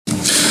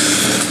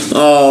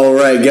All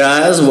right,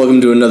 guys,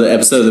 welcome to another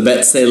episode of the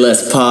Bet Say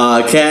Less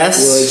podcast.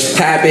 What's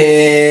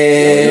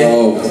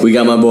poppin'? We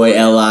got my boy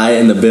Li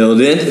in the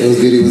building. It was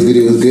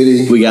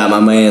goody. We got my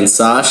man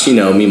Sash,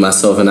 me,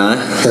 myself, and I.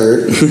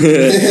 Hurt.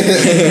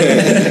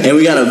 And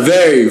we got a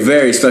very,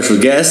 very special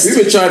guest.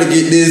 We've been trying to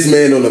get this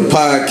man on the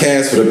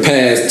podcast for the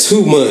past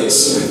 2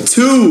 months.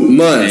 2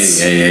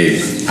 months. Hey.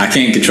 I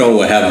can't control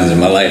what happens in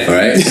my life, all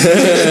right?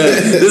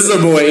 This is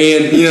our boy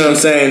Ian, you know what I'm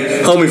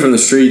saying? Homie from the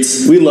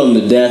streets. We love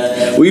him to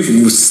death. We're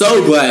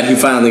so glad he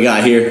finally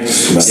got here.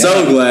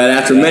 So glad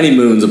after many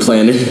moons of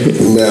planning.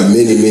 Yeah,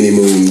 many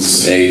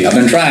moons. Hey, I've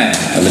been trying.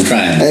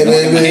 Hey,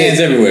 man, my hands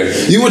everywhere.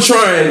 You were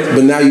trying,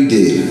 but now you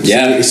did.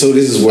 Yeah. So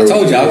this is where I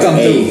told you, I'll come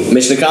through.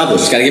 Mission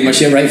accomplished. Just gotta get my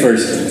shit right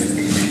first.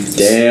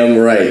 Damn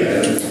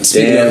right.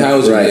 Speaking of, how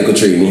was your medical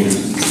treatment?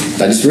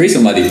 I just raised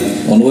somebody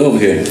on the way over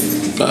here.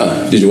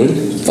 Did you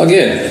win? Fuck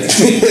yeah.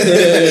 Is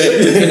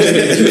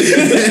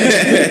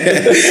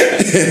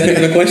that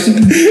even a question?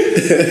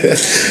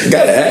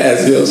 Gotta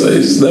ask, you know what I'm saying?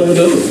 You just never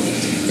know.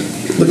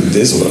 Look at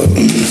this one.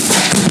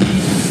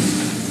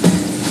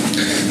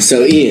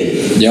 So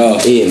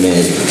Ian,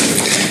 man.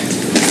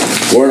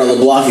 Word on the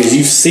block is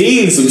you've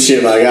seen some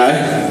shit, my guy.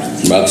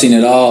 Bro, I've seen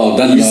it all,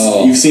 done it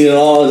all. You've seen it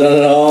all, done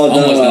it all, Almost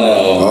done it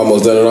all.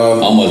 Almost done it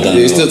all? Almost done it all.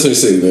 You're still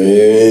 26, man. You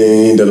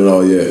ain't done it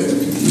all yet.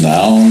 Nah,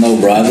 I don't know,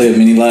 bro. I lived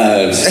many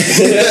lives. Got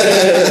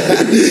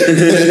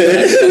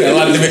a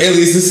lot of different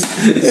aliases.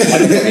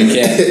 Like a fucking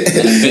cat.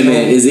 Hey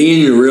man, is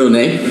Ian your real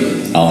name?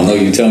 I don't know,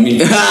 you tell me.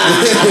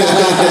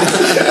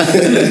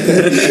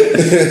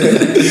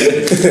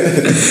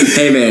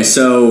 Hey man,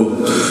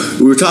 so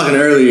we were talking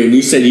earlier and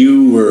you said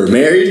you were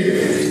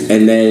married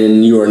and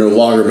then you are no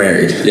longer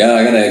married. Yeah,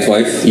 I got an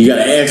ex-wife. You got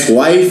an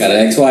ex-wife? Got an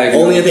ex-wife.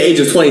 Only at the age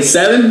of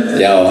 27?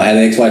 Yo, I had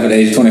an ex-wife at the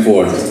age of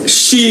 24.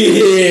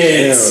 Shit!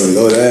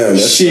 Damn.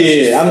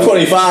 Shit, I'm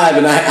 25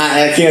 and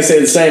I can't say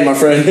the same, my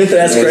friend.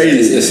 That's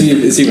crazy.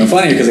 It's even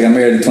funnier because I got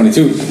married at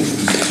 22.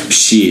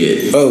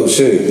 Shit. Oh,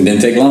 shit. It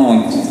didn't take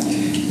long.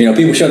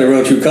 People show their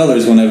real true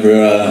colors whenever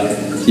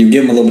you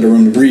give them a little bit of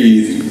room to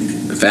breathe.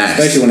 Facts.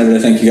 Especially whenever they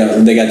think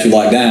they got you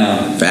locked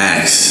down.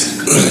 Facts.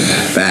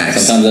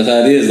 Sometimes that's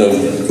how it is, though.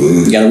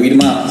 You gotta weed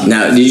them out.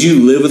 Now, did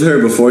you live with her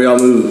before y'all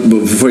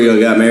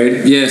got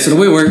married? Yeah. So the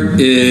way it worked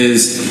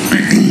is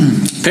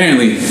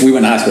apparently we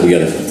went to high school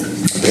together.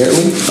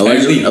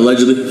 Allegedly.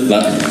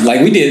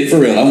 Like we did, for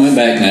real. I went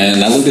back,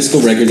 man. I looked at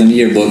school records in the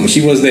yearbook, and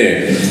she was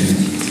there.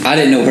 I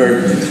didn't know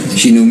her.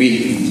 She knew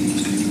me.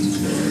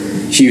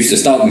 She used to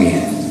stalk me,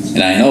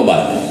 and I didn't know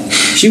about it.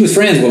 She was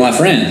friends with my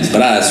friends,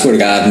 but I swear to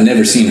God, I've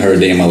never seen her a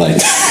day in my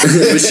life.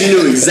 But she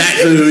knew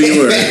exactly who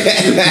you were.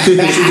 She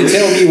could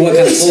tell me what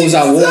kind of clothes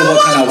I wore,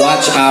 what kind of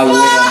watch I wore on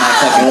my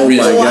fucking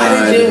wrist. my God.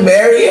 Why did you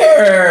marry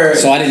her?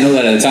 So I didn't know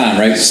that at the time,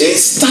 right? She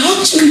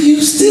stalked you.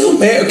 You still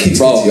married? Okay,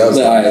 Bro, all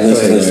right,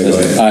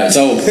 listen. All right,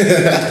 so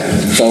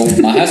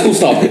my high school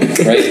stalker,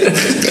 right?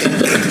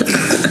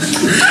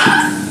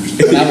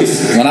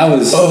 When I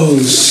was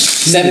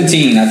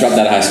 17, I dropped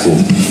out of high school,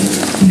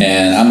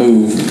 and I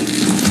moved.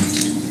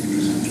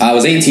 I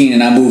was 18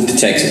 and I moved to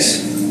Texas,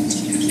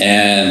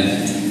 and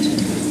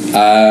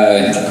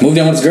I moved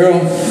in with this girl,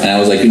 and I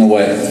was like, you know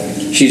what?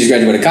 She just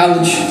graduated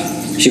college.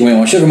 She went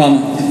on sugar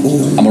mama.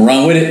 I'm gonna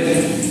run with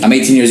it. I'm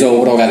 18 years old.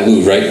 What do I got to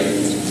lose,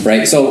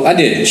 right? So I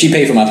did. She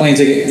paid for my plane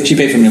ticket. She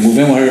paid for me to move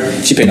in with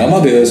her. She paid all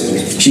my bills.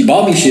 She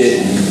bought me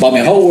shit, bought me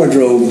a whole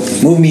wardrobe,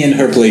 moved me into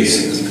her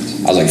place.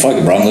 I was like, fuck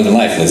it, bro. I'm living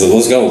life. Let's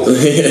go.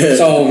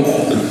 So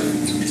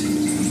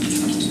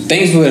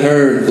things with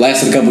her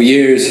lasted a couple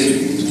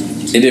years.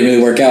 It didn't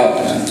really work out.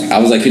 I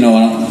was like, I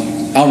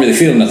don't really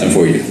feel nothing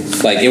for you.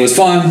 Like, it was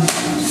fun,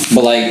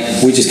 but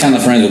like, we just kind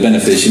of friends with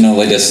benefits,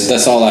 like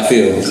that's all I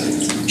feel.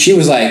 She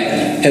was like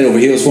head over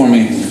heels for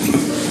me.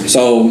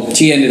 So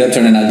she ended up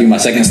turning out to be my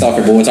second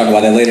stalker, but we'll talk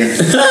about that later.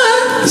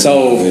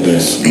 So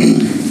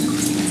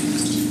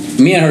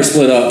me and her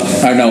split up.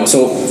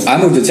 So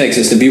I moved to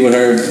Texas to be with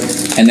her,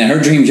 and then her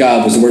dream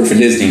job was to work for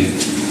Disney.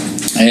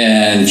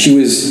 And she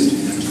was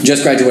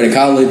just graduated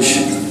college,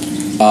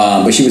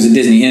 but she was a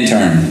Disney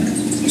intern.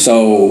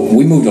 So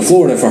we moved to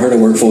Florida for her to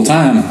work full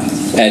time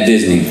at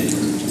Disney.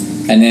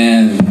 And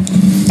then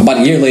about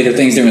a year later,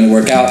 things didn't really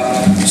work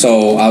out.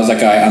 So I was like,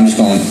 all right, I'm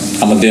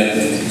a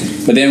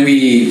dip. But then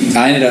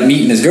I ended up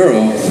meeting this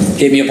girl,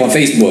 hit me up on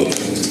Facebook.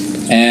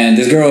 And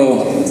this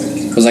girl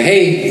was like,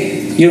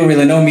 hey, you don't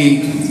really know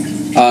me,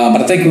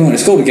 but I think we went to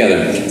school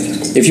together.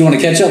 If you want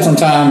to catch up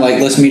sometime, like,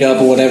 let's meet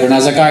up or whatever. And I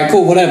was like, all right,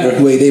 cool,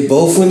 whatever. Wait, they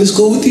both went to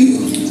school with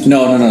you?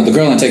 No. The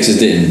girl in Texas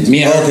didn't.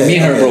 Me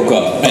and her broke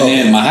up. And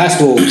then my high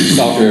school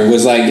stalker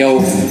was like,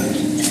 yo,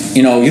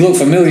 you look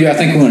familiar. I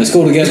think we went to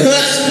school together.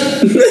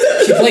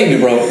 She played me,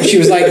 bro. She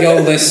was like,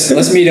 yo,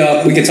 let's meet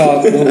up. We can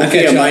talk. We'll I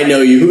think I might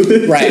know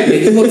you. Right.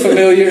 You look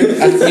familiar.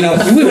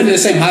 We went to the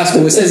same high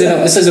school. It says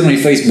it on your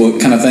Facebook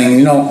kind of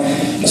thing,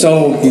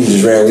 So You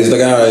just ran with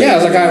like, all right. yeah, I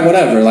was like, all right,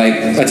 whatever. Like,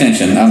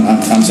 attention.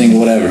 I'm single,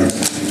 whatever.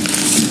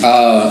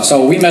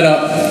 So we met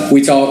up.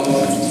 We talked.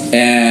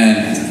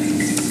 And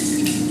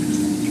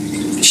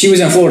she was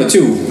in Florida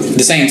too.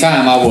 The same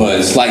time I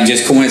was, like,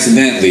 just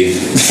coincidentally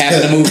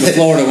happened to move to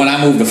Florida when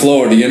I moved to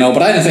Florida, you know.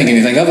 But I didn't think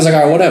anything. I was like,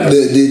 all right, whatever.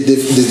 Did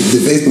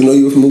Facebook know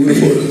you were moving to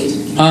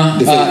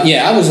Florida?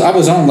 Yeah, I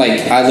was on,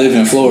 like, I live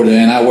in Florida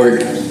and I work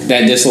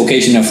at this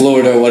location in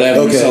Florida or whatever.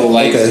 Okay, so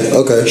like,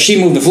 okay.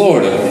 she moved to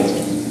Florida,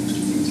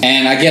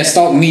 and I guess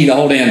stalked me the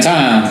whole damn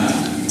time.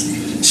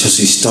 So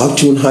she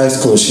stalked you in high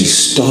school and she's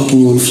stalking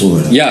you in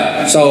Florida.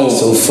 Yeah, so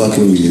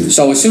fucking weird.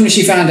 So as soon as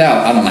she found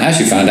out, I don't know how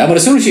she found out, but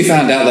as soon as she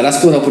found out that I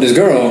split up with this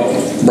girl,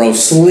 bro,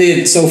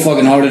 slid so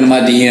fucking hard into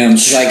my DMs.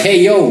 She's like, hey,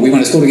 yo, we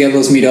went to school together,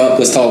 let's meet up,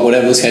 let's talk,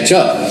 whatever, let's catch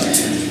up.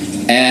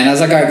 And I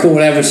was like, all right, cool,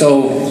 whatever.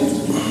 So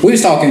we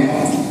was talking,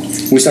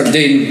 we started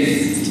dating.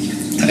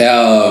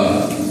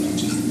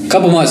 A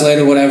couple months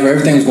later, whatever,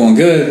 everything was going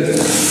good.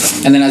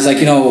 And then I was like,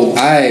 you know,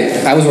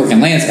 I was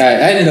working I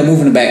ended up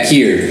moving back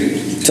here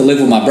to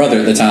live with my brother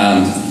at the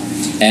time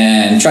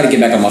and try to get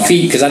back on my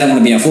feet because I didn't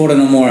want to be in Florida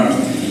no more.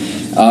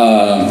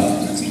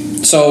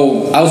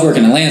 So I was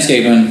working in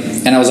landscaping,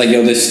 and I was like,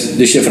 yo, this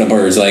shit for the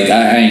birds. Like,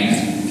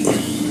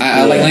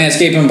 I like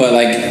landscaping, but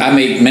like I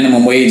make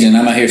minimum wage and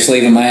I'm out here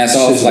slaving my ass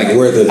off. Like,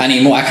 I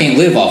need more. I can't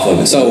live off of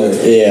it. So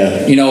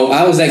yeah, you know,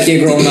 I was that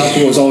kid growing up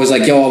who was always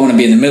like, yo, I want to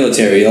be in the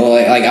military.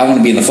 Like I want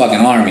to be in the fucking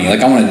army.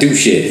 Like I want to do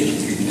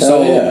shit.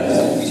 So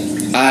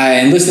I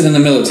enlisted in the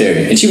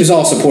military, and she was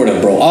all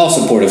supportive, bro. All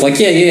supportive. Like,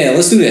 yeah,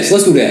 let's do this,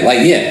 let's do that.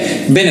 Like,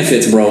 yeah,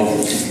 benefits,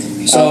 bro.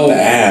 So out the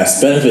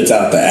ass, benefits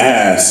out the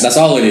ass. That's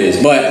all it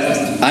is. But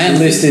I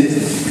enlisted,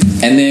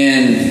 and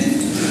then,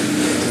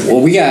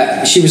 well,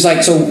 she was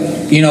like, so,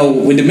 you know,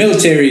 with the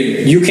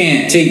military, you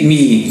can't take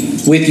me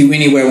with you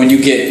anywhere when you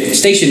get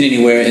stationed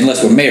anywhere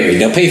unless we're married.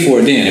 They'll pay for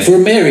it then. If we're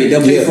married,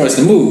 they'll pay for us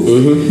to move.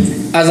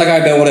 Mm-hmm. I was like, all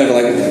right, whatever.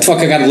 Like, fuck,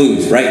 I gotta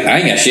lose, right? I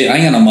ain't got shit. I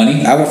ain't got no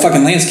money. I will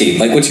fucking landscape.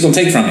 Like, what you gonna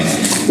take from me?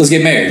 Let's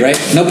get married, right?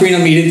 No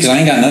prenup needed because I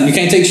ain't got nothing. You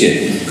can't take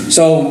shit.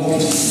 So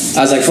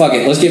I was like, fuck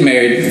it. Let's get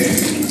married.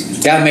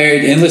 Got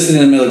married, enlisted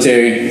in the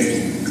military,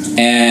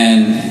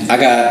 and I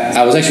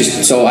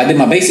did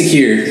my basic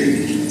here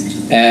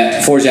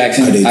at Fort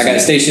Jackson. I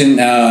got stationed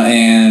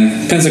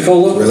in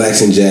Pensacola.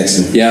 Relaxing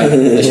Jackson. Yeah,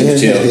 that shit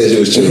was chill. It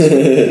was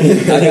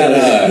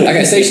chill. I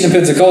got stationed in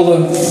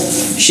Pensacola.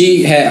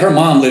 Her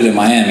mom lived in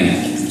Miami,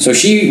 so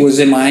she was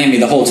in Miami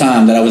the whole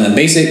time that I was in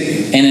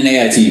basic and in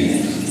AIT.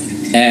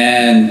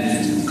 And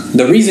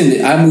the reason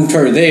that I moved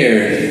her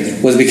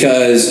there was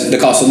because the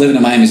cost of living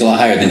in Miami is a lot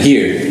higher than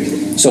here.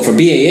 So for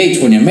BAH,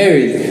 when you're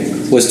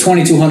married, was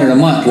 $2,200 a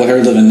month with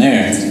her living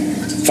there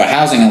for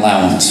housing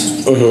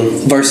allowance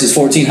versus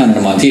 $1,400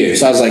 a month here.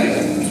 So I was like,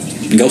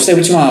 go stay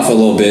with your mom for a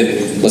little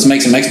bit. Let's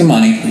make some extra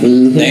money.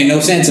 Mm-hmm. There ain't no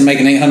sense in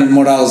making $800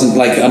 more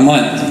like a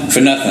month for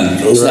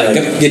nothing. It's like,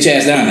 get your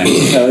ass down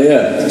there. Hell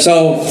yeah.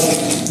 So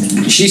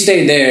she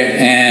stayed there,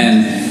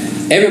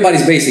 and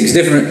everybody's basic is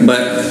different,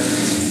 but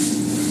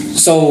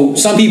so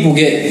some people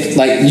get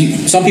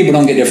some people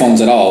don't get their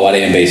phones at all while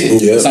they're in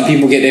basic. Yeah. Some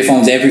people get their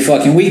phones every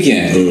fucking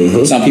weekend.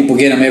 Mm-hmm. Some people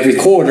get them every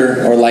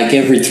quarter or like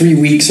every 3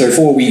 weeks or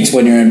 4 weeks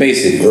when you're in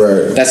basic.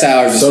 Right. That's how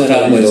ours is set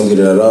up. Don't get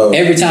it at all.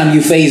 Every time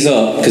you phase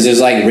up, because there's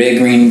like red,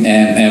 green,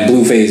 and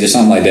blue phase or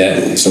something like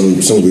that. Some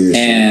weird.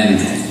 And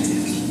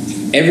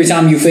every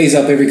time you phase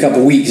up every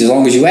couple weeks, as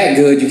long as you act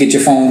good, you get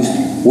your phone.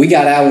 We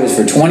got hours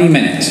for 20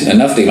 minutes,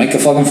 enough to make a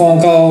fucking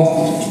phone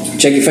call,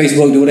 check your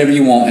Facebook, do whatever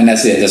you want, and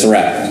that's it. That's a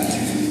wrap.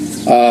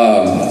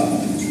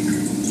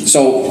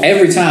 So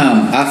every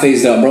time I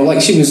phased up, bro,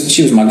 like she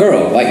was my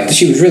girl. Like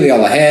she was really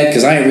all I had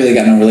because I ain't really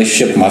got no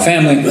relationship with my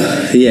family.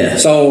 Yeah.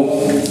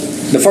 So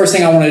the first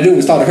thing I wanted to do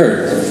was talk to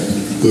her.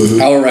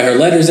 Mm-hmm. I would write her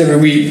letters every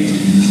week.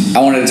 I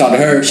wanted to talk to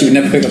her. She would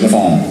never pick up the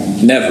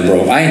phone. Never,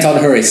 bro. I ain't talked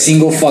to her a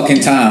single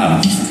fucking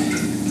time.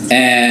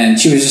 And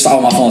she was just,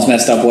 oh, my phone's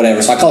messed up,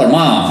 whatever. So I call her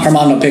mom. Her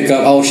mom don't pick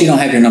up. Oh, she don't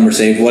have your number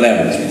saved,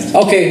 whatever.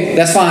 Okay,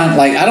 that's fine.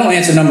 Like, I don't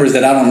answer numbers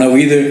that I don't know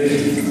either.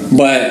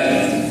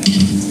 But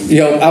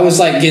I was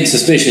like getting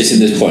suspicious at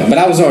this point. But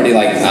I was already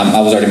like,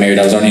 I was already married.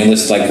 I was already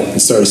enlisted. Like, I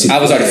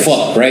was already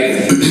fucked,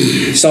 right?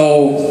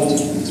 So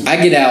I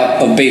get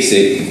out of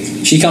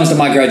basic. She comes to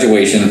my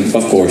graduation,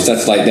 of course. I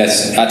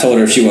told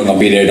her if she wasn't gonna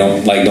be there,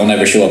 don't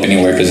ever show up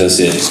anywhere because that's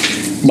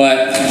it.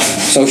 But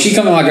so she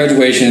come to my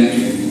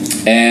graduation,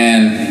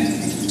 and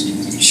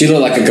she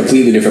looked like a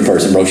completely different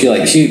person, bro.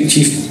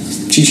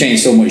 She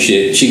changed so much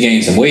shit. She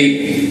gained some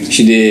weight.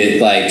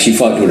 She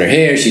fucked with her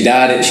hair. She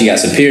dyed it. She got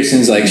some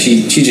piercings. Like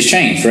she just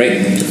changed,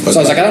 right? So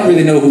I was like, I don't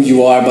really know who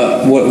you are,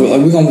 but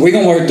we're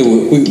gonna work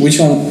through it.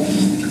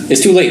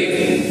 It's too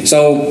late.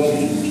 So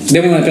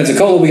then we went to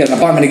Pensacola. We got an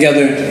apartment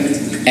together,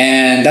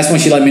 and that's when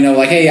she let me know,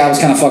 like, hey, I was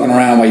kind of fucking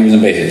around while you was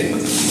in basic.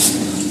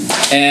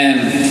 And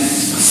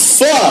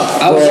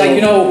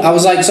I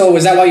was like, so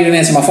is that why you didn't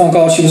answer my phone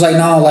call? She was like,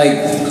 no, like,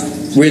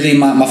 really,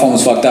 my phone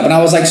was fucked up. And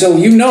I was like, so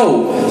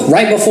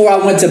right before I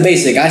went to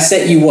basic, I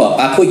set you up.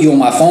 I put you on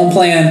my phone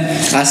plan.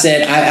 I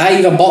said, I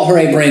even bought her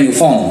a brand new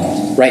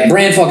phone, right?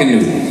 Brand fucking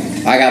new.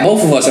 I got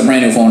both of us a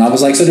brand new phone. I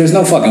was like, so there's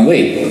no fucking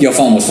way your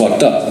phone was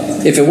fucked up.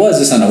 If it was,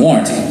 it's under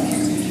warranty.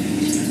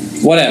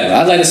 Whatever.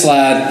 I let it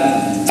slide.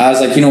 I was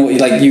like,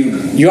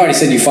 you already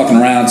said you fucking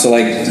around, so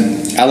like,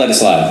 I let it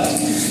slide.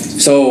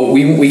 So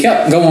we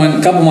kept going.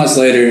 A couple months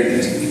later,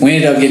 we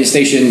ended up getting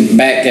stationed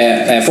back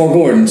at Fort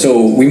Gordon.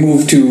 So we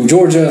moved to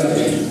Georgia,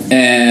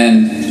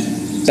 and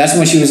that's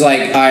when she was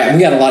like, "All right, we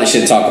got a lot of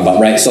shit to talk about,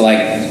 right?" So like,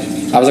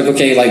 I was like,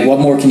 "Okay, like what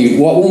more can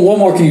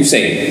you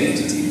say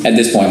at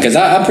this point?" Because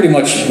I'm pretty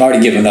much already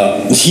given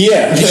up.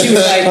 Yeah. And she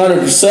was like,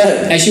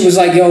 100%. and she was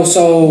like, "Yo,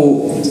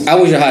 so I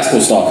was your high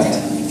school stalker."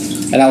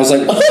 And I was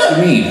like, "What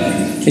do you mean?"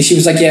 And she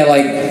was like, "Yeah,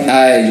 like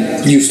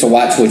I used to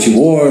watch what you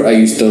wore. I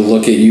used to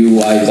look at you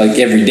like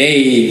every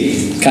day,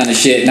 kind of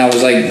shit." And I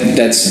was like,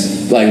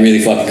 "That's like really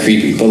fucking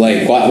creepy. But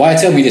like, why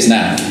tell me this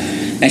now?"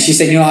 And she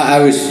said, "You know,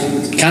 I was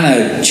kind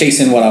of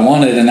chasing what I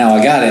wanted, and now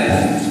I got it."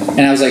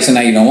 And I was like, "So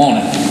now you don't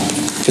want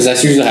it?" Because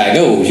that's usually how it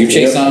goes. You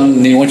chase something,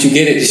 and then once you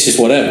get it, it's just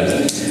whatever.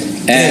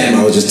 And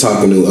I was just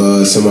talking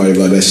to somebody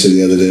about that shit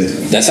the other day.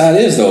 that's how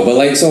it is, though. But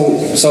like, so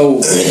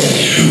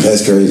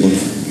That's crazy.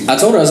 I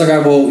told her, I was like, "All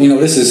right, well, you know,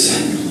 this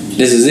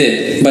is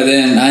it." But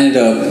then I ended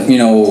up, you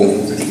know,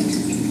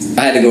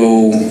 I had to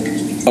go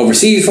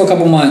overseas for a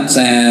couple months,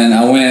 and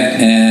I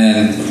went,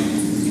 and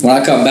when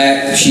I come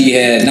back, she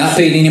had not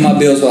paid any of my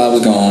bills while I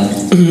was gone.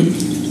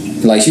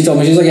 Like, she told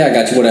me, she's like, "Yeah, I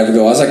got you, whatever,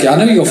 go." I was like, "I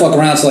know you gonna fuck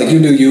around, so like, you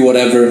do you,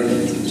 whatever,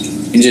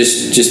 and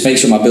just make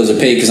sure my bills are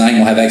paid, because I ain't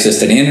gonna have access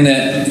to the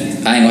internet.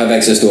 I ain't gonna have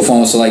access to a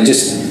phone, so like,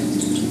 just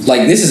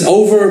like, this is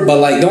over, but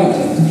like,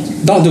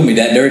 don't do me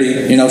that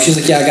dirty, you know." She's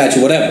like, "Yeah, I got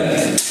you, whatever."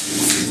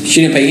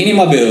 She didn't pay any of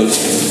my bills.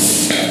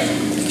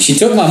 She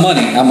took my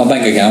money out of my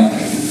bank account.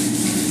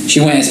 She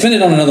went and spent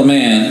it on another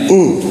man.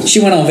 She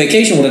went on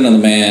vacation with another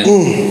man.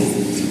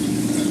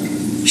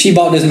 She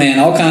bought this man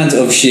all kinds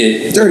of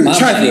shit. Dirty My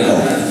trifling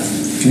money. hoe.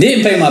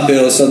 Didn't pay my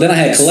bills, so then I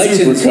had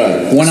collections.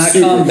 When I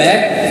come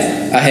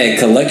back, I had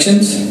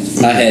collections.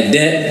 I had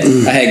debt.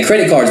 I had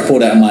credit cards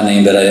pulled out in my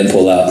name that I didn't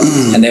pull out,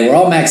 and they were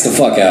all maxed the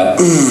fuck out.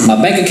 My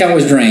bank account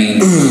was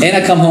drained, and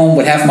I come home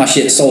with half my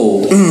shit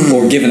sold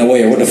or given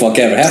away or what the fuck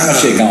ever. Half my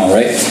shit gone,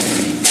 right?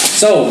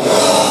 So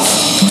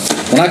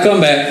when I come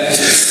back,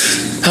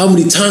 How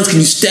many times can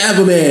you stab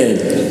a man?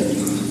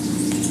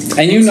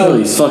 and you know,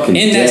 he's fucking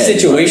in that dead,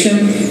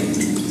 situation,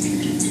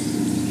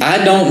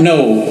 I don't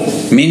know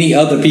many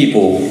other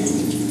people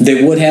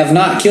that would have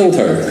not killed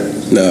her.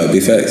 No, it'd be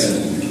facts.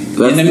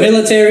 In the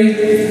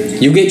military,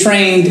 you get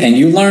trained and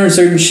you learn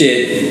certain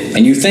shit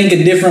and you think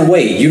a different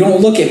way. You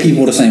don't look at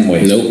people the same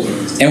way. Nope.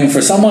 And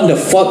for someone to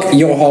fuck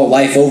your whole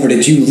life over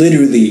that you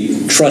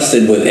literally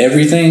trusted with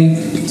everything,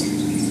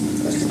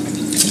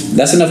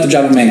 that's enough to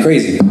drive a man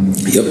crazy.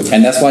 Yep.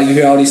 And that's why you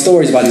hear all these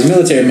stories about these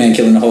military men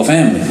killing the whole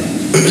family.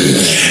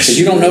 Because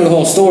you don't know the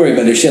whole story,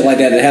 but there's shit like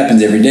that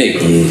happens every day.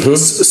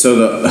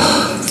 So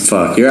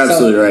fuck, you're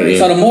absolutely right, Ian.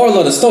 So the moral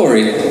of the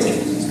story,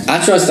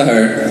 I trusted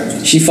her.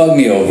 She fucked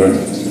me over.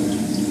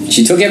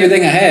 She took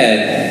everything I had.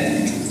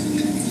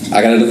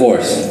 I got a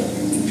divorce.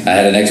 I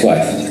had an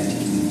ex-wife.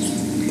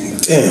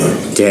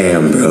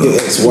 Damn, bro. Your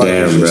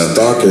ex-wife was your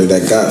stalker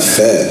that got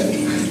fat.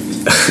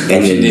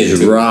 And then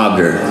just robbed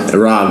her.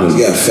 Robbed him.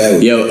 You got fat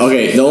with Yo,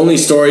 okay, the only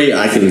story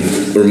I can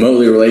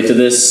remotely relate to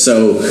this,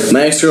 so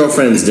my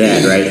ex-girlfriend's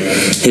dad, right?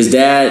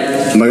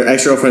 My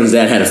ex-girlfriend's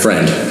dad had a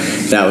friend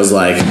that was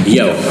like,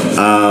 "Yo,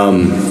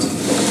 I'm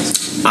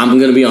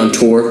gonna be on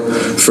tour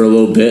for a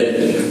little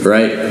bit,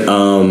 right?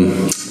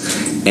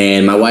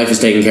 And my wife is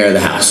taking care of the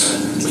house."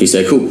 He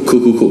said, cool.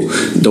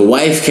 The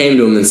wife came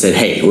to him and said,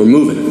 "Hey, we're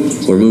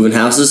moving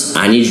houses.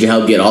 I need you to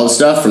help get all the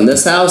stuff from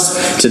this house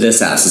to this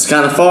house. It's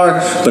kind of far,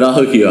 but I'll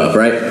hook you up,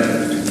 right?"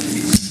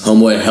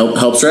 Homeboy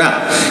helps her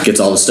out. Gets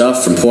all the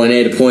stuff from point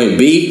A to point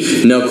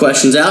B. No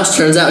questions asked.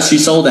 Turns out she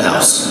sold the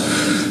house.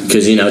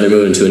 Because, you know, they're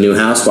moving to a new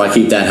house. Why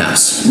keep that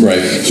house?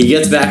 Right. He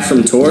gets back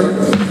from tour,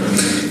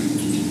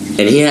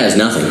 and he has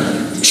nothing.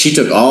 She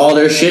took all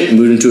their shit,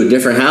 moved into a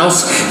different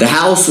house. The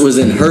house was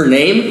in her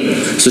name,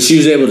 so she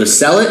was able to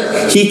sell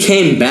it. He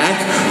came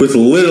back with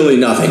literally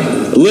nothing.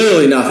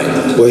 Literally nothing.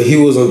 Well, he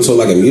was on tour,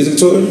 like a music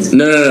tour?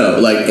 No.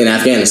 Like in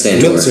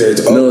Afghanistan Military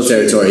tour. tour.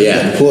 Military tour, yeah.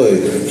 He got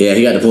deployed. Yeah,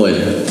 he got deployed.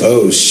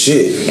 Oh,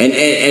 shit.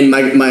 And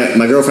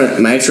my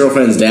girlfriend, my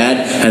ex-girlfriend's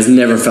dad has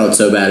never felt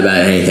so bad about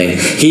anything.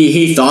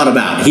 He thought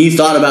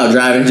about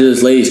driving to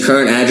this lady's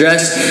current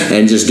address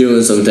and just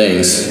doing some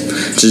things.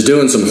 Just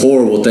doing some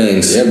horrible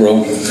things. Yeah,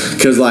 bro.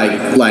 Because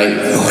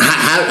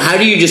how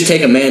do you just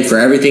take a man for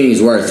everything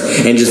he's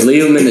worth and just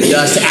leave him in the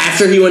dust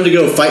after he went to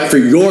go fight for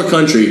your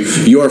country,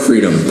 your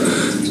freedom?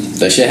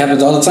 That shit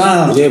happens all the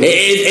time. Yeah,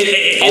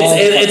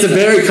 It's a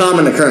very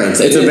common occurrence.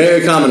 It's a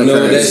very common You know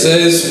what that occurrence.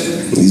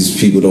 says? these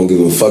people don't give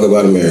a fuck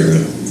about America.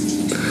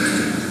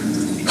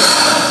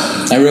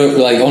 I really,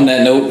 like, on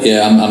that note,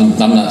 yeah, I'm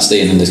not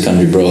staying in this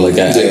country, bro. Like,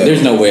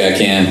 there's no way I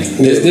can.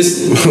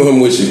 This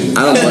I'm with you.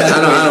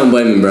 I don't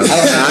blame you, bro.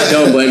 I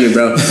don't blame you,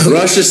 bro.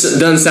 Russia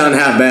doesn't sound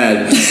half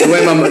bad. The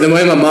way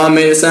my mom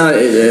made it sound,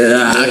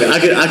 I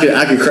could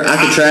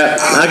trap.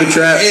 I could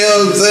trap. You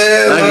know what I'm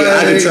saying?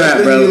 I could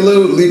trap, bro.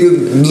 You could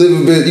live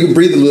a bit. You can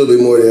breathe a little bit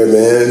more there,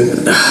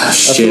 man. I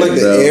feel like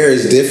the air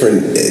is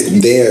different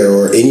there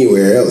or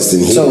anywhere else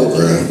than here,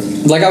 bro.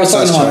 like I was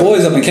talking to my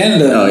boys up in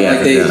Canada. Oh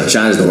yeah, like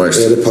China's the worst.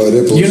 Yeah,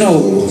 you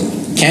know,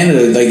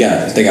 Canada, they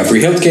got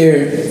free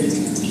healthcare.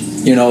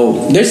 You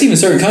know, there's even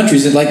certain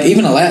countries that, like,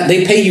 even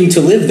they pay you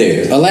to live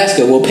there.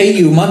 Alaska will pay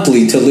you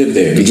monthly to live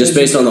there. Just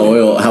based on the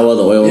oil, how well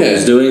the oil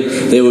is doing,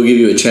 they will give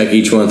you a check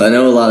each month. I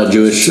know a lot of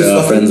Jewish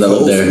friends that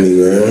live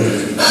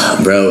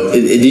there. Bro,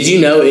 did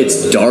you know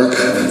it's dark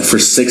for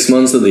 6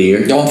 months of the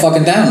year? Yo, I'm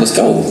fucking down. Let's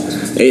go.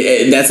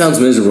 That sounds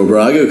miserable,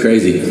 bro. I go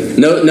crazy.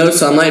 No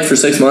sunlight for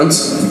 6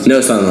 months.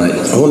 No sunlight.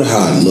 I wonder how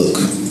I look.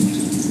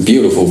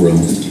 Beautiful, bro.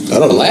 I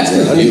don't know.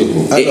 Alaska's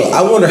beautiful.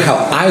 I wonder how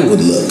I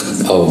would look.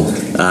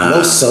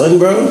 No sun,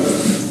 bro.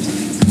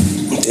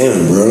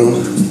 Damn,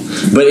 bro.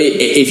 But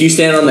if you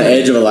stand on the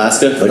edge of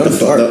Alaska, like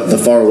the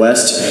far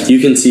west, you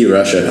can see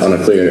Russia on a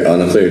clear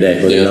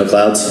day with no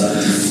clouds.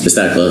 It's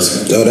that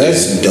close. Yo,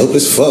 that's dope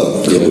as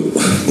fuck. Yeah.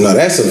 No,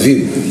 that's a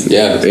view.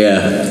 Yeah.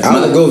 I'm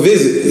gonna go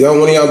visit. Y'all,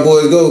 one of y'all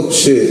boys go.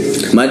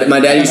 Shit. My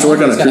dad used to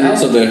work on a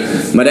house up there.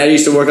 My dad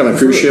used to work on a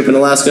cruise ship in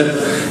Alaska,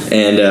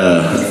 and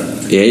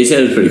he said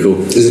it was pretty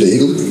cool. Is it an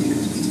igloo?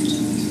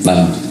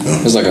 No,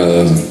 it's like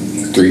a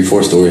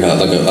 3-4 story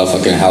house, like a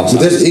fucking house.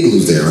 But there's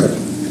igloos there, right?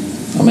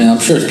 I mean, I'm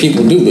sure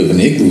people do live in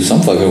igloos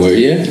some fucking way,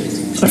 yeah.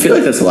 I feel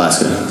like that's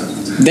Alaska.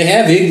 They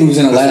have igloos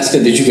in Alaska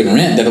that you can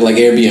rent that are like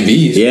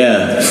Airbnbs.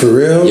 Yeah. For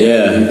real?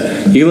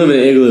 Yeah. You can live in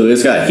an igloo.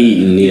 It's got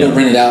heat and you know,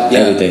 rent it out.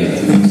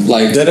 Everything.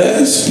 Like dead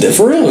ass.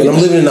 For real. And I'm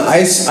living in the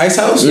ice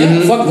house.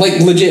 Yeah. Fuck, like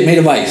legit made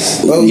of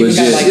ice. Oh, you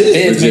got like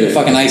beds made of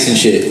fucking ice and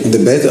shit. The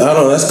bed. I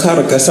don't know.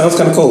 That sounds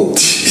kind of cold.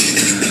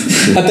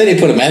 I think they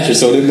put a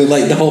mattress on it, but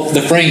like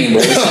the frame,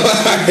 bro.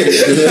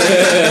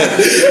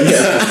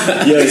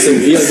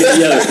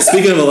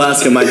 Speaking of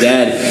Alaska, my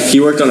dad, he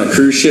worked on a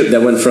cruise ship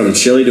that went from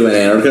Chile to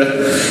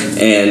Antarctica,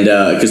 and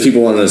because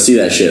people wanted to see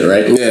that shit,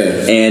 right?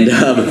 Yeah. And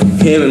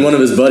him and one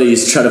of his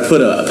buddies tried to put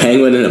a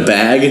penguin in a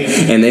bag,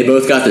 and they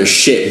both got their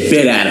shit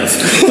bit out of.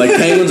 Like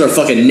penguins are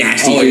fucking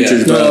nasty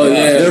creatures, bro. Oh,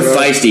 yeah, they're bro.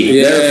 feisty.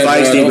 Yeah, they're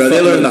feisty, bro. They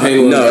learn the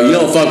penguin. No, you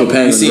don't fuck with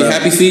penguins. You see bro.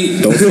 Happy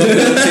Feet? Don't fuck with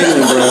a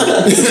penguin, bro.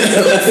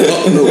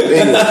 Fuck no penguin.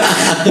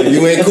 If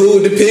you ain't cool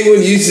with the penguin,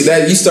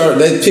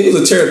 that penguins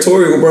are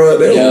territorial, bro.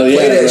 They don't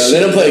play that shit. They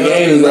don't play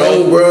games,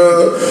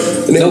 bro.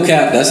 No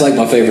cap, that's like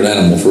my favorite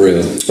animal for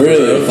real.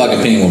 Really?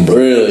 Fucking penguin, bro.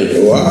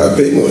 Really? Why a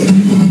penguin?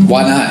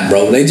 Why not,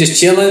 bro? They just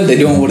chilling, they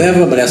doing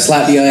whatever, but they'll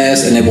slap your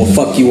ass and they will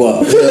fuck you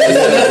up. For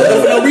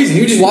no reason.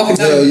 You just walking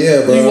down. Hell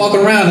yeah, bro. You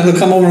walking around and they'll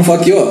come over and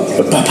fuck you up.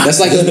 That's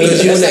like a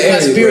beach. That's like my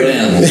spirit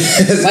animal.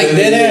 Like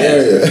dead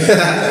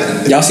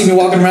ass. Y'all see me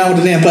walking around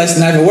with a damn plastic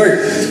knife at work.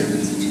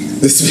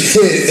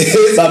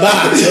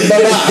 Bye-bye.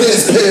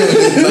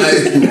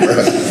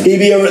 He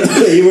be over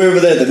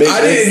there at the big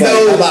I didn't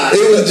know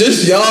it was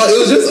just y'all. It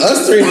was just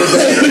us three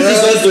today, bro.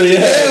 Just us three,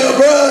 yeah,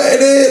 bro. And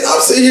then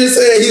I'm sitting here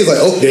saying, he was like,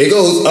 "Oh, there he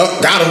goes. Oh,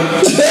 got him."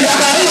 I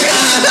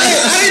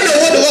didn't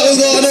know what the fuck was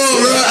going on,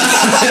 bro.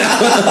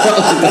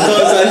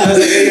 I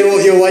was like,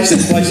 yo, watch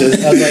this. I was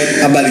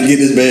like, I'm about to get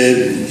this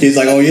man. He's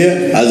like, oh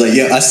yeah. I was like,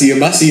 yeah, I see him.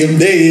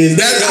 There he is.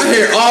 I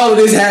hear all of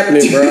this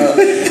happening, bro.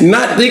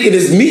 Not thinking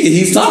it's me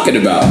he's talking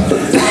about. I'm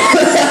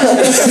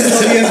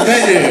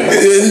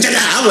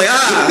like,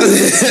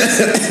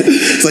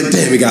 it's like,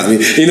 damn, he got me.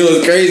 You know,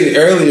 it's crazy.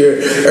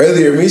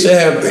 Earlier, Misha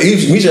had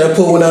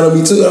put one out on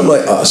me too. I'm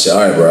like, oh shit, all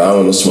right, bro. I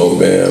don't want to smoke,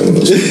 man.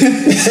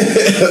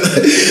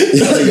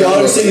 You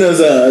ever seen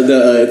those?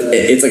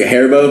 It's like a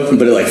hair bow,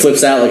 but it like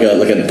flips out like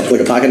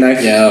a pocket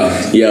knife. Yeah.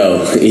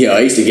 Yo, I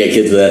used to get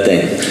kids with that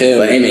thing. Yeah.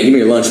 Like, hey man, give me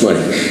your lunch money.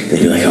 And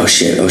they'd be like, oh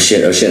shit. And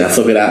I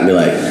flip it out and be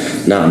like,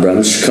 nah, bro,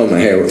 I'm just combing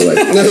my hair. Like,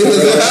 relax.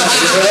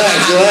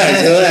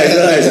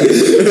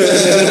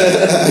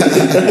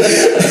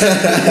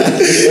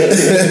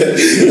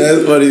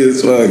 That's funny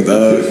as fuck,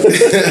 dog.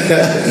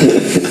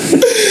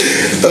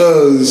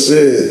 Oh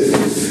shit.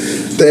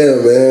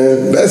 Damn,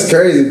 man. That's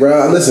crazy,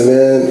 bro. Listen,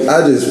 man,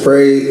 I just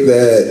pray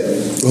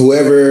that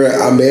whoever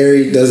I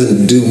marry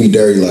doesn't do me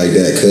dirty like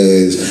that,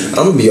 because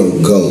I'm going to be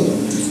on go.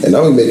 And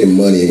I'm going to be making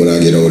money when I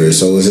get older.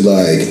 So it's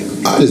like,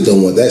 I just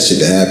don't want that shit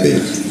to happen.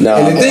 No.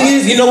 And the thing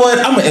is, you know what?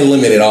 I'm going to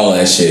eliminate all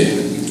that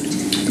shit.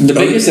 The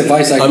biggest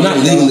advice I'm not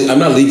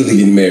legally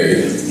getting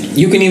married.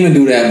 You can even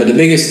do that, but the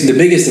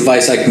biggest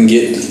advice I can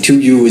get to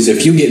you is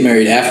if you get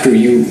married after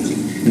you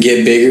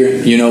get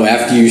bigger, you know,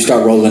 after you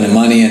start rolling in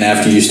money and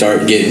after you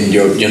start getting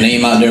your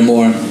name out there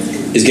more,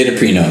 is get a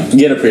prenup.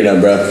 Get a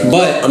prenup, bro.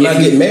 But I'm not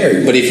getting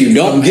married. But if you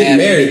don't, I'm getting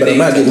married, but I'm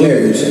not getting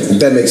married. If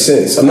that makes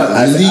sense. I'm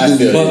not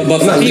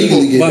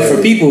legally. But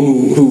for people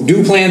who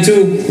do plan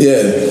to,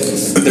 yeah,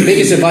 the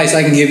biggest advice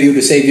I can give you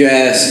to save your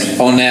ass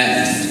on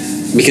that,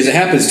 because it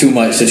happens too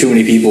much to too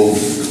many people,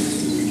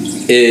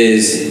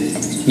 is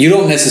you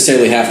don't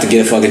necessarily have to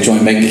get a fucking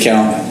joint bank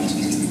account.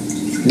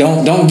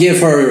 Don't give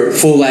her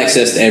full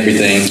access to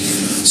everything.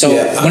 So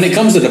when it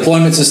comes to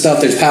deployments and stuff,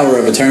 there's power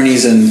of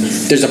attorneys, and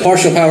there's a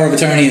partial power of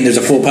attorney and there's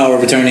a full power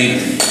of attorney.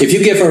 If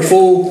you give her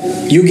full,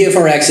 you give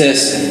her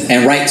access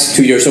and rights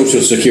to your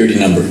social security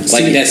number.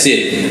 Like, that's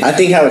it. I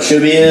think how it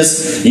should be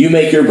is you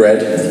make your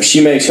bread,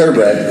 she makes her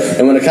bread,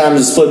 and when it comes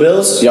to split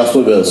bills, y'all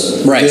split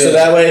bills. Right. So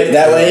that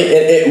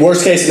way,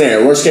 worst case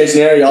scenario,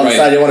 y'all Right.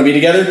 decide you want to be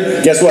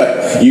together. Guess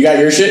what? You got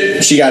your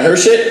shit, she got her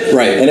shit,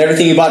 Right. And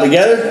everything you bought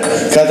together,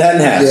 cut that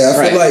in half. Yeah, I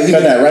Right. feel like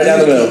Cut that right down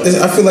the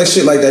middle. I feel like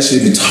shit like that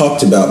should be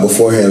talked about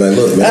beforehand. Like,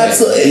 look, man,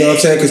 Absolutely. you know what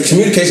I'm saying? Because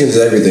communication is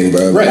everything,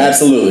 bro. Right.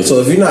 Absolutely. So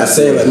if you're not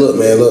saying like, look,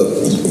 man, look,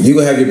 you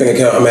gonna have your bank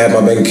account, I'm gonna have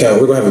my bank account.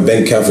 We're gonna have a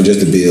bank account for just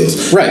the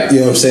bills, Right. You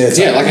know what I'm saying?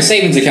 Yeah, like a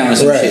savings account or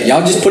some Right. shit.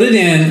 Y'all just put it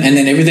in, and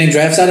then everything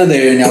drafts out of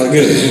there, and y'all are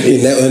good.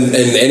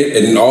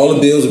 And all the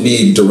bills will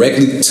be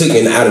directly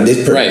taken out of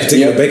this Right.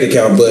 particular Yep. bank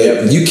account, but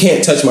Yep. you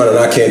can't touch mine and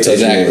I can't touch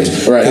Exactly.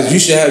 yours. Right. Because you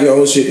should have your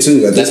own shit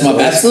too. at That's this my point.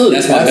 best. Absolutely.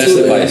 That's my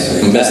Absolutely. best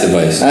advice. My best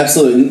advice.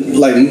 Absolutely.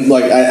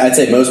 Like I'd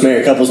say most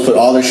married couples put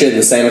all their shit in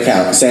the same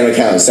account, same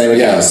account, same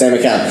account, Yeah. same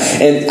account.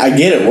 And I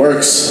get it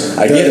works.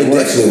 I get it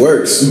works. definitely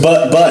works.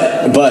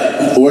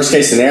 But worst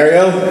case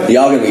scenario,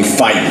 y'all gonna be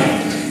fighting.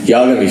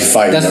 Y'all gonna be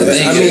fighting. That's the bro.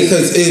 thing. I mean,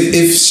 because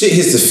if shit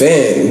hits the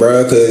fan,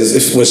 bro,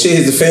 because when shit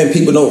hits the fan,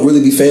 people don't really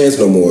be fans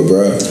no more,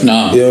 bro.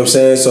 No. You know what I'm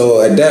saying? So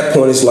at that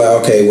point, it's like,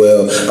 okay,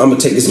 well, I'm gonna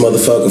take this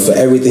motherfucker for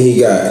everything he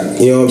got.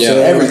 You know what I'm Yeah,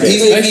 saying? everything.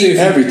 Even if Especially he, if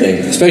Everything.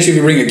 Especially if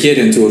you bring a kid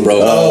into it, bro.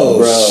 oh,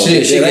 bro.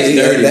 shit, Shit that gets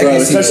gets- dirty, that Bro,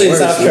 gets even especially in worse,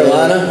 South bro.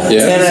 Carolina, Yeah.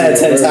 10 out of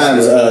 10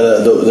 times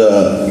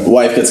the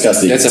wife gets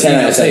custody. That's a 10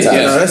 out of 10 female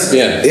times. state,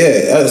 Nah, that's, Yeah.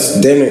 yeah, that's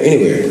damn near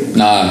anywhere.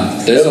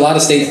 Nah, there's a lot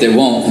of states that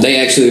won't. They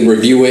actually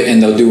review it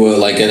and they'll do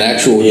an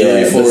actual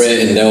jury for but-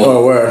 it, and they'll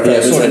Oh, word. Yeah,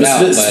 they'll sort it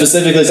out. But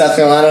specifically South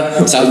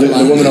Carolina, South the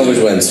Carolina. woman always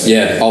wins.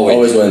 yeah, always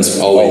Always wins.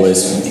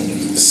 Always.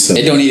 So,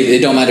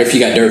 It don't matter if you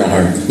got dirt on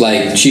her.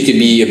 Like, she could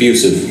be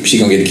abusive. She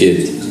gonna get a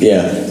kid.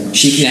 Yeah.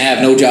 She can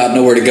have no job,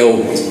 nowhere to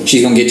go.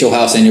 She's gonna get your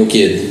house and your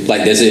kid.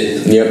 Like, that's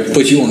it. Yep.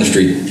 Put you on the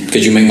street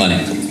because you make money.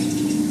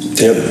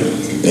 Yep.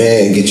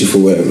 and get you for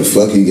whatever the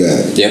fuck you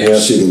got. Yep.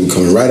 Shit will be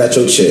coming right out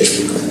your check.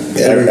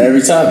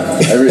 Every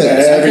time.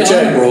 Every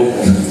check. bro.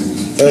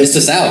 It's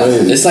the South.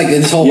 Crazy. It's like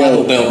this whole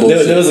Bible Belt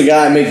bullshit. there was a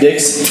guy at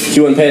McDick's. He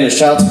wasn't paying his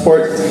child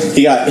support.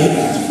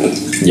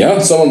 Yeah.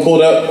 Someone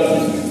pulled up,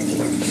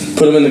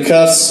 put him in the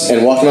cuffs,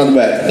 and walked him out the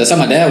back. That's how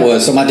my dad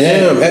was. So my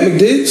dad, Damn, at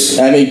McDick's?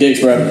 At McDick's,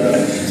 bro.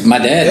 my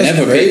dad That's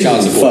never crazy. paid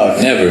child support.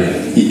 Fuck.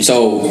 Never.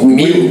 So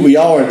We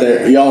all weren't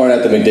there. Y'all weren't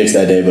at the McDick's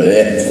that day, but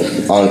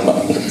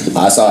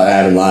I saw it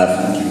happen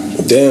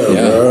live. Damn,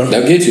 yeah, bro.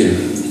 they'll get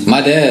you.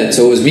 My dad.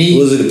 So it was me.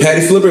 Was it the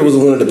patty flipper? Was it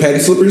one of the patty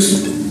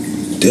flippers?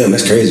 Damn,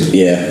 that's crazy.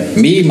 Yeah.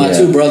 Me, my Yeah.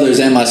 two brothers,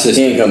 and my He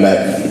sister. ain't come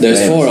back. There's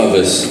Man. 4 of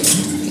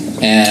us,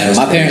 and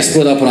my parents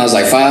split up when I was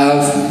like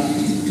 5.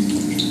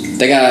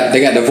 They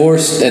got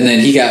divorced, and then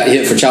he got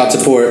hit for child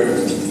support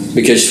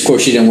because, of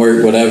course, she didn't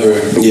work. Whatever.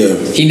 Yeah.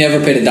 He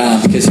never paid a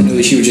dime because he knew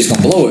that she was just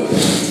gonna blow it.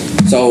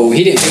 So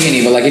he didn't pay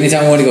any. But like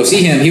anytime we wanted to go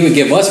see him, he would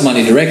give us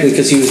money directly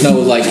because he was know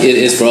like it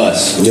is for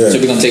us. Yeah. So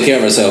we're gonna take care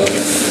of ourselves.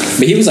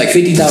 But he was like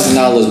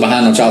 $50,000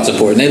 behind on child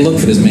support, and they looked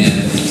for this man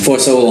for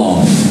so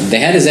long. They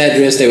had his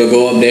address. They would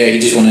go up there. He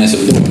just wouldn't answer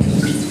the door.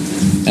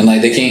 And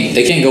like they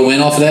can't go in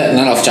off of that,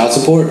 not off child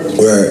support,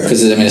 Right.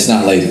 because I mean it's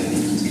not like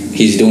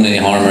he's doing any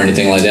harm or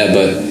anything like that.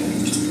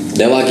 But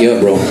they'll lock you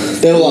up, bro.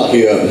 They'll lock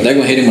you up. They're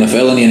gonna hit him with a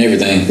felony and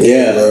everything.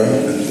 Yeah.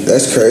 Bro.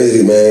 That's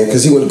crazy, man.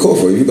 Because he went to court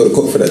for it. You go to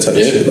court for that type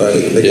Yeah. of shit.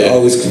 Like they Yeah.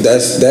 always.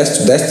 That's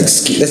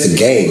the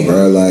game,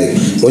 bro. Like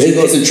once you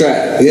go, It's a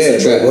trap. yeah,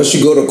 It's a trap. bro. Once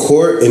you go to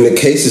court and the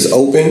case is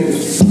open,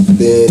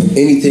 then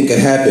anything can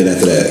happen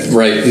after that.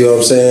 Right. You know what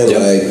I'm saying? Yep.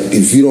 Like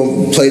if you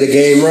don't play the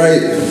game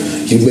right,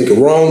 you make a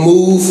wrong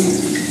move.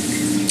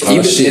 Oh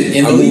Even- shit!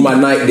 in the I move league- my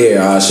night there.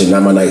 Oh shit! Now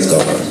my night's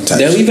gone. Type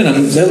They'll shit. even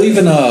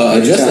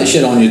adjust that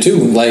shit on you too.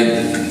 Like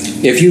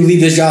if you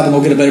leave this job and go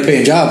get a better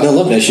paying job, they'll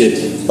love that shit.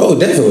 Oh,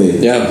 definitely.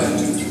 Yeah.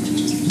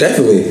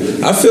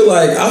 Definitely. I feel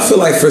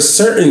like for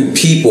certain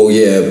people,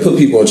 yeah, put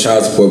people on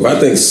child support, but I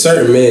think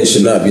certain men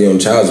should not be on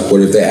child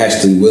support if they're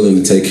actually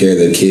willing to take care of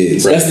their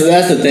kids. That's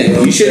the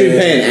thing. You shouldn't be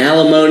paying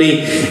alimony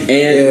and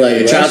Yeah, like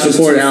that's child just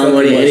support, too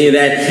alimony, fucking any of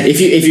that. If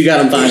you got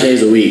them 5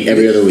 days a week,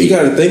 every other You week.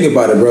 got to think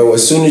about it, bro.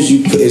 As soon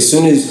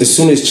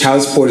as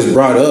child support is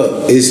brought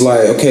up, it's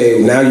like, okay,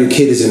 now your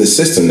kid is in the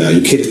system. Now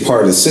your kid is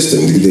part of the system.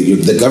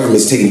 The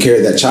government's taking care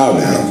of that child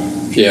now.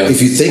 Yeah.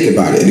 If you think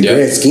about it, in the Yeah.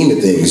 grand scheme of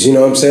things, you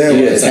know what I'm saying?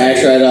 You get a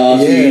tax write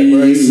off. Yeah, you,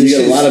 bro. you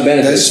get a lot of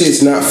benefits. That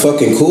shit's not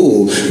fucking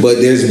cool. But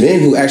there's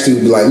men who actually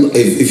would be like, look,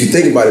 if you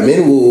think about it,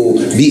 men will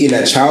be in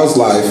that child's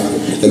life.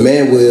 The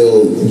man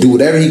will do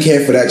whatever he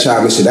can for that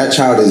child. Make sure that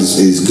child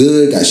is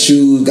good, got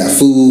shoes, got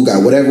food,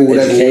 got whatever,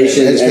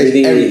 Education,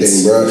 everything he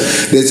needs. bro.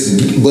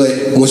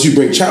 But once you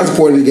bring child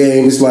support in the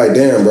game, it's like,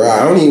 damn,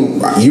 bro.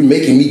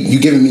 You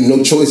giving me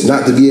no choice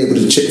not to be able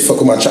to fuck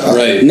with my child.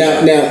 Right.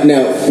 Now,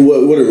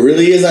 what it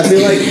really is, I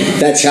feel like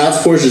that child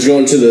support is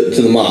going to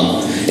the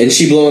mom, and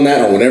she blowing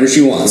that on whatever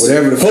she wants.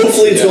 Whatever the fuck-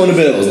 Hopefully, it's going to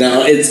bills.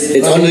 Now, it's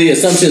under the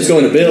assumption it's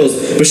going to bills,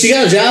 but she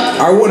got a job.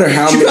 I wonder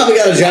how She many, probably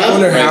got a job.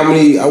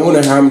 I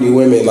wonder how many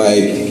women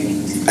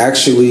like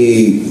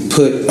actually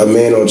put a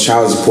man on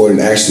child support and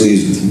actually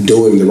is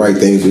doing the right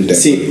things with that.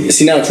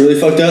 See now it's really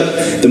fucked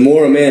up. The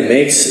more a man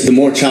makes, the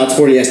more child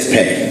support he has to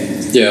pay.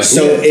 Yeah.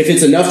 So if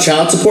it's enough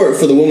child support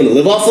for the woman to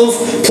live off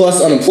of, plus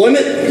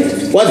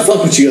unemployment, why the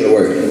fuck would you go to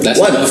work?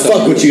 Why the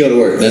fuck would you go to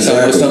work? That's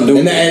how most of them do.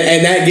 And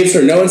that gives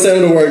her no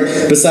incentive to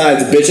work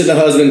besides bitch at the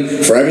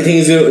husband for everything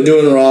he's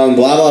doing wrong,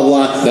 blah, blah,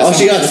 blah. All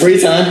she got is free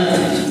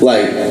time.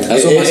 Like,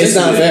 it's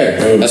not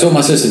fair. That's what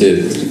my sister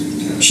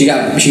did. She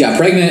got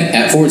pregnant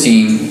at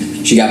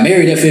 14. She got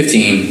married at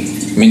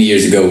 15 many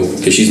years ago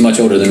because she's much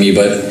older than me.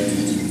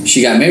 But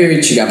she got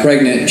married. She got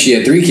pregnant. She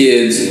had 3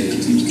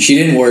 kids. She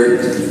didn't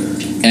work,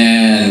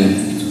 and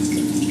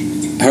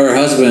her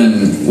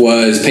husband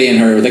was paying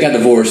her. They got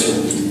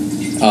divorced.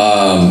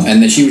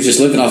 And then she was just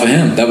living off of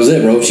him. That was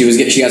it, bro.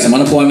 She got some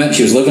unemployment.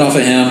 She was living off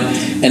of him,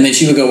 and then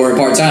she would go work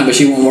part time, but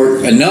she wouldn't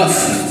work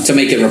enough to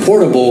make it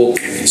reportable,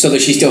 so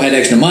that she still had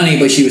extra money,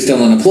 but she was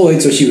still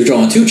unemployed. So she was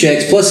drawing 2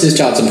 checks plus his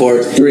child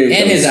support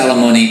and his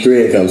alimony,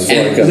 3 incomes, 4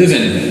 incomes,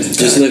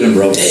 living,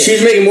 bro. She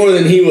was making more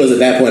than he was at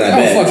that point. I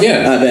bet. Fuck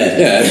yeah, I bet.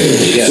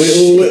 Yeah.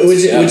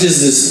 Which is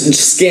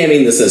just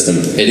scamming the system.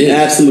 It is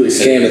absolutely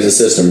scamming the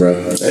system, bro.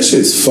 That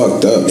shit's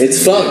fucked up.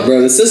 It's fucked,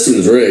 bro. The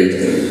system's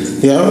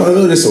rigged. Yeah, I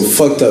know there's some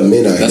fucked up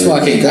men out That's here. why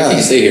I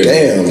can't stay here.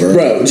 Damn, bro.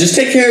 Bro, just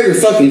take care of your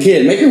fucking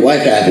kid. Make your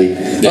wife happy.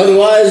 Yeah.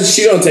 Otherwise,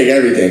 she gonna take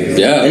everything.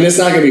 Yeah. And it's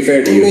not gonna be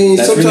fair to you. I mean,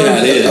 That's sometimes, really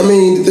how it is. I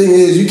mean, the thing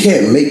is, you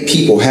can't make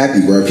people happy,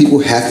 bro. People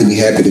have to be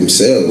happy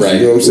themselves. Right.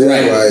 You know what I'm saying?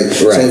 Right. Like,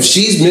 so if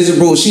she's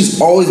miserable, she's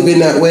always been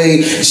that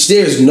way.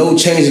 There's no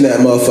change in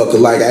that motherfucker.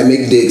 Like I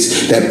make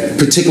dicks, that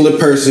particular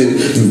person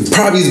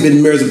probably has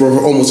been miserable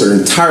for almost her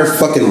entire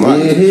fucking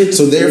life.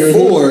 So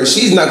therefore,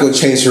 she's not gonna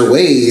change her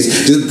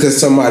ways just because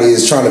somebody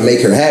is trying to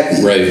make her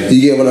happy. Right.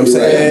 You get what I'm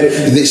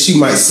saying? That she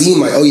might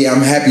seem like, oh yeah,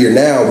 I'm happier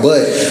now,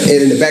 but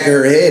in the back of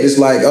her head, it's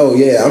like, oh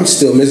yeah, I'm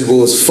still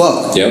miserable as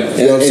fuck. Yep.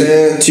 You know what I'm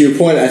saying? To your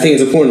point, I think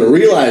it's important to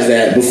realize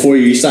that before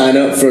you sign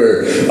up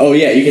for, oh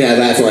yeah, you can have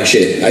affluent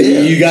shit.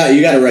 You got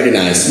to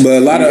recognize. But a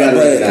lot of,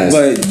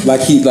 but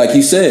like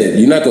you said,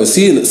 you're not gonna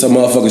see some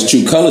motherfuckers'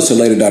 true colors till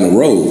later down the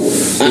road.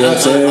 You know what I'm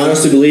saying? I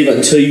honestly believe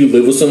until you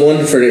live with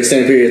someone for an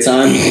extended period of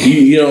time,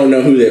 you don't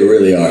know who they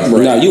really are.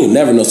 Right. Now you'll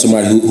never know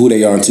somebody who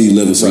they are until you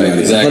live with somebody. Right,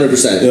 exactly.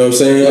 100%. You know what I'm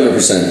saying?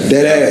 100%.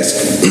 Dead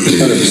ass.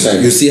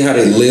 100%. You see how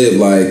they live.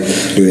 Like,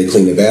 do they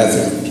clean the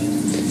bathroom?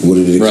 What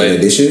do they clean the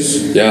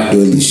dishes? Yeah.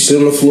 Do they sit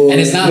on the floor?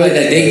 And it's not like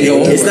that they go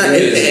over. It's not.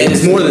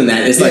 It's more than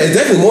that. It's like it's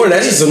definitely more than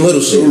that. It's just some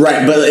little shit.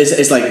 Right, but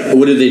it's like,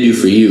 what do they do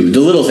for you? The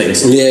little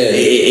things. Yeah.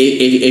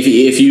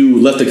 If you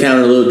left the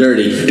counter a little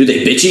dirty, do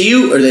they bitch at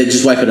you or do they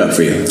just wipe it up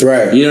for you?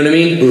 Right. You know what I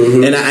mean?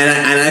 Mm-hmm. And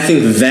I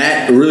think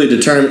that really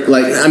determines.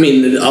 Like, I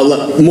mean,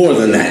 more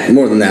than that.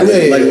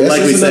 Yeah,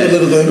 like we said.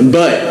 Little thing.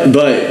 But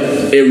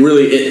it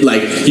really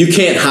like you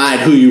can't hide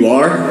who you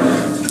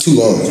are. Too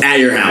long at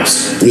your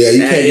house. Yeah, you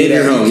can't in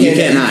your home. You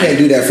can't hide. You can't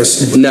do that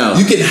for no.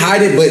 You can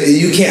hide it, but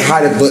you can't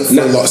hide it, but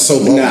for so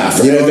long. Nah,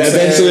 you know what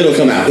eventually it'll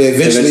come out. Yeah,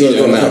 eventually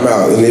it's gonna come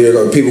out, and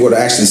then people gonna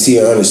actually see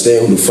and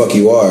understand who the fuck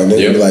you are, and then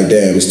they'll be like,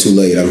 "Damn, it's too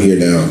late. I'm here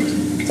now."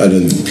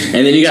 And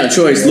then you got a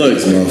choice. Look,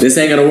 this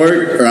ain't gonna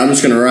work, or I'm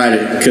just gonna ride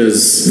it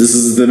because this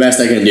is the best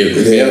I can do.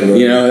 Yeah,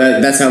 you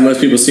know, that's how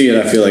most people see it.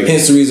 I feel like.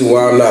 Hence the reason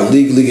why I'm not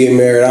legally getting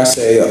married. I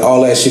say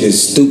all that shit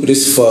is stupid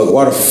as fuck.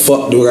 Why the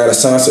fuck do I gotta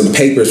sign some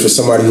papers for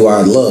somebody who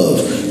I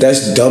love?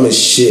 That's dumb as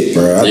shit,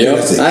 bro. I agree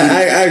with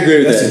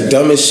that. That's the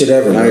dumbest shit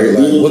ever, bro.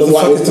 Like, what the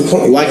fuck is the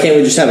point? Why can't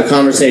we just have a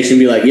conversation and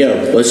be like,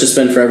 yo, let's just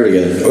spend forever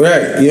together?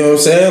 Right. You know what I'm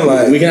saying?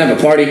 Like, we can have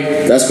a party.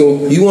 That's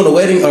cool. You want a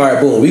wedding? All right,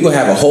 boom. We gonna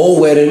have a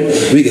whole wedding.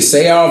 We can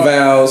say our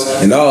vows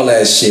and all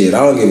that shit. I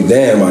don't give a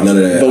damn about none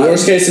of that. But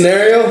worst case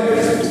scenario,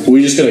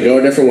 we just gonna go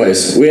our different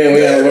ways. We ain't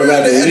gotta worry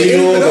about the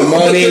legal, the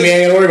money. We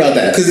ain't gotta worry about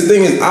that. Because the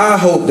thing is, I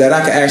hope that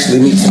I can actually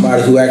meet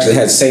somebody who actually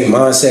has the same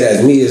mindset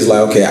as me. Is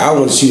like, okay, I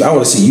want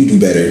to see you do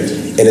better.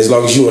 And as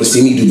long as you want to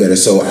see me do better,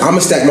 so I'm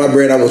gonna stack my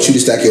bread. I want you to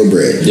stack your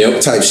bread.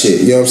 Yep. Type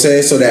shit. You know what I'm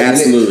saying? So that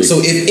absolutely. So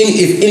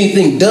if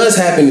anything does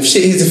happen, if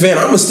shit hits the fan,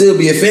 I'm gonna still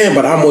be a fan,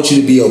 but I want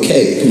you to be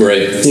okay.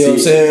 Right. You know what I'm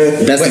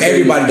saying? But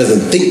everybody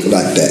doesn't think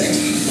like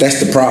that. That's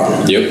the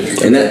problem.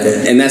 Yep.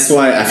 And that's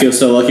why I feel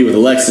so lucky with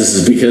Alexis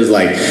is because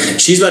like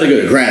she's about to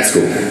go to grad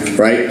school,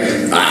 right?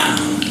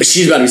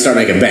 She's about to start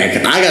making bank.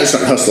 I got to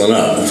start hustling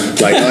up.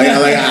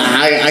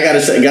 I got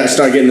to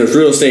start getting this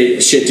real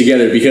estate shit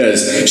together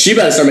because she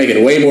about to start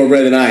making way more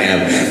bread than I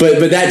am.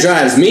 But that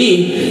drives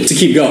me to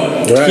keep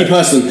going, to keep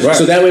hustling,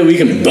 so that way we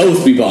can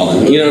both be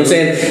balling. You know what I'm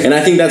saying? And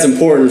I think that's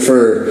important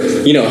for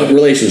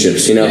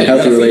relationships.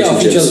 Healthy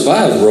relationships. Each other's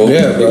vibes, bro.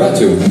 Yeah, bro. You got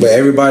to. But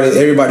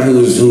everybody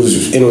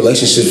who's in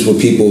relationships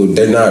with people,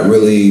 they're not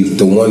really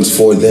the ones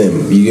for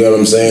them. You get what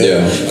I'm saying?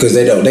 Yeah. Because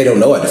they don't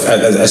know it. At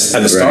the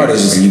start,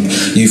 it's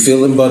just you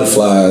feeling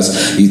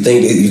butterflies. You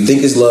think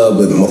it's love,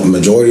 but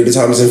majority of the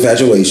time it's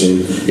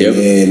infatuation. Yep.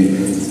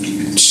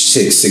 And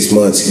 6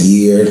 months, a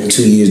year,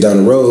 2 years down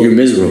the road, you're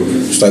miserable.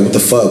 It's like, what the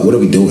fuck? What are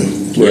we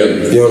doing? You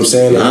know what I'm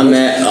saying?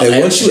 Like,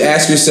 and once you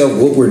ask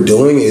yourself what we're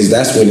doing,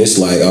 that's when it's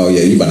like, oh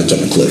yeah, you about to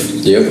jump the cliff.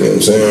 Yep. You know what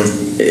I'm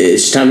saying?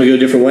 It's time to go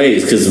different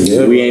ways because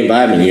we ain't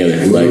vibing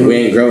together. Like we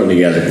ain't growing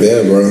together.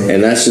 Yeah, bro.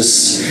 And that's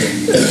just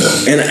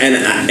and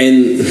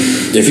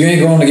if you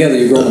ain't growing together,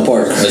 you're growing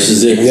apart. That's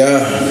just it.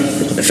 Yeah.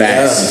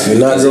 Facts. If you're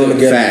not growing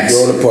together, you're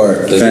growing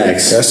apart.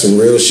 Facts. That's some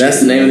real shit.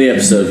 That's the name of the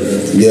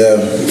episode. Yeah.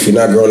 If you're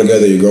not growing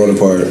together, you're growing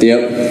apart.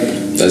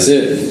 Yep. That's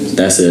it.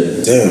 That's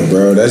it. Damn,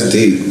 bro, that's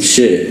deep.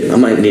 Shit, I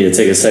might need to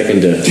take a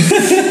second to.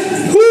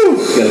 Woo!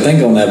 Gotta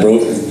think on that, bro.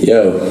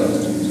 Yo,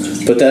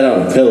 put that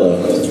on a pillow.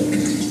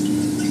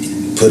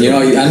 Put it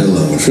on a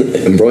pillow.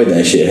 Embroider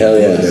that shit. Hell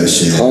yeah. That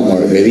shit.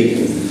 Hallmark,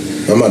 baby.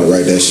 I'm about to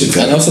write that shit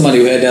down. I know somebody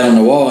who had that on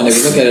the wall and they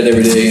would look at it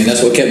every day, and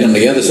that's what kept them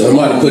together. So I'm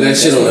about to put that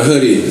shit on a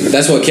hoodie.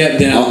 That's what kept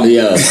them.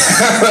 Yo,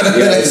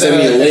 send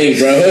me a link,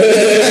 bro.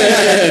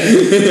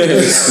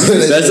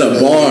 That's a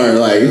barn,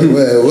 like.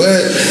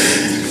 What?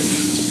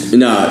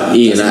 No,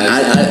 Ian,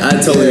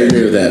 I totally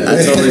agree with that. I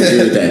totally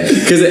agree with that.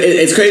 Because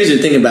it's crazy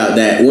to think about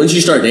that. Once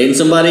you start dating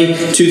somebody,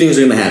 two things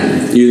are going to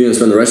happen. You're either going to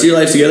spend the rest of your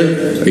life together,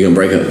 or you're going to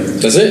break up.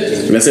 That's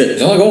it. That's it.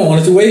 It's only going one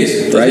of two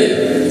ways. That's right?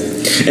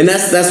 it. And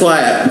that's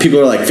why people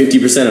are like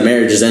 50% of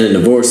marriages end in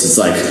divorce. It's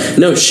like,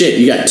 no shit,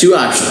 you got two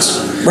options.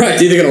 Right.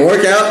 It's either going to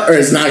work out or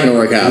it's not going to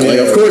work out. Like,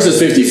 of course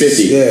it's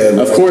 50-50.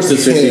 Yeah. Of course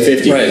it's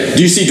 50-50. Right.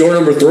 Do you see door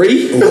number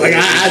 3? Like,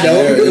 I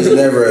don't. There's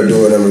never a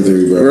door number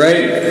 3, bro.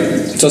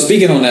 Right? So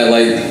speaking on that,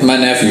 like my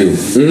nephew,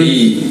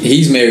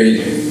 he's married,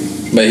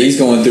 but he's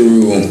going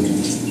through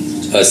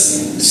a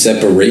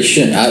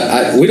separation.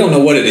 We don't know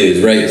what it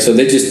is, right? So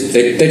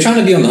they're trying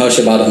to be on the hush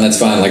about it, and that's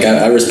fine. Like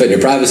I respect their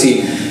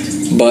privacy,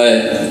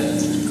 but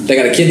they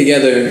got a kid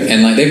together,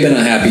 and like they've been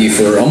unhappy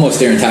for almost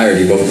their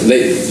entirety. But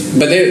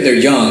they're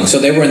young, so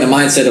they were in the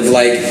mindset of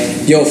like,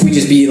 yo, if we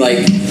just be like,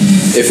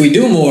 if we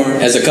do more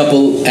as a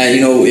couple,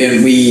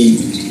 and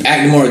we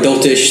act more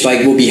adultish, like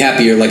we'll be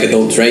happier like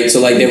adults, right?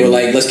 So like they were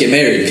like, let's get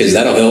married because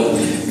that'll help.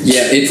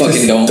 Yeah, it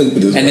fucking don't.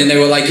 And then they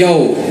were like,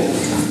 yo,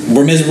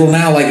 we're miserable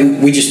now, like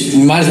we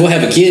might as well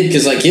have a kid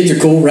because like kids are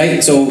cool,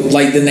 right? So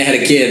like then they had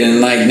a kid,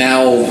 and like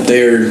now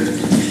they're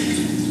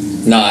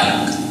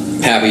not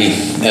happy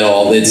at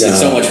all. It's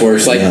so much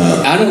worse. Like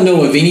I don't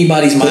know if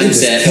anybody's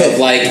mindset of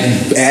like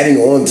adding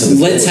on to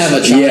the let's have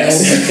a child.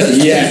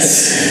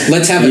 Yes.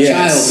 Let's have a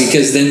child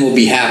because then we'll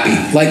be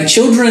happy. Like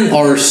children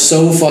are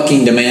so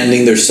fucking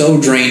demanding. They're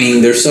so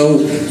draining. They're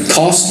so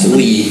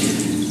costly.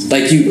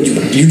 Like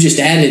you just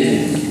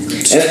added.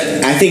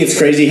 And I think it's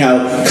crazy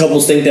how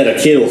couples think that a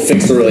kid will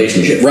fix the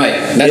relationship. Right.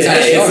 That's how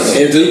they are.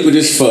 It's stupid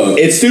as fuck.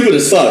 It's stupid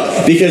as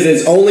fuck because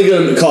it's only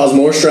going to cause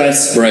more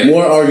stress,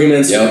 more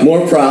arguments,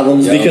 more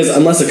problems. Because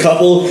unless a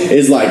couple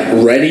is like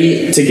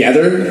ready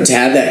together to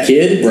have that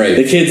kid,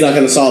 the kid's not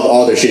going to solve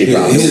all their shitty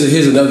problems.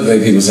 Here's another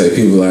thing people say.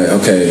 People are like,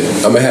 okay,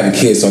 I'm gonna have a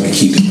kid so I can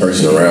keep this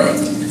person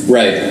around.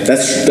 Right.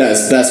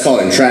 That's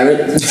called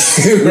entrapment,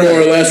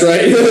 more or less,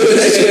 right?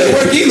 That shit don't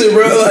work either,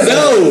 bro. Like,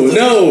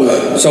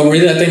 no. So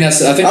really, I think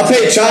I'll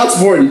pay child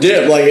support and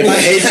dip. Like if I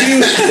hate you,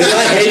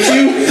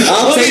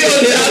 I'll take the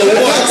kid on the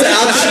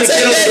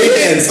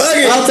weekends.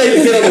 I'll take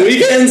the kid on the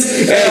weekends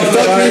and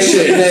fuck your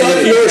shit. Fuck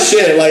your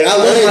shit. Like I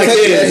love my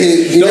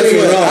kid. Don't get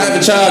me wrong. I have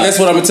a child. That's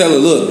what I'm gonna tell her.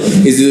 Look,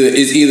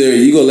 it's either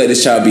you gonna let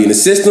this child be in the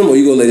system or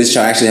you gonna let this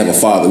child actually have a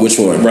father. Which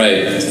one?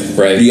 Right.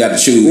 You got to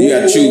choose.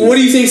 What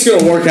do you think's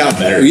gonna work out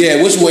better?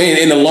 Yeah, which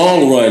way in the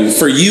long run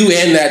for you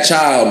and that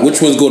child?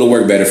 Which one's going to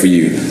work better for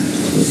you?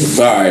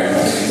 All right.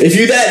 If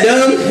you that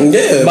dumb, I'm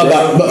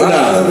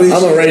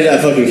gonna raise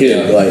that fucking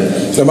kid. Like,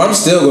 I'm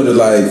still going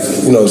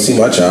to see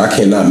my child. I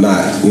cannot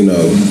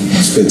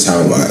spend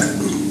time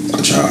with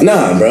my child.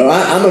 Nah, bro.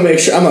 I'm gonna make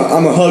sure. I'm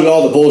gonna hug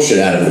all the bullshit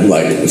out of him.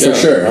 Like for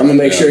sure. I'm gonna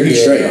make sure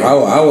he's straight. I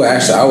would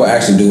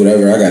actually do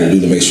whatever I got to do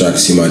to make sure I can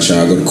see my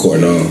child, go to court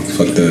and all.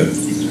 Fuck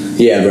that.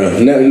 Yeah, bro.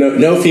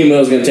 No female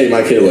is gonna take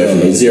my kid away from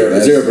me. 0%.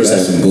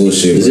 That's some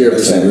bullshit. 0%.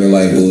 That's some real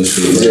life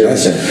bullshit.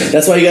 0%.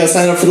 That's why you gotta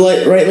sign up for the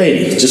right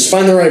lady. Just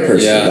find the right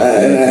person. Yeah.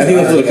 I think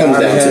that's what it comes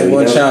down to. I had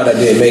one child that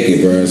didn't make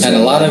it, bro. And a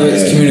lot of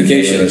it's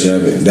communication.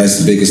 That's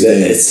the biggest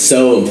thing. It's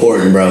so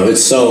important, bro.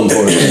 It's so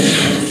important.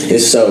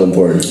 It's so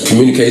important.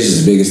 Communication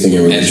is the biggest thing in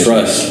a relationship.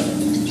 And trust.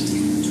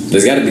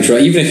 There's got to be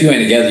trust. Even if you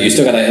ain't together, you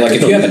still got to, like,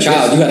 if you have a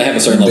child, you got to have a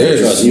certain level of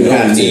trust. You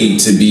don't need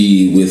to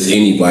be with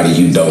anybody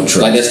you don't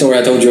trust. Like that story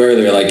I told you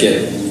earlier, like,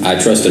 I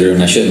trusted her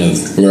and I shouldn't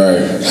have. Right.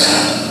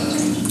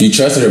 You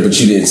trusted her, but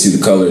you didn't see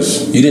the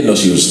colors. You didn't know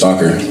she was a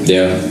stalker.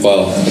 Yeah,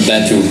 well,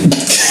 that too.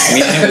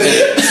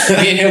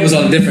 Me and him was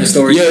on a different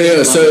story.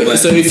 Yeah.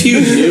 So if you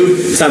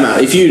knew, time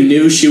out. If you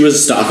knew she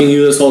was stalking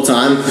you this whole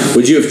time,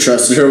 would you have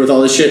trusted her with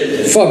all this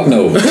shit? Fuck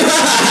no.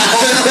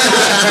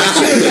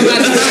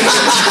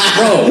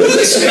 Bro,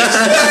 if she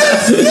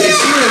would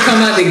have come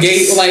out the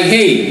gate like,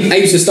 hey, I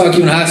used to stalk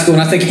you in high school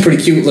and I think you're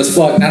pretty cute, let's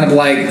fuck. Not be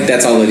like,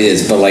 that's all it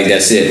is, but like,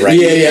 that's it, right?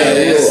 Yeah.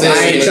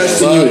 I ain't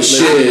trusting you with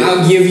shit.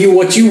 I'll give you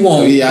what you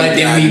want. I'll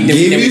give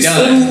you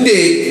some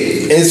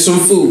dick and some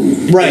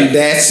food. Right. And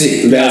that's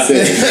it. That's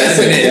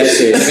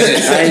it.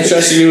 I ain't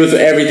trusting you with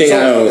everything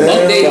I own.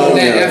 Update on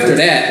that after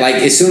that. Like,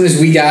 as soon as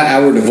we got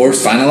our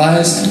divorce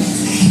finalized,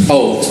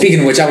 Oh,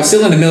 speaking of which, I was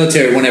still in the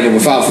military whenever we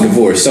filed for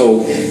divorce.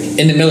 So,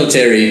 in the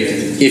military,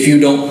 if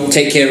you don't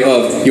take care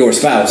of your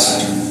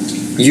spouse,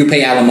 you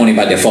pay alimony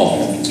by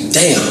default.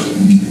 Damn.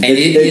 And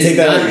They take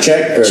that out of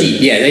check? Or? Cheap.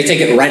 Yeah, they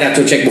take it right out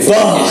your check before.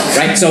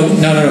 Right? So,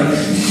 no.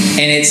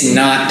 And it's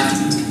not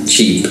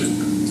cheap.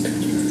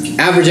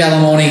 Average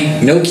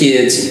alimony, no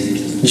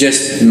kids,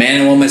 just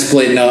man and woman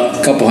splitting up,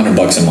 a couple $100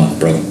 a month,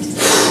 bro.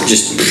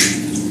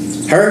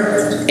 Just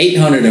her,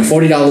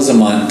 $840 a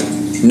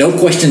month, no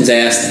questions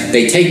asked.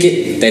 They take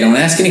it, they don't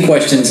ask any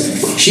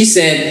questions. She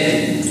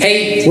said,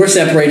 hey, we're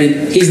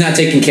separated, he's not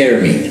taking care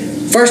of me.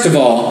 First of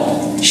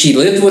all, she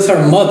lived with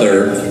her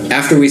mother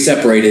after we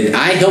separated.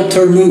 I helped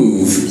her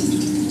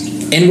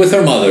move in with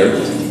her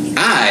mother.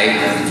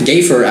 I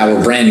gave her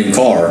our brand new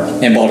car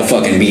and bought a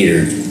fucking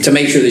beater to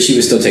make sure that she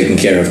was still taken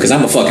care of, because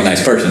I'm a fucking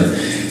nice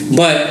person.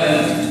 But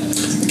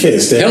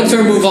helped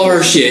her move all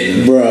her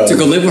shit to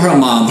go live with her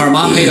mom. Her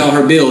mom paid all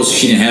her bills.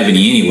 She didn't have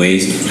any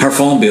anyways. Her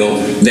phone bill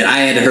that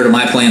I added her to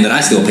my plan that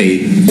I still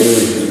paid.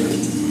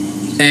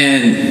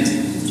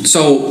 And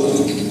so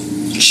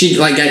she,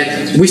 like,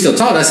 we still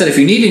talked. I said, if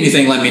you need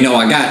anything, let me know.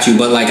 I got you.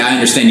 But, like, I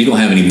understand you don't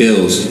have any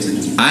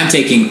bills. I'm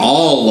taking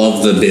all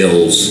of the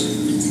bills.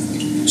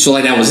 So,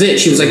 like, that was it.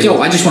 She was like, yo,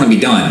 I just want to be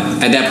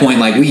done. At that point,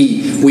 like,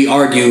 we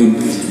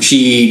argued.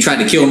 She tried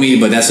to kill me,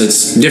 but that's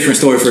a different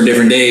story for a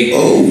different day.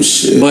 Oh,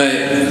 shit. But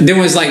then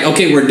it was like,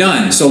 okay, we're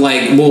done. So,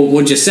 like,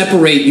 we'll just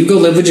separate. You go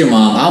live with your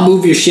mom. I'll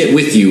move your shit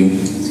with you.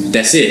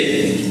 That's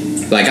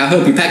it. Like, I'll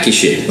help you pack your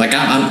shit. Like,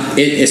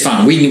 it's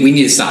fine. We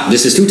need to stop.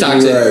 This is too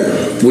toxic.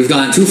 Right. We've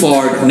gone too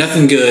far.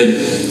 Nothing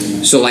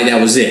good. So, like,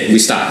 that was it. We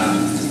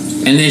stopped.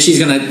 And then she's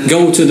going to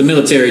go to the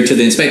military, to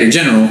the Inspector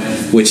General,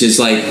 which is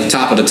like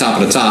top of the top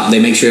of the top. They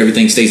make sure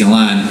everything stays in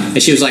line.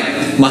 And she was like,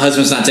 my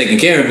husband's not taking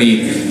care of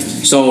me.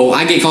 So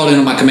I get called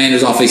into my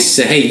commander's office. He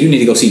said, hey, you need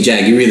to go see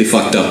Jag. You really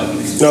fucked up.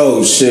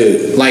 Oh,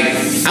 shit. Like,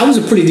 I was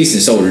a pretty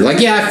decent soldier. Like,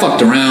 yeah, I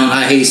fucked around.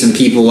 I hated some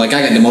people. Like,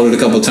 I got demoted a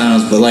couple of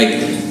times. But, like,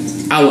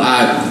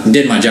 I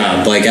did my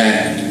job. Like,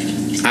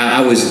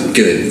 I was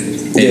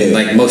good. In,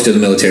 like, most of the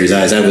military's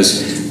eyes, I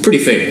was pretty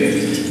fair.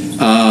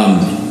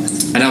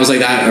 And I was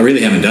like, I really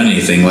haven't done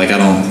anything. Like, I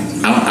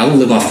don't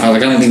live off.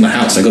 Like, I don't leave my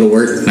house. I go to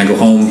work and I go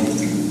home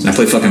and I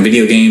play fucking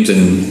video games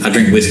and I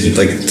drink whiskey.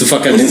 Like, the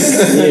fuck I do.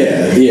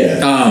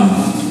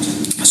 Yeah.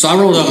 So I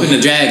rolled up in the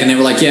Jag and they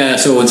were like, yeah.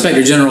 So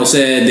Inspector General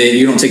said that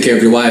you don't take care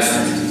of your wife.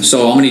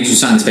 So I'm gonna need you to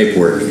sign this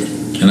paperwork.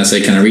 And I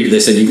said, can I read it? They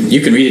said, you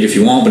can read it if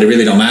you want, but it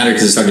really don't matter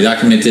because it's already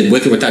documented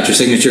with or without your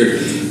signature.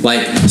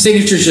 Like,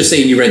 signature's just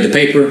saying you read the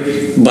paper,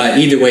 but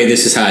either way,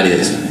 this is how it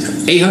is.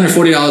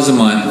 $840 a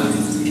month.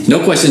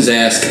 No questions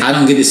asked. I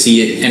don't get to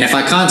see it. And if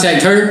I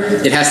contact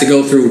her, it has to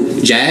go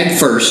through JAG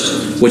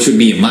first, which would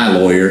be my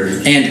lawyer,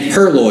 and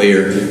her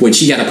lawyer, which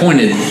she got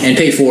appointed and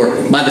paid for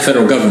by the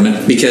federal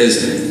government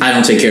because I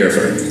don't take care of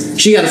her.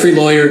 She got a free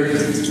lawyer.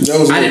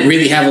 I didn't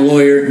really have a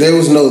lawyer. There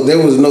was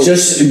no.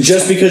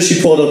 Just because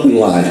she pulled up and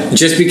lied.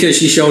 Just because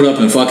she showed up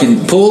and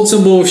fucking pulled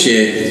some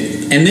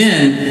bullshit. And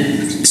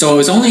then, so it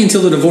was only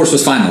until the divorce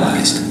was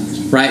finalized.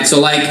 Right? So,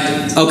 like,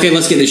 okay,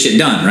 let's get this shit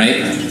done,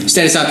 right?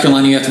 State of South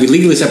Carolina, you have to be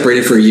legally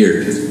separated for a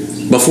year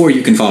before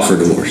you can file for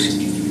divorce.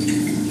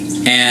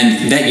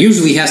 And that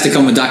usually has to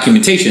come with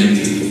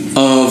documentation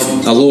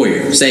of a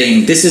lawyer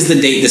saying this is the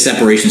date the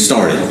separation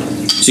started.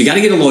 So you got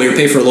to get a lawyer,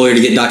 pay for a lawyer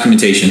to get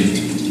documentation.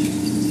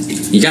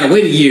 You got to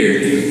wait a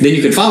year, then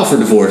you can file for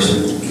divorce.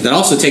 That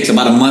also takes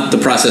about a month to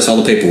process all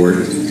the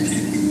paperwork.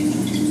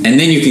 And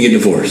then you can get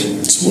divorced.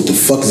 So what the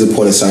fuck is the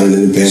point of signing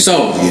an advance to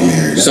get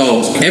married?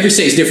 So every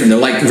state's different though.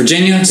 Like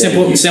Virginia,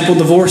 simple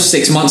divorce,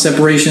 6 month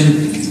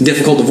separation.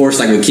 Difficult divorce,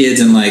 like with kids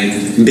and like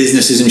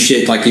businesses and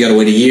shit, like you gotta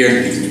wait a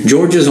year.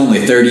 Georgia's only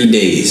 30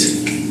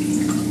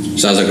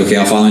 days. So I was like, okay,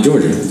 I'll file in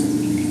Georgia.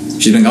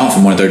 She's been gone for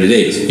more than 30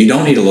 days. You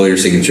don't need a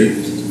lawyer's signature.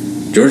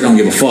 Georgia don't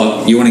give a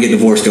fuck. You want to get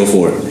divorced, go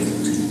for it.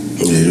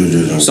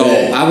 So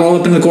I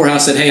rolled up in the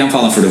courthouse, said, hey, I'm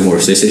filing for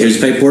divorce. They said,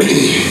 here's the paperwork,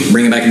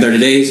 bring it back in 30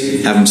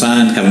 days, have them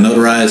signed, have them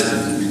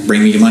notarized,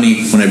 bring me your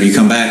money whenever you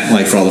come back,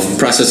 like for all the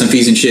processing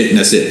fees and shit, and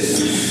that's it.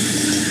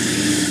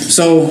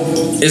 So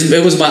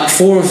it was about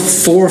four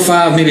or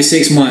five, maybe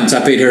 6 months.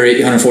 I paid her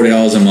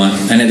 $840 a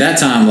month, and at that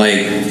time,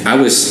 like I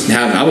was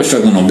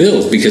struggling on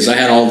bills because I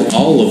had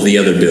all of the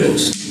other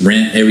bills,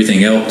 rent,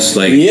 everything else.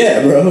 Like,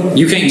 yeah, bro,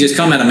 you can't just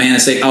come at a man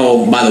and say,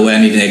 oh, by the way,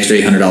 I need an extra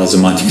 $800 a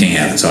month. You can't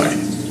have it. Sorry.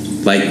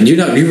 Like, you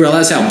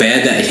realize how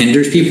bad that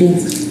hinders people?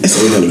 That's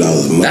 $800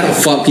 a month. That'll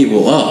fuck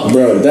people up.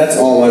 Bro, that's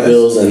all my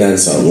bills and then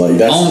some. Like,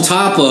 that's on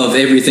top of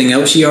everything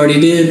else she already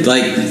did.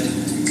 Like,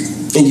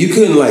 and you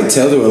couldn't like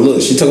tell them,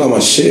 look, she talking about my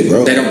shit,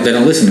 bro. They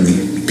don't listen to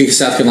me because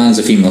South Carolina's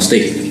a female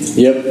state.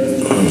 Yep. They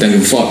don't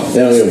give a fuck. They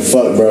don't give a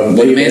fuck, bro.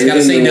 What a man's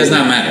gotta say does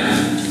not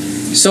matter.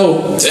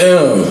 So,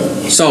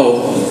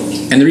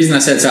 and the reason I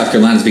said South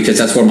Carolina is because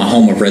that's where my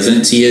home of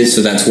residency is.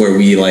 So that's where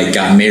we like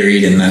got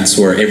married, and that's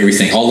where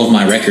everything, all of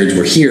my records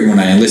were here when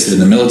I enlisted in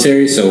the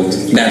military. So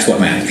that's what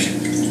matters.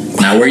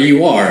 Now, where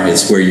you are,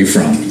 it's where you're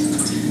from.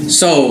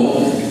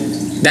 So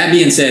that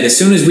being said, as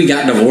soon as we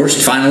got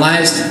divorced,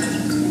 finalized,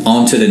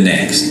 on to the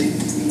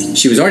next.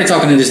 She was already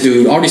talking to this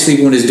dude, already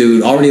sleeping with this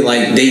dude, already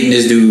like dating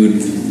this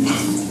dude,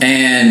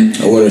 and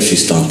I wonder if she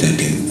stalked that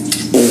dude.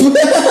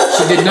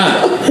 she did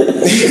not.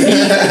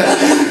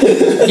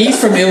 He's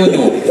from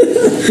Illinois.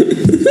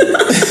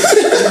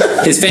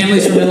 His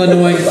family's from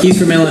Illinois. He's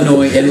from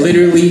Illinois, and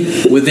literally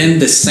within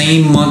the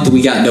same month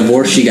we got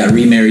divorced, she got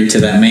remarried to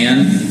that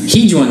man.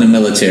 He joined the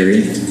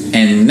military,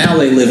 and now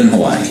they live in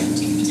Hawaii.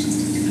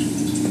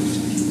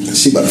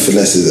 She about to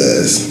finesse his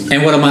ass.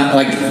 And what am I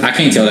like? I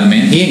can't tell that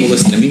man. He ain't gonna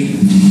listen to me.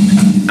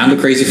 I'm the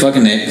crazy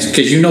fucking ex,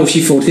 because you know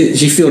she filled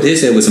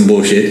his head with some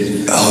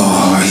bullshit.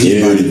 Oh,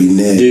 he's about to be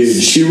next.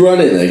 Dude, she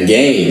running a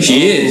game.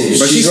 She is,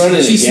 but she's running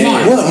a she's game.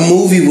 smart. What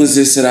movie was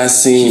this that I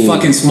seen? She's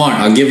fucking smart.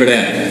 I'll give her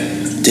that.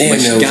 Damn, But that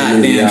was a movie.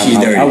 goddamn, she's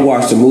dirty. I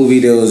watched a movie.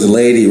 There was a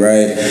lady,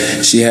 right?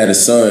 She had a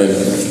son,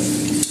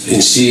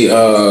 and she,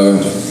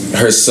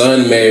 her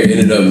son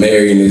ended up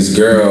marrying this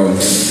girl.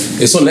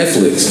 It's on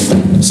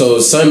Netflix. So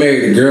his son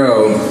married a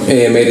girl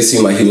and made it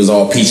seem like he was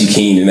all peachy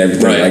keen and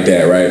everything like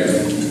that, right?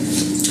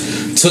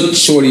 Took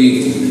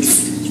Shorty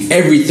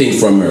everything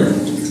from her,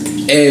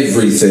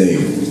 everything,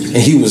 and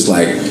he was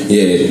like,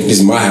 "Yeah, this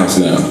is my house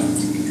now.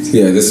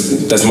 Yeah,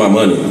 that's my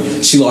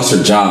money." She lost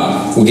her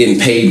job. We're getting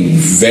paid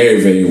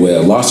very, very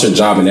well. Lost her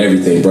job and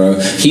everything, bro.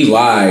 He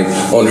lied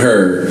on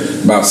her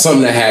about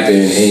something that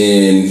happened,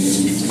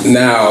 and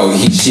now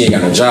she ain't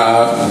got no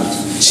job.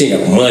 She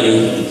ain't got no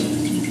money.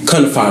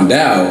 Come to find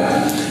out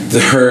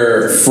that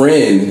her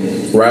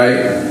friend,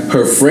 right?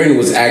 Her friend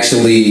was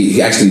actually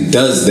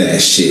does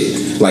that shit.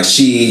 Like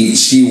she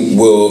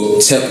will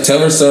tell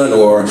her son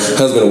or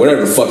husband or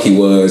whatever the fuck he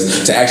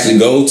was to actually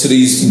go to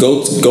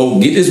go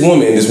get this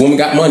woman. This woman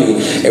got money,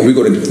 and we're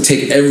going to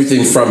take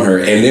everything from her,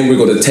 and then we're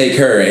going to take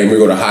her and we're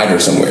going to hide her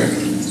somewhere.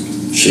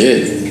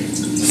 Shit.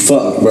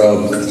 Fuck,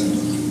 bro.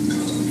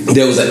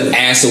 There was an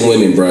ass of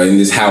women, bro, in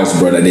this house,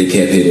 bro, that they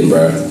kept hitting,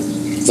 bro.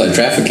 It's like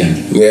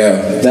trafficking.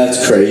 Yeah.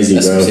 That's crazy,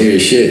 That's bro. some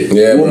serious shit.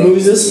 Yeah, What bro.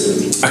 movie is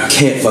this? I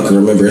can't fucking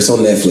remember. It's on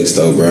Netflix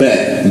though, bro.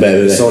 Bet.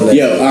 It's on Netflix.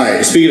 Yo, all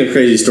right. Speaking of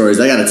crazy stories,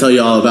 I got to tell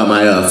you all about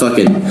my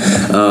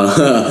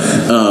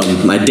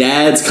my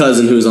dad's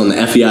cousin who was on the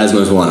FBI's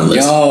most wanted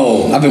list.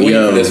 Yo, I've been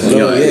waiting for this one.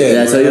 Yo, yeah, did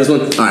I tell you this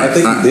one? All right, I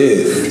think all you right.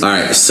 did. All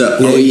right, so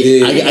Yeah, you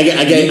did. I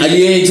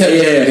ain't tell me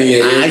everything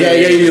yet. I gotta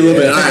give you a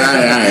little bit. All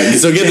right.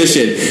 So get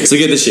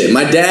this shit.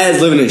 My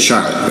dad's living in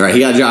Charlotte, right? He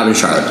got a job in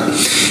Charlotte,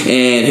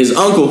 and his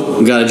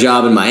uncle got a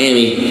job in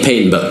Miami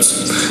painting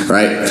boats,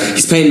 right?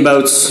 He's painting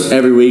boats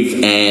every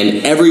week,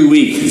 and every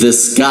week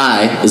this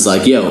guy is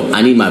like, "Yo,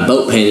 I need my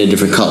boat painted a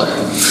different color."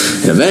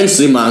 And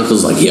eventually, my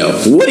uncle's like, "Yo,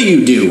 what do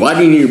you do? Why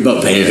do you need your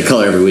boat painted a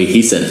color every week?"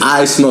 He said,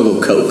 "I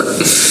smuggle coke."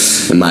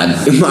 And my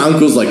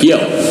uncle's like, "Yo,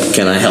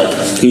 can I help?"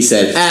 He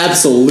said,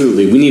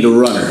 "Absolutely. We need a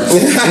runner. we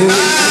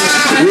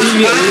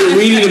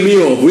need a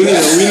mule. We need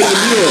a mule.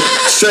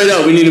 Straight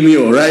up, we need a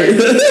mule, right?"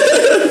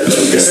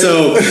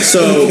 So,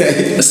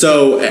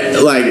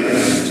 like,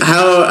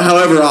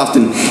 however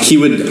often he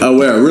would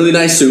wear a really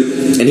nice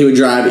suit, and he would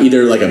drive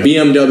either like a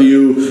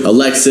BMW, a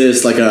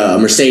Lexus, like a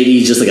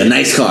Mercedes, just like a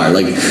nice car,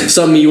 like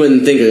something you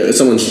wouldn't think of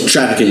someone's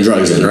trafficking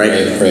drugs in,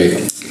 right?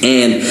 Right.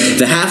 And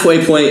the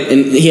halfway point,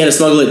 and he had to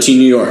smuggle it to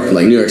New York,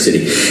 like New York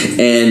City.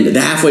 And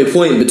the halfway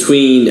point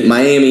between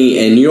Miami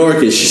and New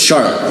York is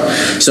Charlotte.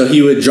 So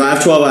he would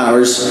drive 12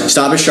 hours,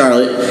 stop at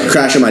Charlotte,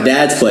 crash at my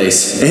dad's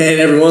place,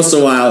 and every once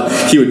in a while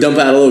he would dump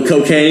out a little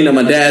cocaine on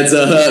my dad's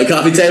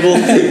coffee table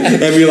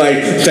and be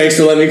like, "Thanks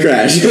for letting me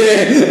crash."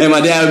 And my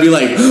dad would be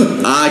like,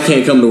 "I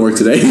can't come to work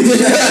today."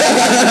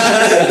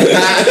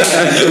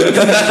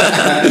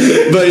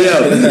 But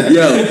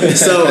yo,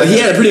 so he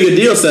had a pretty good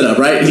deal set up,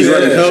 right? He's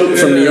running coke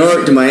from New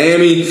York to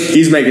Miami.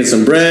 He's making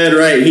some bread,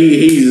 right?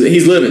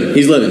 He's living.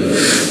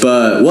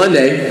 But one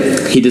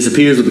day he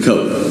disappears with the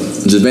coke,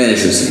 just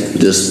vanishes,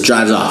 just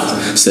drives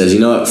off. Says, "You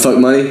know what? Fuck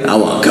money. I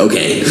want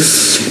cocaine."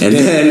 And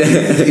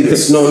then He been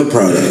snorting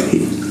product.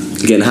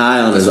 getting high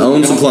on his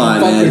own supply,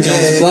 man.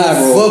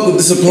 Fuck with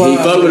the supply. He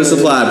fucked with the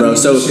supply, bro.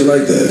 So shit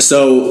like that.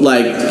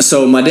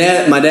 So my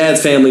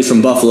dad's family's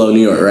from Buffalo, New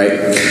York, right?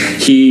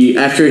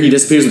 After he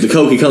disappears with the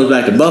coke, he comes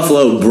back to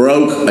Buffalo,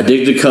 broke,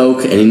 addicted to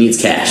coke, and he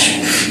needs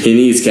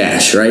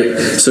cash. Right?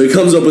 So he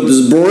comes up with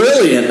this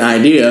brilliant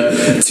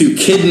idea to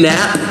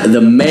kidnap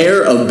the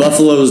mayor of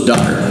Buffalo's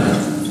daughter.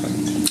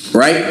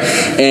 Right?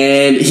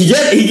 And he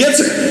gets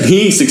her.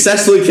 He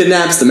successfully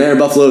kidnaps the mayor of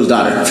Buffalo's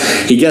daughter.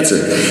 He gets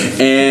her.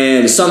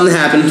 And something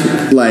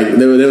happened. Like,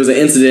 there was an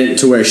incident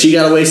to where she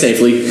got away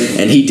safely,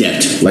 and he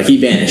dipped. Like, he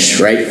vanished,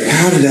 right?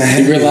 How did that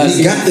happen? He realized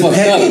he got the fucked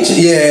package. up.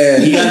 Yeah.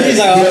 He got He's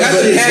like, He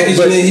got the package,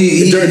 and then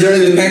he during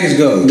let the package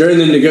go. During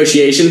the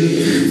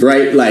negotiation,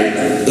 right? Like,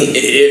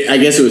 I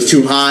guess it was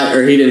too hot,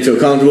 or he didn't feel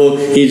comfortable.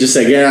 He just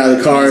said, "Get out of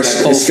the car,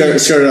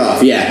 skirt it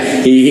off."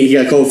 Yeah, he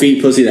got cold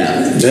feet, pussied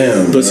out.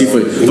 Damn, pussy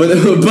bro. foot.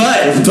 But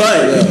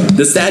But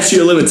the statute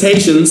of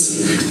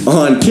limitations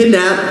on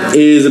kidnap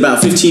is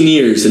about 15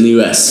 years in the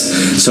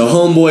U.S. So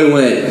homeboy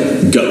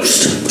went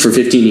ghost for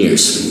 15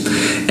 years.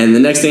 And the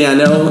next thing I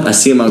know, I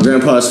see him at my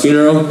grandpa's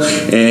funeral,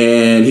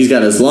 and he's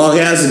got his long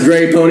ass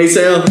gray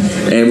ponytail,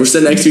 and we're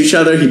sitting next to each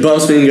other. He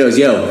bumps me and goes,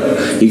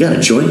 "Yo, you got a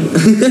joint?"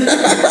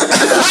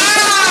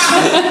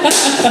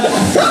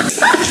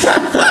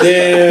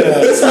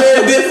 This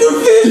man did for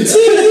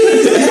 15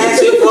 years.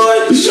 Asking for a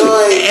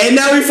joint. And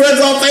now we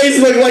friends on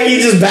Facebook like he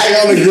just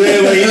back on the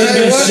grid, like he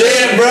just do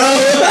shit, bro.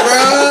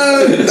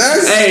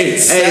 That's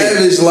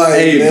savage life.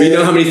 Hey, man. but you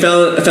know how many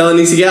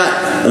felonies he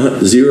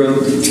got? 0.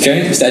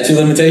 Okay, statute of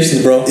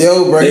limitations, bro.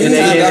 Yo, bro, They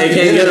can't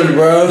get him,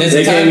 bro.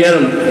 They can't get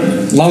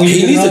him. Long as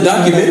He you needs know- a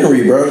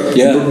documentary, bro.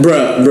 Yeah.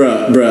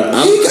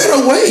 Bruh. He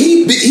got away.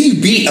 He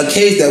beat a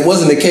case that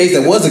wasn't a case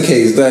that was a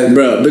case. That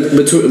Bro,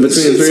 between the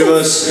three of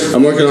us,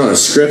 I'm working on a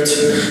script.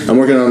 I'm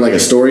working on like a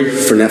story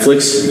for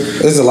Netflix.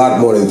 there's a lot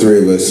more than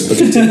 3 of us.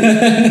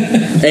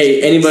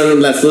 Hey, anybody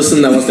that's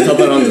listening that wants to help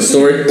out on the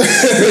story,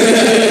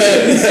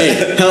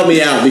 hey, help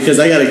me out because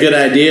I got a good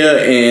idea,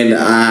 and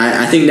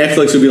I think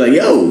Netflix would be like,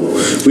 "Yo,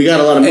 we got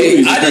a lot of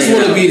movies." Hey, I just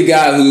want to be the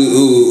guy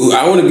who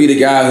I want to be the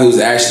guy who's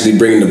actually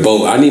bringing the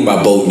boat. I need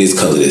my boat this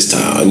color this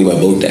time. I need my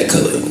boat that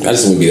color. I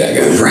just want to be that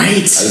guy. right. I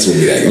just want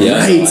to be that guy.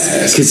 Right,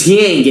 because he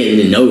ain't getting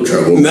in no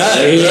trouble. Nah,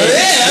 He's a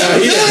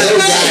boat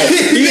guy.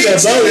 He's a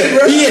boat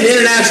guy. He in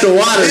international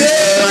waters.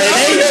 Like,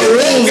 ain't no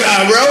rules.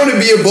 guy, bro. I want to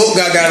be a boat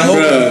guy. Got a whole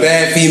bunch of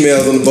bad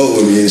females on the boat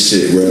with me and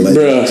shit, bro. Like,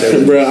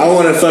 Bro, I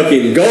want to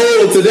fucking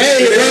gold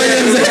today.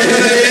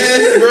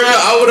 Yes, bro.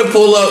 I want to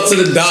pull up to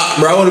the dock,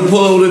 bro. I want to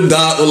pull up to the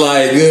dock with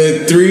like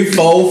good 3,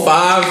 4,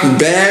 5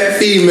 bad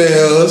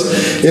females.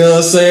 You know what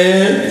I'm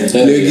saying?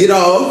 Nigga, get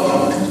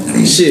off.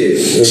 Shit,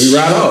 we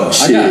ride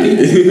off. I got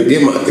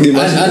people. Get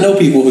my. I know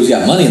people who's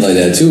got money like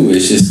that too.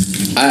 It's just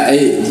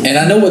and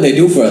I know what they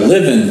do for a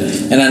living,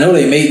 and I know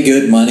they make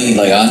good money,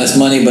 like honest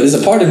money. But there's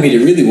a part of me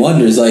that really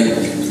wonders, like,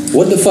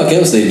 what the fuck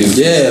else they do?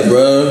 Yeah,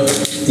 bro.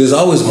 There's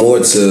always more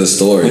to the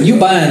story. When you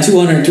buying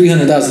 $200,000,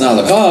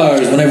 $300,000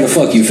 cars whenever the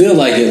fuck you feel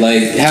like it,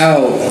 like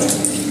how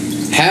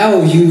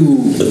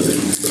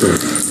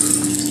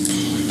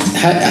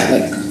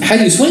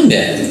you swing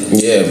that?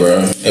 Yeah, bro.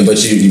 And but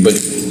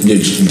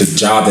the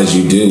job that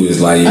you do is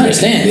like I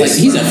understand. Like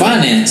he's in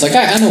finance. Like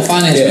I know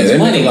finance yeah, makes they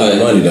money, make a lot of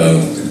but money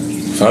though.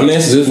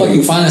 Finance is fuck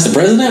you finance the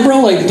president,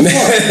 bro? Like the fuck?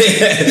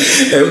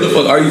 Hey, what the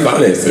fuck are you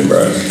financing,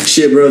 bro?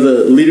 Shit, bro,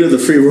 the leader of the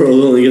free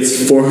world only gets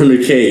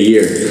 $400K a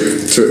year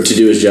to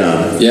do his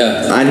job.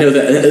 Yeah. I know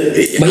that.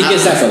 But he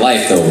gets that for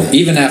life though,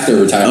 even after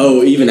retirement.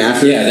 Oh, even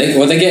after? Yeah, they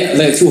get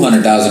like $200,000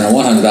 or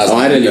 $100,000. Oh,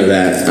 I didn't know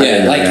that. I Yeah,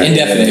 didn't know like that.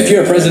 indefinite. If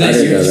you're a president, I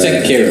didn't you're know that.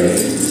 taken care of.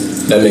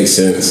 That makes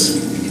sense.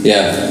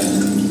 Yeah.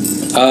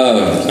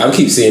 I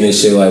keep seeing this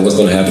shit like what's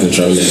gonna happen to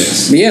Trump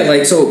next. But yeah,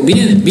 like so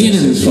being in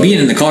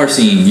the car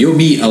scene, you'll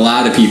meet a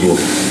lot of people.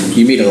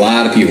 You meet a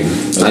lot of people.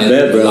 I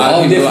bet, bro.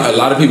 A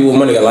lot of people with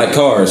money that like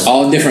cars.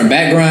 All different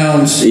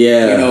backgrounds.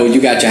 Yeah. You know, you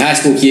got your high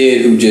school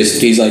kid who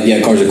he's like, yeah,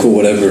 cars are cool,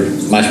 whatever.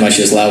 My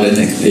shit's loud,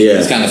 isn't it? Yeah.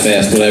 It's kind of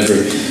fast, whatever.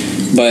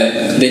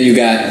 But then you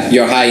got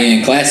your high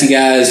end classy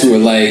guys who are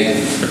like,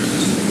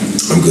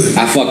 I'm good.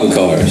 I fuck with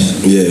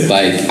cars. Yeah.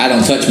 Like, I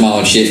don't touch my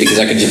own shit because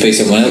I can just pay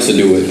someone else to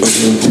do it.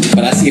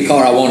 But I see a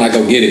car I want, I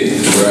go get it.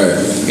 Right.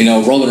 You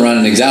know, rolling around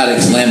in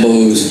exotics,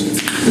 Lambos,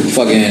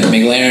 fucking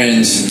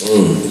McLarens.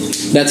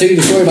 Did I tell you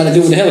the story about the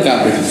dude with the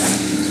helicopter?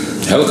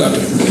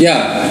 Helicopter.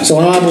 Yeah. So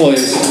one of my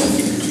boys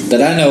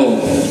that I know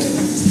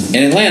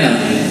in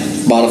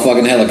Atlanta bought a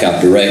fucking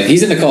helicopter, right?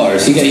 He's in the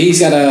cars.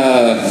 He's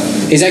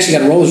actually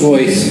got a Rolls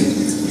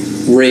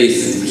Royce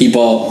Wraith he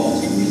bought.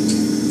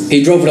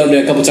 He drove it up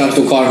there a couple times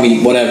to a car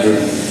meet, whatever.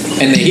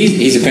 And then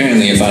he's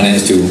apparently in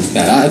finance too.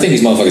 I think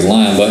these motherfuckers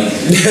lying, but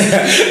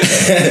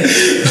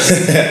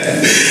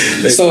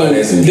so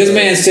this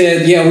man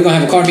said, yeah, we're gonna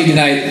have a car meet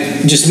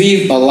tonight. Just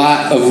leave a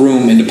lot of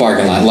room in the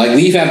parking lot. Like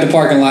leave half the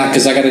parking lot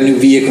because I got a new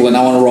vehicle and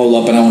I want to roll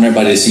up and I want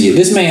everybody to see it.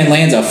 This man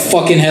lands a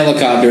fucking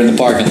helicopter in the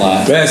parking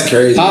lot. That's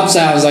crazy. Hops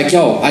out, was like,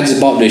 yo, I just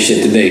bought this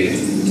shit today.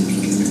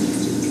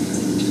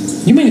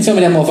 You mean to tell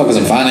me that motherfucker's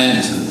in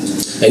finance?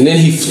 And then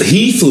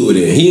he flew it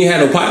in. He ain't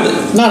had no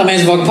pilot. Not a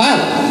man's a fucking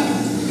pilot.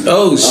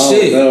 Oh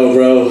shit. No,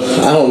 bro.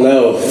 I don't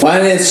know.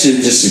 Finance should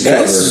just cover.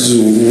 That's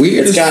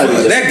weird. It's as gotta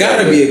fuck. be That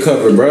gotta be a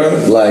cover,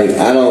 bro. Like,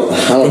 I don't.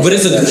 But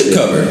it's a that good shit.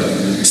 cover.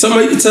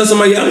 Somebody you can tell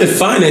somebody I'm in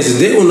finances,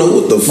 they don't know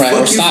what the Right, fuck or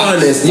you stocks.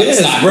 finance. Like Yes,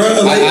 stocks. bro.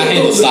 I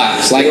handle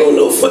stocks. Like, they don't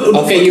know what the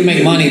okay, fuck you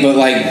make money, but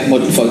like,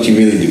 what the fuck do you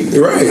really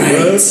do? Right,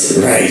 bro.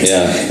 Right.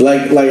 Yeah.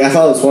 Like I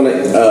follow this one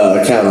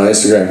account on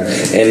Instagram,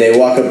 and they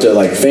walk up to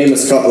like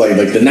famous car, like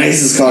the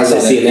nicest cars I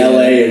they saw see in that.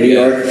 LA or New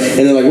Yeah. York,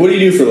 and they're like, "What do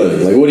you do for a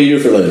living? Like, what do you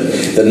do for a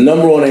living?" The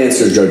number one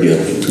answer is drug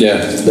dealer. Yeah.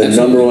 The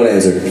number one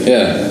answer.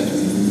 Yeah.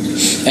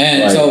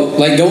 And Right. so,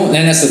 like, and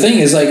that's the thing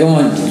is, like,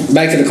 going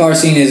back to the car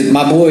scene is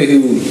my boy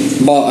who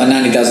bought a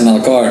 $90,000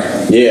 car,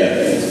 Yeah.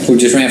 who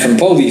just ran from the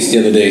police the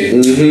other day.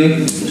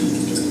 Mm-hmm.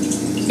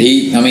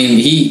 He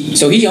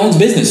owns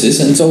businesses,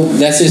 and so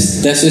that's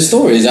his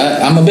story. Is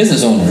I'm a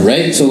business owner,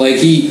 right? So like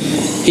he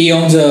He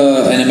owns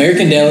an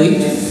American Deli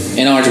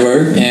in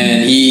Orangeburg,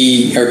 and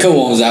he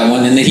co-owns that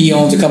one, and then he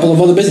owns a couple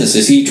of other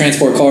businesses. He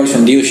transports cars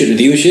from dealership to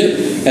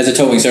dealership as a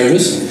towing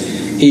service.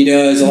 He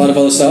does a lot of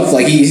other stuff.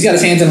 Like he's got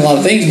his hands in a lot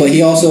of things, but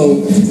he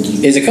also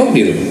is a coke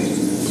dealer.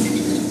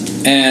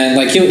 And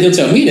like he'll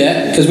tell me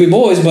that because we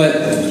boys, but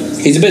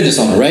he's a business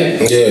owner, right?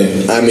 Yeah.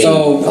 I mean,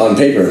 So- on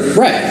paper.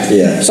 Right.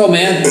 Yeah. So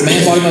man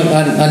bought him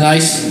a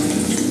nice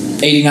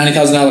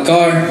 $80,000-$90,000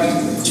 car.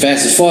 It's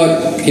fast as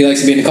fuck. He likes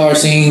to be in the car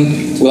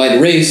scene. We like to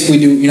race. We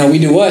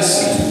do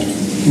us.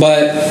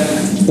 But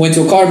went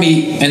to a car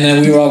meet, and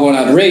then we were all going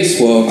out to race.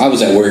 Well, I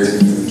was at work,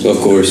 so of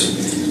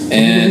course.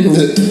 And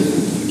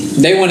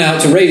they went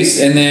out to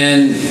race, and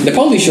then the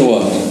police show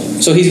up.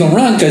 So he's gonna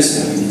run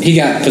because he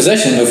got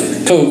possession of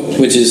coke,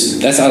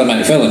 that's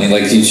automatic felony.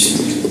 Like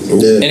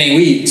it ain't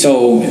weed.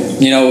 So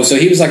so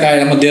he was like, all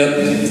right, I'm gonna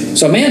dip.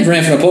 So a man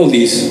ran from the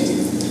police.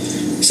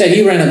 Said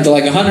he ran up to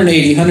like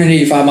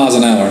 185 miles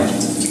an hour,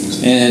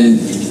 and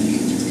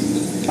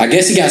I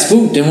guess he got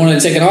spooked and wanted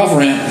to take an off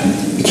ramp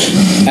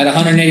at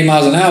 180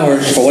 miles an hour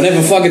for whatever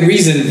fucking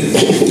reason.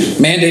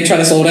 Man, they try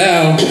to slow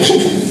down.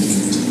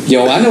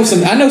 Yo, I know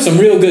some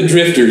real good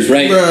drifters,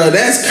 right? Bro,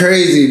 that's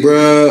crazy,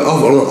 bro.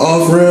 On an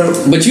off ramp.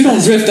 But you don't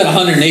drift at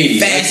 180.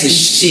 Fast as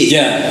shit.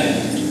 Yeah.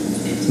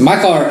 My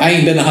car, I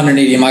ain't been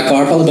 180 in my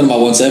car. Probably been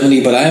about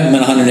 170, but I haven't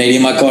been 180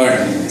 in my car.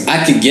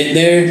 I could get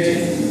there,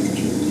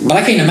 but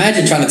I can't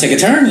imagine trying to take a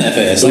turn that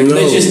fast. Like,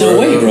 there's just no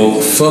way,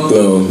 bro. Fuck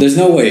no. There's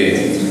no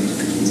way.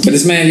 But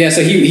this man,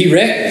 so he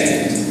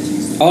wrecked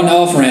on the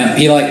off ramp.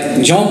 He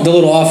like jumped the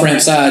little off ramp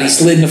side. He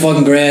slid in the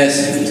fucking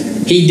grass.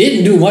 He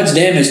didn't do much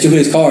damage to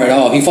his car at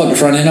all. He fucked the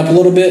front end up a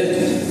little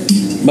bit,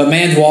 but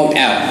man's walked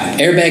out.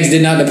 Airbags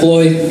did not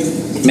deploy.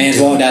 Man's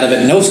walked out of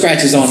it. No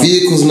scratches on him.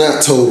 Vehicle's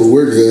not totaled.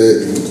 We're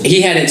good.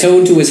 He had it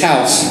towed to his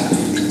house.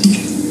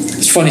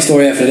 It's a funny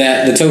story after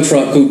that. The tow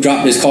truck who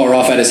dropped his car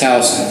off at his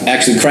house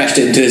actually crashed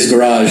it into his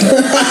garage.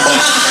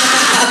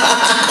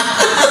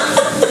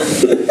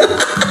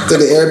 So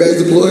the airbags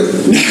deployed?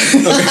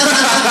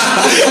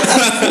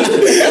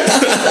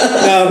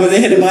 No, but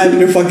they had to buy him a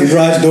new fucking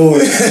garage door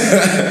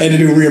and a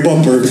new rear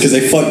bumper because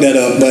they fucked that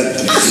up. But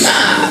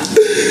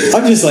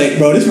I'm just like,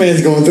 bro, this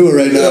man's going through it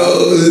right now.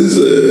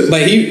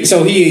 But he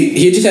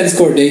just had his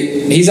court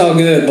date. He's all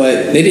good,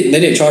 but they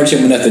didn't charge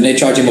him with nothing. They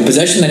charged him with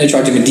possession. Then they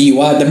charged him with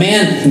DUI. The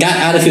man got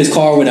out of his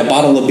car with a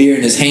bottle of beer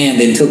in his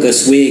hand and took a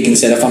swig and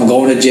said, "If I'm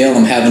going to jail,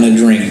 I'm having a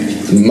drink."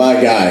 My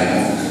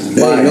guy.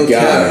 My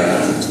guy.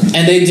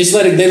 And they just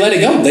let it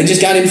go. They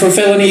just got him for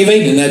felony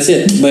evading, and that's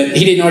it. But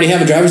he didn't already have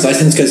a driver's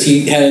license because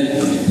he's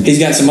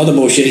got some other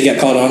bullshit he got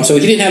caught on. So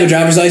he didn't have a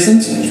driver's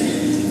license.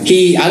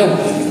 Honestly,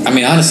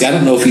 I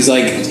don't know if he's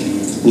like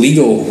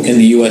legal in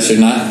the U.S. or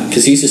not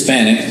because he's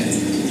Hispanic.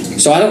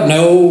 So I don't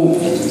know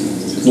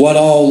what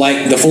all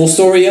like the full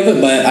story of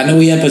it, but I know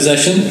he had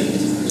possession.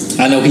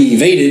 I know he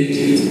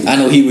evaded. I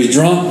know he was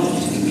drunk,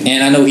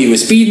 and I know he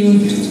was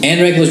speeding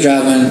and reckless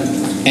driving,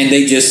 and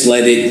they just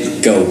let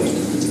it go.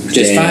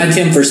 Just fined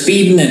him for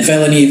speeding and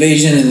felony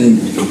evasion and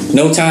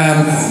no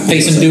time, pay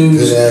some dues.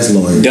 Good ass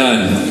lawyer.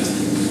 Done.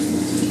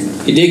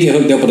 He did get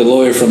hooked up with a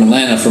lawyer from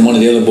Atlanta from one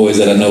of the other boys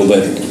that I know,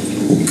 but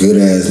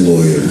Good ass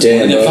lawyer.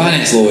 Damn, the bro.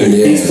 finance lawyer.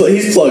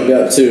 He's plugged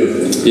up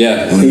too.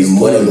 Yeah. One of He's them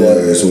money plugged up.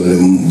 lawyers. One of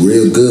them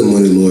real good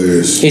money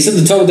lawyers. He said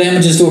the total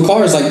damages to a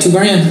car is like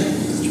 $2,000.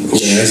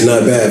 Yeah, that's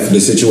not bad for the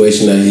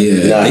situation that he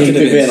had. Nah, he could've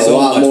could be been paying a so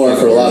lot much more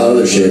for a lot of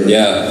other shit.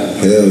 Yeah.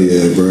 Hell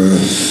yeah, bro.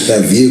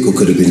 That vehicle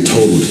could have been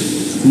totaled.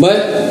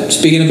 But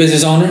speaking of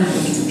business owner,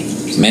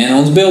 man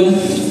owns a building,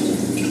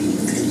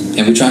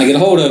 and we're trying to get a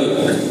hold of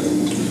it.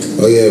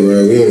 Oh yeah,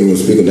 bro. We don't even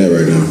speak of that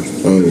right now.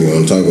 I don't even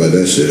want to talk about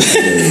that shit.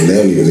 They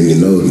don't even need to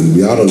know.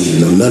 Y'all don't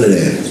even know none of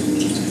that.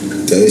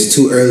 It's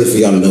too early for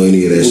y'all to know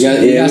any of that We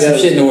shit. got some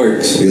shit in the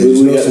works. Yeah,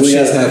 just know some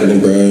shit's happening,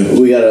 bro.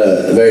 We got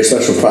a very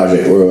special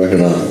project we're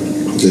working on.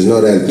 Just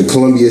know that the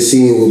Columbia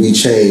scene will be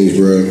changed,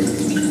 bro.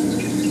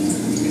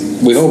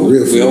 We hope.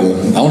 Real We hope.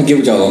 real. I want to get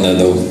with y'all on that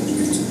though.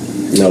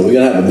 No, we're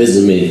gonna have a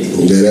business meeting.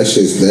 Yeah, that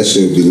shit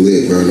will be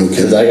lit, bro. No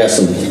Cause cap. I got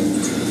some.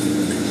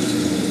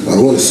 I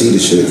want to see the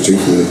shit,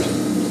 truthfully.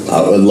 I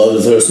would love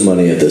to throw some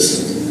money at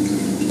this.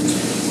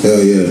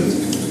 Hell yeah.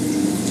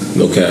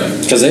 No cap.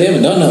 Because they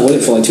haven't done that with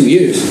it for like 2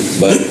 years.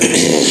 But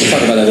we'll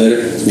talk about that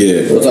later.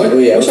 Yeah. We'll talk.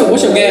 Yeah,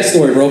 What's your gas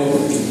story, bro?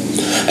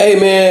 Hey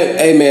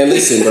man,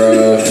 listen,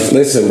 bro.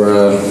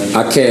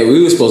 I can't.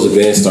 We were supposed to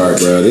be start,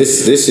 bro.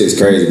 This shit's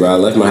crazy, bro. I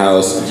left my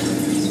house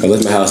at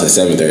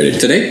 7:30.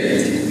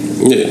 Today?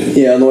 Yeah.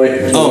 Yeah, on the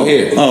way. Oh,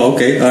 here. Oh,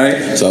 okay. All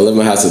right. So I left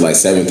my house at like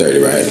 7:30,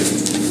 right?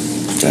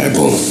 All right,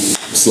 boom.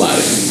 Slide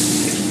it.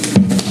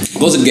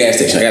 Go to the gas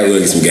station. I gotta go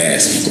get some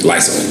gas.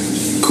 Lights on.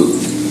 Cool.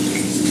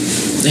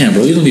 Damn,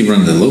 bro, you don't need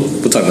running the loop.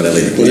 We'll talk about that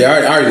later. Yeah,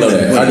 I already know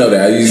that. I know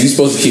that. You're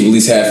supposed to keep at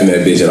least half in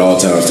that bitch at all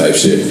times, type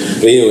shit.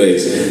 But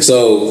anyways,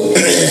 so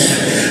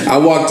I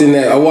walked in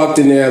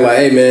there like,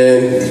 hey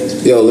man,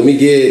 yo, let me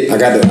get. I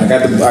got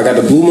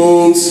the Blue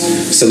Moons.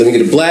 So let me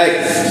get a black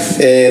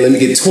and let me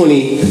get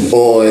 20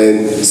 on. I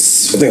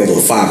think I was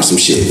on 5 or some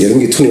shit. Yeah, let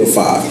me get 20 on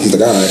 5. He's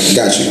like, all right,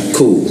 got you,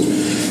 cool.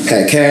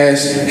 Had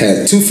cash,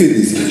 had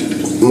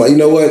 250s. I'm like, you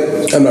know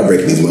what? I'm not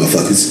breaking these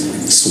motherfuckers.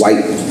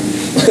 Swipe.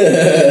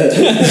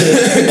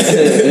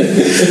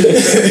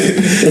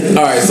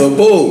 Alright, so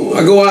boom.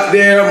 I go out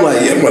there. I'm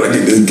like, yeah, I'm gonna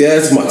get this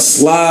gas. I'm about to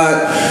slide.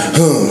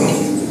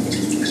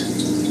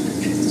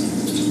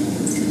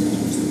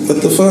 What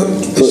the fuck?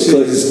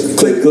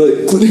 Click.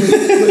 Click.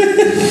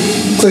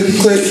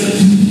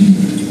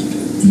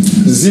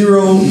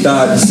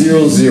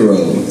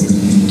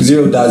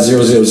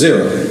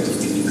 0.00.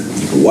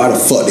 Why the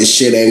fuck this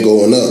shit ain't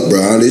going up,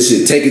 bro? This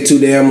shit taking too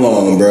damn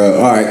long, bro.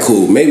 All right,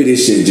 cool. Maybe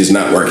this shit just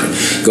not working.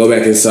 Go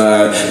back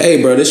inside. Hey,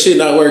 bro, this shit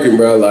not working,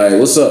 bro. Like,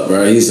 what's up,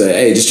 bro? He said,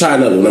 hey, just try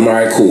another one. I'm all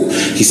right, cool.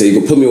 He said, you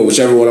can put me on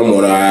whichever one I'm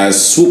on. All right,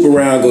 swoop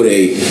around, go to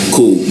 8.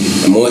 Cool.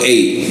 I'm on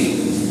 8.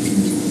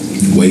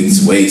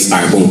 Waits.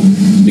 All right, boom.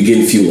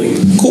 Begin fueling.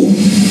 Cool.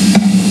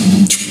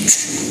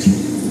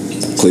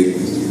 Click.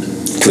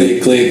 What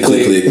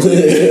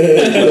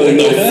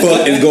the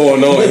fuck is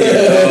going on here,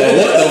 dog?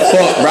 What the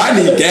fuck, bro? I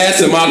need gas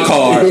in my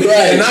car,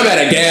 and I'm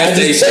at a gas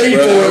station,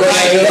 bro.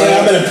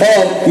 I'm at a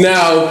pump.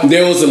 Now,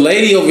 there was a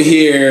lady over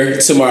here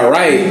to my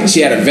right. She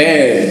had a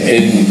van,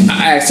 and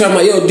I asked her, I'm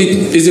like, yo,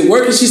 is it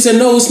working? She said,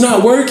 no, it's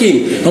not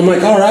working. I'm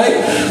like, all right.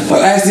 I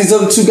asked these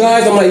other 2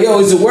 guys, I'm like, yo,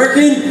 is it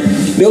working?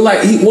 They're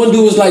like, one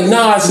dude was like,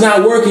 nah, it's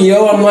not working,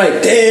 yo. I'm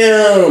like,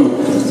 damn.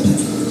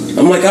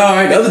 I'm like, all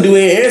right, the other dude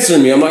ain't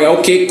answering me. I'm like,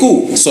 okay,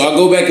 cool. So I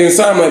go back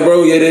inside. I'm like,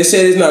 bro, yeah, they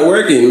said it's not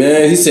working,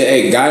 man. He said,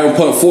 hey, guy on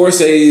pump 4 it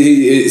says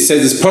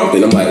it's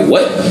pumping. I'm like,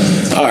 what?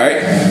 All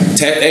right.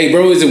 Hey,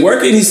 bro, is it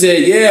working? He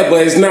said, yeah,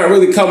 but it's not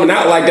really coming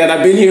out like that.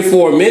 I've been here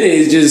for a minute.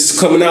 It's just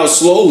coming out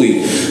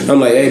slowly.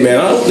 I'm like, hey, man,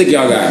 I don't think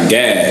y'all got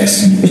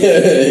gas.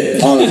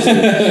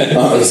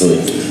 Honestly.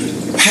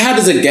 How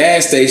does a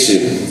gas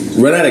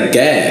station run out of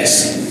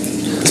gas?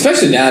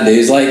 Especially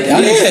nowadays, like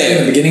I think at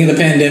the beginning of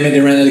the pandemic, they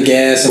ran out of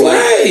gas. And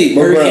Right.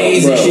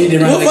 hurricanes and shit, they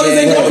ran out of Motherfuckers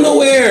ain't gas. going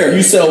nowhere.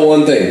 You sell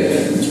one thing.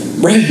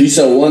 Right. You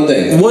sell one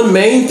thing. One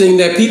main thing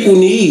that people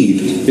need.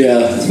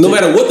 Yeah. No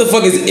matter what the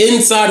fuck is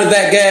inside of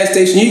that gas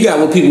station, you got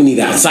what people need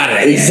outside of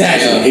that.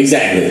 Exactly.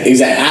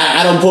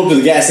 I don't pull up to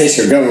the gas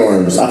station for government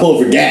orders. I pull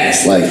up for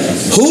gas. Like,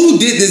 Who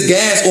did this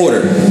gas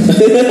order?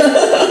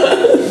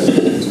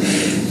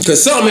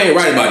 Cause something ain't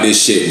right about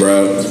this shit,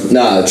 bro.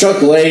 nah, the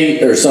truck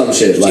late or some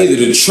shit. Like,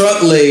 Either the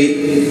truck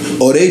late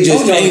or they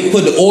just ain't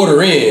put the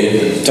order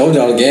in. Told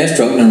y'all the gas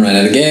truck done ran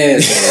out of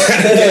gas.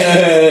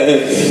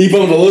 he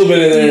pumped a little bit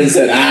in there and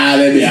said,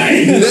 that'd be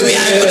alright.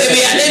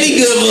 They be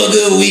good for a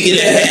good week and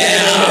a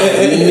half.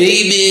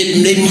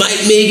 Maybe they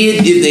might make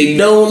it. If they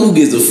don't, who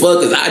gives a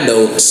fuck? Cause I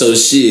don't. So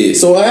shit.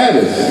 So what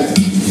happened?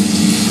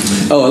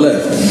 Oh, I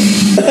left.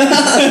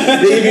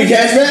 Did he give you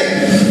cash back?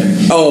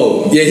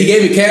 Oh, yeah, he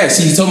gave me cash.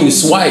 He told me to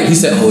swipe. He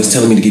said, oh, he's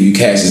telling me to give you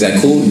cash. Is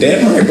that cool?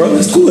 Damn right, bro.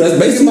 That's cool. That's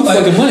basically My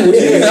fucking money.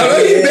 What you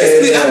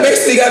I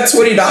basically got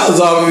 $20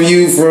 off of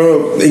you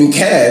in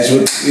cash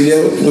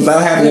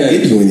without having to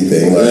give you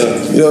anything.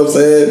 Like, you know what I'm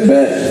saying?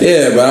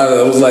 Yeah, but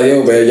I was like,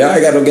 yo, man, y'all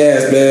ain't got no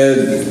gas, man.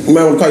 You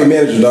might want to call your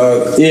manager,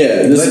 dog.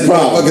 Yeah, this is the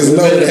problem. Motherfuckers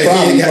know that he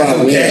ain't got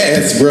no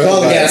gas, bro.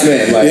 Call the gas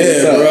man. Like,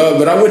 Yeah, bro.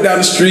 But I went down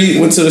the street,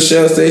 went to the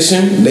Shell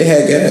station. They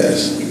had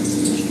gas.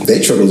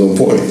 They truck was on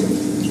point.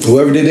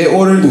 Whoever did their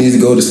order needs to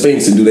go to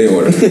Spinks and do their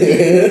order.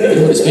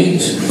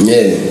 Spinks?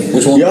 Yeah.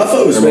 Which one? Y'all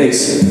fuck with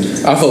Spinks.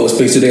 I fuck with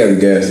Spinks too. They got the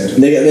gas.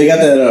 They got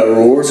that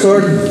rewards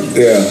card?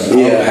 Yeah. I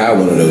don't have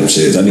one of them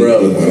shits. I need Bro.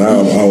 to get one. I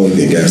always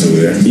get gas over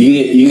there.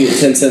 You can get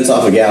 10 cents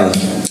off a gallon.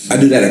 I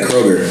do that at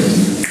Kroger.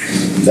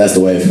 That's the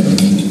wave.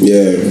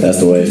 Yeah. That's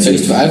the wave.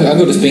 I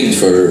go to Spinks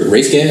for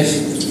race gas,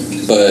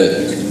 but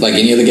like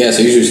any other gas,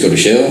 I usually just go to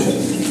Shell.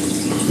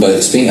 But I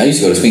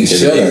used to go to Spinks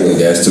every Shell got day. good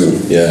gas too.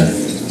 Yeah.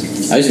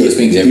 I used to go to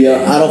Spinks every day.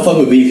 Yeah, I don't fuck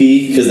with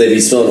BP because they be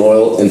spilling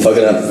oil and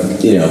fucking up,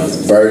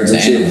 birds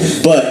and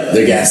shit. But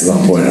their gas is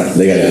on point.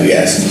 They got good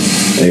gas.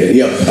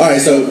 All right.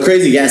 So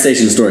crazy gas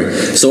station story.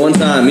 So one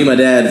time, me and my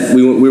dad,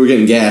 we were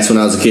getting gas when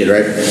I was a kid,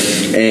 right?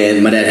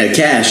 And my dad had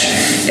cash,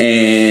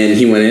 and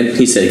he went in.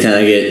 He said, "Can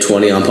I get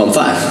 20 on pump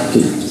 5?"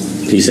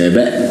 He said,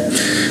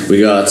 "Bet." We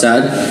go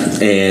outside,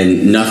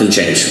 and nothing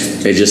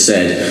changed. It just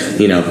said,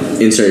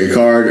 insert your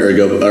card or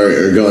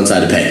go inside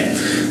to pay.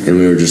 And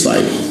we were just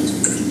like,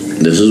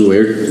 this is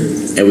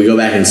weird. And we go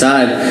back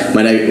inside.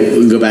 My dad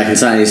would go back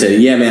inside and he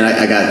said, yeah, man,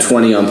 I got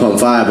 20 on pump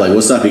 5. Like,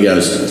 what's up? He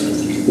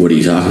goes, what are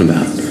you talking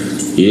about?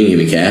 You didn't give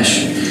me cash.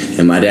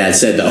 And my dad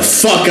said, the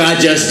fuck I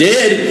just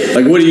did?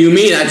 Like, what do you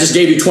mean? I just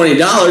gave you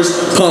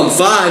 $20, pump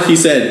 5. He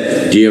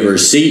said, do you have a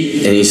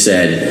receipt? And he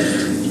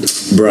said,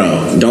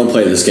 bro, don't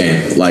play this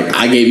game. Like,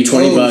 I gave you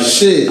 20 bucks.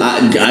 Shit.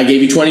 I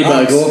gave you 20 I'll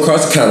bucks. go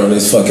across the counter on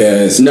this fuck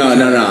ass. No.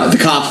 The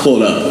cops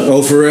pulled up.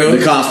 Oh, for real?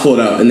 The cops pulled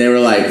up and they were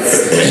like,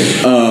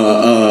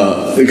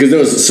 because there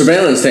was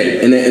surveillance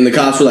tape, and the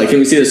cops were like, can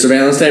we see the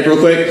surveillance tape real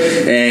quick?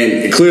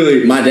 And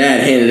clearly my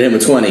dad handed him a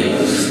 20,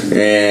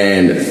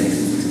 and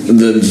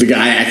the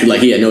guy acted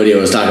like he had no idea what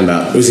I was talking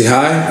about. Was he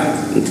high?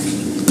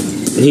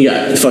 He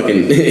got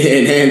fucking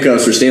in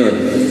handcuffs for stealing.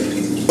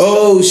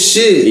 Oh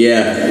shit.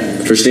 Yeah,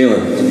 for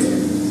stealing.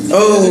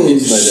 Oh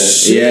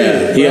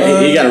shit.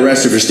 Yeah, he got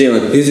arrested for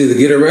stealing. He's either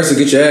get arrested or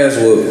get your ass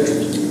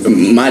whooped.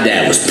 my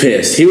dad was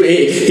pissed. He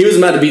was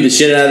about to beat the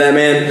shit out of that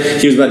man.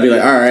 He was about to be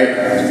like, all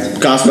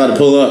right, cops about to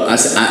pull up. I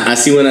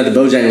see one at the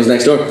Bojangles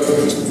next door.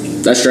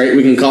 That's straight.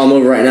 We can call him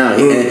over right now.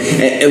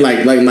 And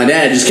like my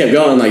dad just kept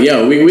going like,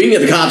 yo, we can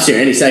get the cops here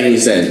any second. He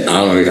said, I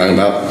don't know what you're talking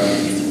about. I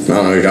don't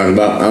know what you're talking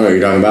about. I don't know what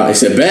you're talking about. He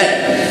said,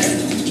 bet.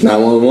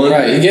 911.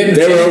 Right,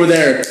 they were over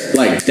there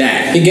like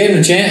that. He gave him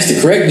a chance to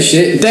correct the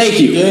shit. Thank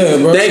you. Yeah,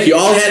 bro. Thank you.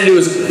 All he had to do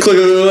was click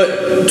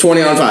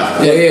 20 on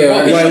 5. Yeah.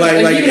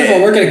 Like, even if I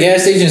work at a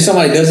gas station and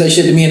somebody does that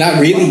shit to me and I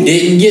really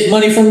didn't get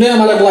money from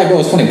them, I'd be like, bro,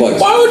 it's $20.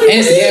 Why would you?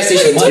 And it's the gas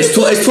station money. It's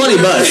 $20.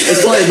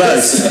 It's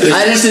 $20.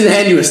 I just didn't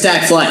hand you a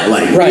stack flat.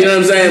 Like, right. You know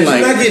what I'm saying? Did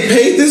Like, I get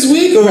paid this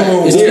week? Or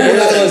It's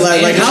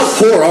like how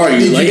poor are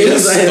you? did you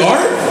just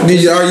start?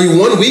 Are you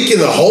 1 week in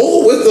the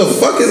hole? What the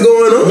fuck is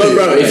going on? But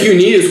bro, if you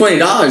needed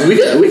 $20,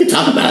 we could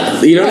talk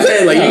about it. You know what I'm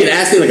saying? Like, you could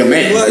ask me like a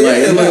man.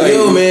 Like,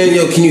 yo, man,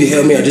 can you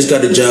help me? I just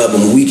got a job.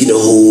 I'm a week in the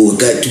hole. I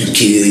got 2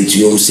 kids.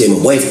 You know what I'm saying?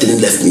 My wife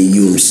didn't left me.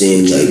 You know what I'm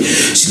saying? Like,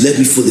 she left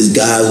me for this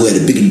guy who had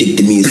a bigger dick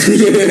than me. Even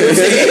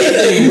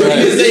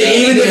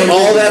if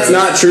all that's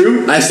not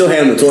true, I still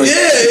hand him the 20.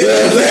 Yeah, you know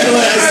what I'm saying?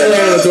 Like, I still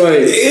hand him the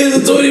 20. Here's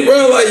the 20,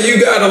 bro. Like,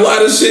 you got a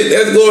lot of shit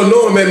that's going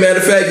on, man.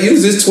 Matter of fact,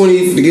 use this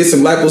 20 to get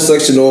some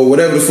liposuction or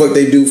whatever the fuck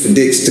they do for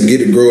dicks to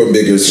get it growing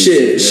bigger.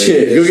 Shit.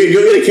 Go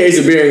get a case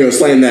of beer and go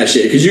slam that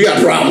shit because you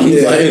got problems.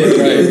 Yeah, like,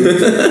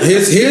 right.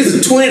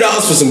 Here's $20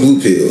 for some blue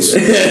pills.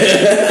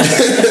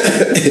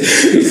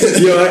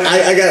 Yo,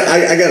 I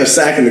got a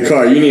sack in the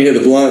car. You need to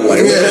hit the blunt.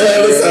 Like,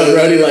 what's up,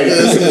 Brody? Like,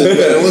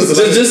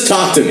 just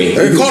talk to me.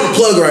 Call the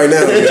plug right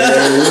now, man. You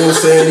know what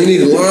I'm saying? You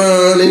need a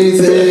line,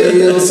 anything,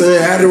 you know what I'm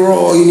saying?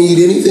 Adderall, you need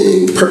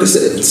anything,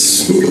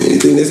 Percocets,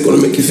 anything that's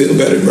gonna make you feel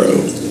better, bro.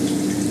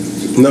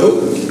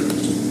 No?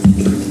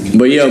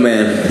 But yo,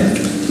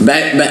 man,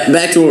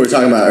 back to what we were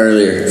talking about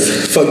earlier.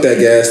 Fuck that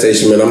gas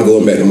station, man. I'm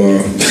going back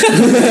tomorrow.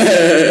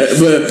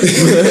 but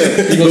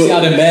You gonna see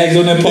all them bags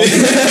on that post?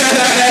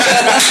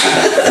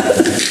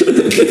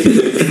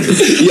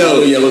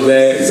 Yo, yellow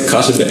bags,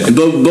 caution bag.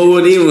 But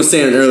what Ian was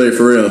saying earlier,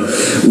 for real,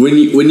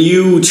 when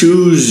you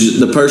choose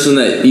the person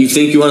that you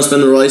think you want to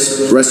spend the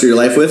rest of your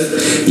life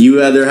with,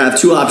 you either have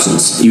 2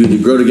 options: you either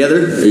grow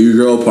together or you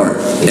grow apart.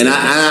 And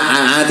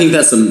I think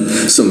that's some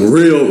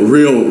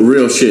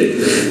real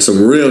shit,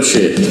 some real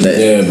shit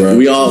that bro.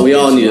 we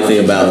all need to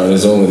think about.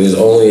 There's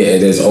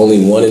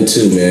only 1 and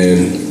 2,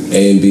 man.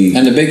 A and B.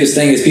 And the biggest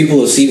thing is people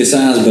will see the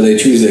signs, but they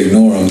choose to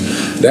ignore them.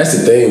 That's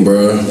the thing,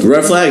 bro.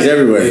 Red flags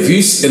everywhere. If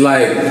you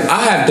like,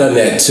 I have done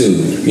that too.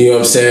 You know what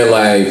I'm saying?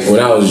 Like when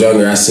I was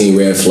younger, I seen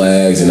red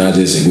flags and I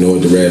just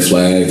ignored the red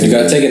flags. You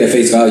gotta take it at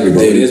face value,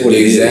 bro. It is what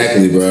it is.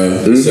 Exactly, bro.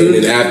 Mm-hmm. So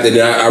then after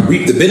that, I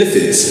reaped the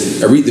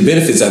benefits. I reaped the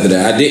benefits after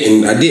that. I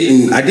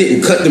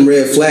didn't cut them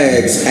red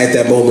flags at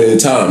that moment in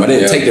time. I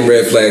didn't take them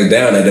red flags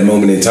down at that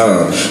moment in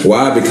time.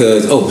 Why?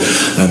 Because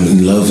I'm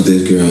in love with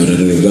this girl. Da,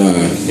 da, da,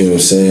 da. You know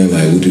what I'm saying?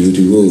 Like woo.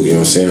 You know what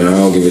I'm saying? I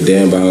don't give a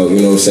damn about,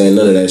 you know what I'm saying,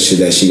 none of that shit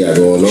that she got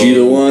going on. She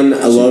the one,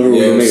 I love her,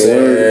 we'll make it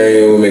work.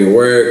 We'll make it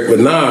work. But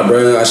nah,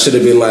 bro, I should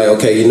have been like,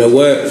 okay, you know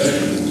what?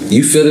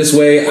 You feel this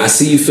way, I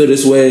see you feel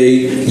this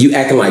way, you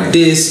acting like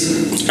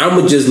this, I'm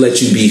gonna just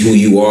let you be who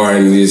you are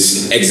and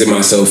just exit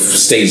myself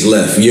stage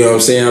left. You know what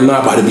I'm saying? I'm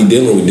not about to be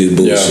dealing with this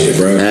bullshit,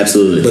 bro.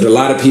 Absolutely. But a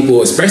lot of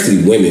people,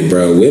 especially women,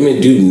 bro,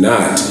 women do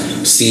not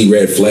see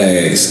red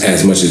flags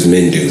as much as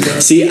men do, bro.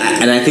 See,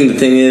 and I think the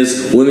thing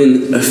is,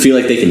 women feel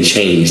like they can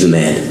change the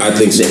man. I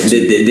think so.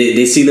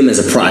 They see them as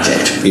a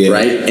project,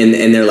 right?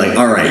 And they're like,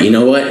 all right, you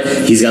know what?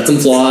 He's got some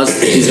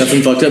flaws, he's got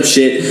some fucked up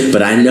shit,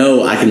 but I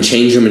know I can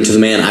change him into the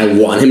man I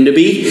want him to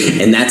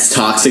be, and that's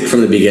toxic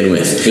from the begin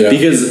with. Yeah.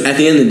 Because at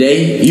the end of the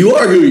day, you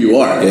are who you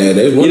are. Yeah,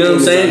 there's one. You know what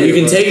I'm saying? You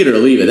can take it or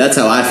leave it. That's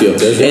how I feel.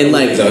 And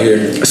like, out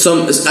here.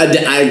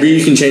 I agree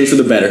you can change for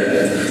the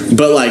better.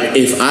 But like,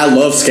 if I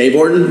love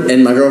skateboarding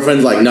and my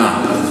girlfriend's like,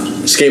 nah,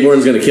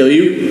 skateboarding's gonna kill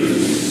you,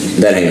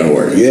 that ain't gonna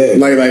work. Yeah.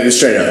 Like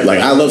straight up. Like,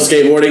 I love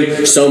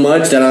skateboarding so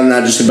much that I'm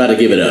not just about to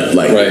give it up.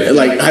 Like,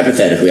 like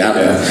hypothetically, I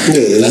don't know.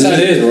 That's how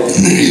it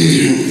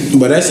is, bro.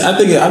 But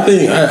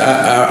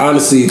I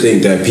honestly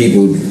think that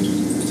people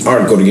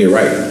aren't going to get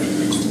right.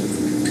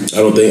 I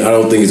don't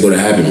think it's going to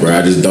happen, bro.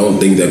 I just don't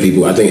think that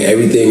people. I think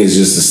everything is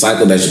just a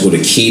cycle that's just going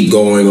to keep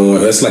going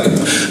on. It's like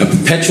a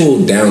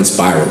perpetual down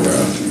spiral,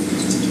 bro.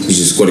 It's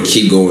just going to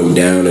keep going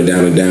down and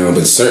down and down.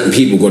 But certain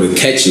people going to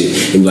catch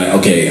it and be like,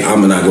 okay,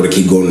 I'm not going to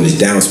keep going in this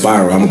down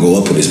spiral. I'm going to go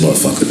up with this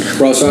motherfucker.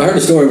 Bro, so I heard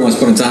a story once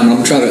upon a time, and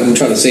I'm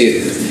trying to say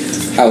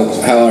it how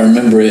I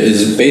remember it.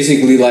 Is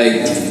basically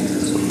like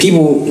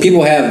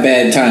people have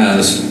bad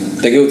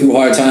times. They go through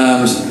hard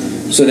times,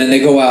 so then they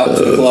go out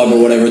to the club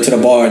or whatever, to the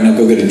bar, and they'll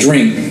go get a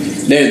drink.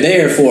 They're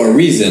there for a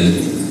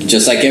reason,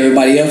 just like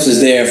everybody else is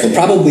there for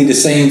probably the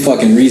same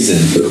fucking reason.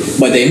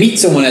 But they meet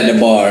someone at the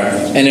bar,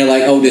 and they're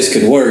like, oh, this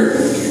could work.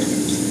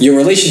 Your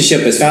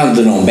relationship is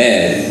founded on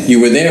bad.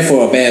 You were there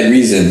for a bad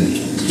reason.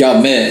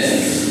 Y'all met.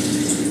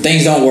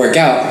 Things don't work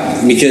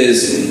out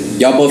because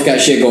y'all both got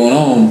shit going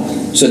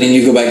on. So then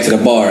you go back to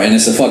the bar, and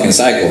it's a fucking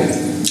cycle.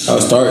 How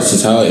it starts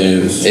is how it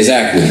ends.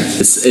 Exactly.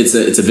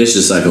 It's a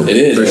vicious cycle. It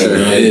is, for bro. sure.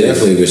 It is.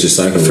 Definitely a vicious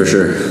cycle. For bro.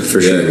 sure,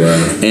 for sure.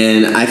 bro.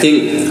 And I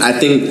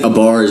think a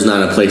bar is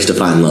not a place to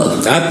find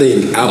love. I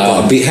think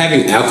alcohol,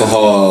 having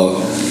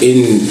alcohol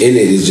in it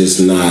is just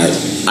not.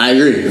 I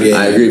agree. Yeah.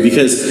 I agree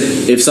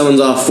because if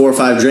someone's off 4 or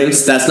 5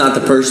 drinks, that's not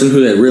the person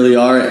who they really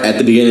are at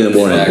the beginning of the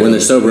morning Exactly. when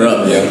they're sober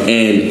up. Yeah.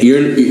 And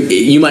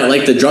you might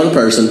like the drunk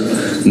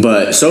person,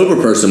 but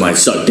sober person might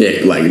suck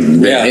dick. Like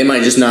it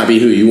might just not be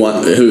who you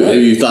want, who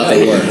you thought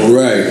they were.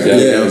 Right.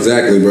 Yeah,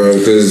 exactly, bro.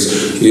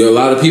 Because a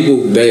lot of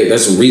people,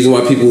 that's the reason why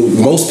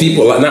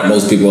not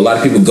most people, a lot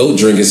of people go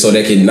drinking so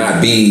they can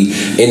not be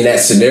in that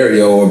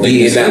scenario or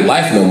be in that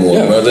life no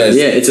more, bro.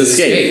 It's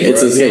escape.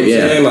 It's escape, You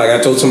know what I'm saying? Like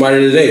I told somebody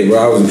today,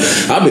 bro,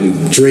 I've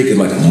been drinking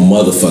like a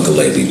motherfucker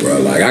lately, bro.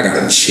 Like I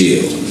gotta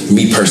chill.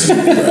 Me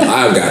personally, bro.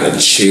 I gotta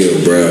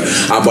chill, bro.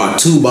 I bought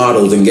 2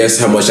 bottles and guess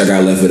how much I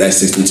got left of that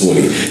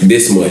 1620?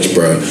 This much,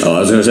 bro. Oh, I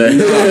was gonna say.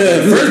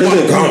 First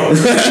bottle gone.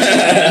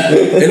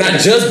 And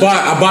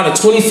I bought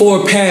a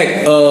 24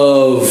 pack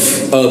of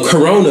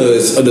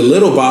Coronas, of the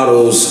little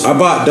bottles. I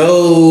bought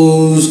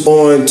those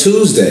on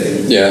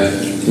Tuesday. Yeah.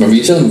 Remember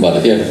you telling me about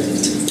it?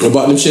 Yeah. I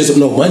bought them shits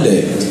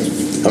Monday.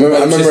 I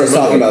remember us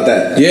talking about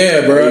that.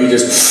 Yeah, bro.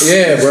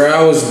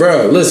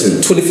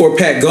 Listen, 24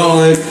 pack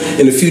gone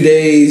in a few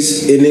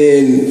days, and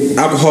then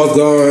alcohol's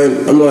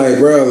gone. I'm like,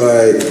 bro,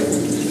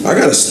 I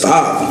gotta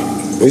stop.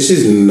 This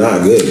is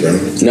not good, bro.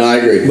 No, I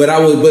agree. But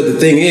the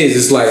thing is,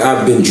 it's like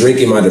I've been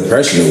drinking my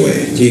depression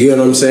away. You get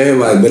what I'm saying?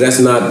 Like, but that's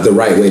not the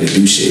right way to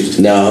do shit.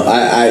 No,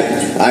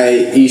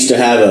 I used to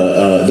have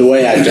the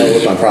way I dealt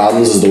with my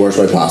problems is the worst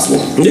way possible.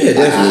 Yeah,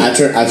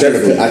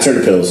 definitely. I turned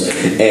to pills,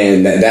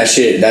 and that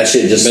shit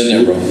just Been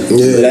there, bro.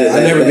 Yeah,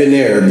 I've never been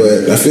there,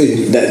 but I feel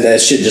you.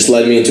 That shit just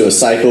led me into a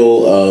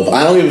cycle of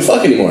I don't give a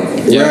fuck anymore.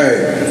 Yeah.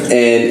 Right.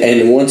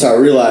 And once I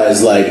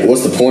realized like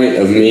what's the point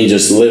of me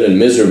just living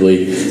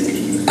miserably,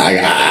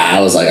 I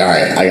was like, all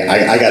right,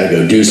 I gotta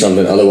go do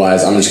something.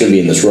 Otherwise, I'm just gonna be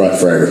in this rut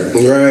forever.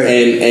 Right.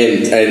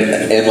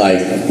 And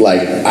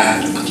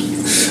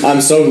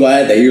I'm so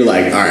glad that you're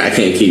like, all right, I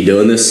can't keep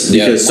doing this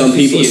because some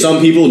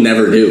people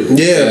never do.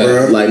 Yeah,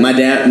 bro. Like my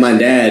dad,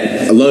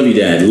 I love you,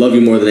 Dad, love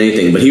you more than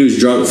anything. But he was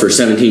drunk for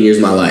 17 years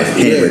of my life,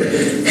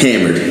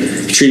 hammered.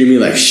 Treated me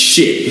like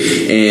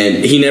shit,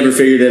 and he never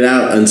figured it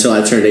out until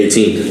I turned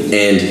 18.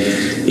 And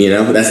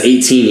that's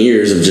 18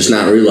 years of just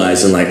not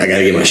realizing like I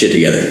gotta get my shit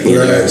together. You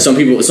know? Right. Some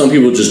people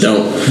just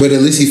don't. But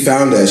at least he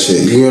found that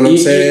shit. You know what I'm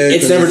saying?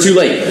 It's never too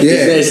late.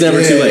 It's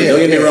never too late. Don't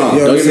get me wrong.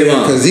 You know Don't get me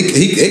wrong. Because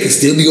it could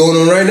still be going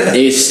on right now.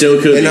 It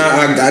still could. And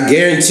I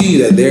guarantee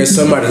you that there's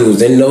somebody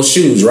who's in those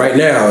shoes right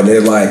now, and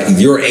they're like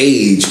your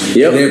age,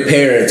 Yep. and their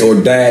parents or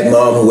dad,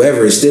 mom,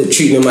 whoever is still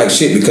treating them like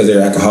shit because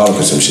they're alcoholic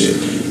or some shit.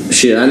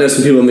 Shit, I know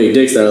some people make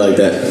dicks that are like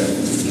that.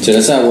 So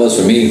that's how it was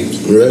for me.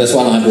 Really? That's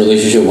why I don't have a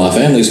relationship with my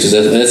families, because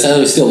that's how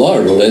they still are,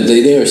 bro.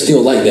 They are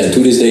still like that to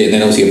this day, and they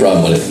don't see a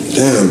problem with it.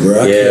 Damn,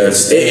 bro. Yeah,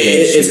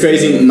 it's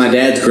crazy. My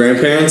dad's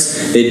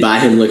grandparents, they'd buy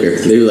him liquor.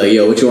 They'd be like,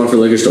 "Yo, what you want for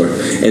liquor store?"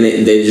 And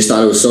they just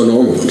thought it was so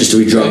normal just to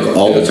be drunk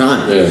all the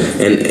time. Yeah.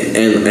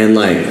 And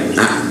like,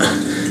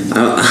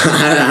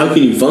 how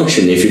can you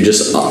function if you're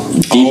just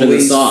deep in the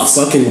Always sauce,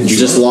 fucking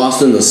just drunk.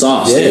 lost in the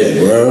sauce? Yeah,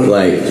 dude. bro.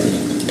 Like,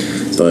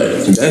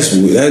 but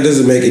that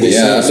doesn't make any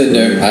Yeah, I've sense. been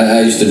there.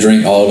 I used to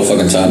drink all the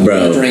fucking time.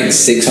 Bro. I drank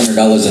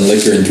 $600 in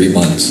liquor in 3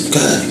 months.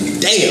 God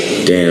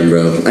damn. damn,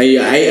 bro. I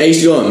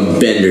used to go on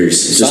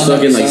benders, just Sun up,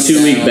 fucking like sun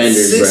 2 week down.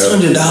 benders, bro.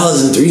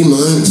 $600 in 3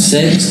 months.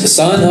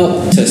 Sun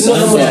up to You know sun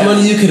how much down.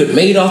 money you could have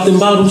made off them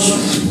bottles?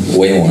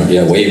 Way more.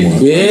 Yeah, way more.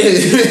 Yeah.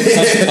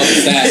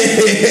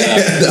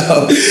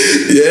 No.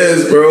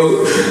 Yes,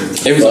 bro.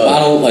 It was a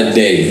bottle a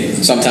day,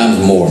 sometimes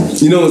more.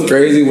 You know what's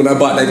crazy? When I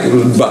bought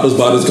those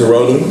bottles of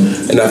Corona,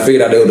 and I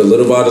figured out they were the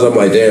little bottles, I'm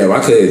like, damn, I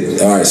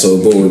could. All right, so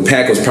boom, the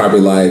pack was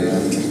probably like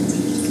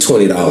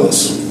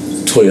 $20.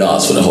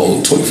 $20 for the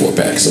whole 24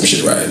 pack, some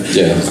shit, right?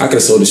 Yeah. I could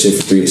have sold this shit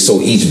for $3.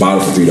 Sold each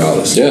bottle for $3.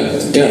 Yeah.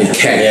 In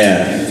cap.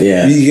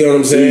 Yeah. You get what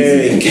I'm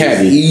saying? In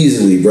cap,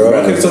 easily, bro.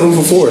 I could have sold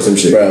them for $4 or some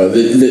shit. Bro,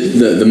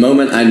 the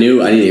moment I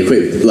knew I needed to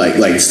quit,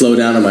 like slow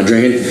down on my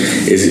drinking,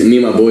 is me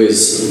and my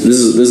boys. This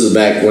is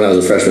back when I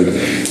was a freshman,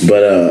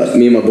 but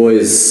me and my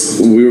boys,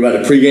 we were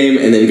about to pregame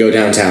and then go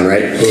downtown.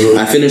 Right,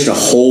 I finished a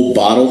whole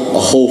bottle,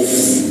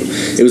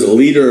 it was a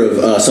liter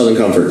of Southern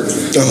Comfort.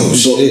 Oh,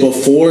 shit.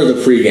 Before the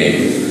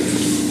pregame.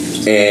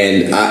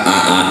 And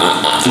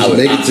I Did you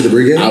make it to the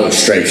pregame? I was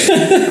straight.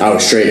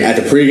 At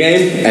the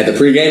pregame,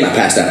 I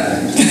passed out. I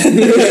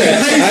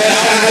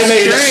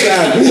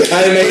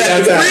didn't make it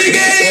downtown.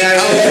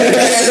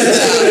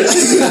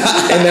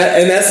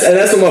 And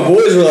that's what my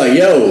boys were like,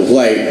 yo,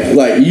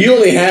 like you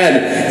only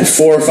had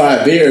 4 or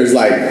 5 beers,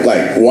 like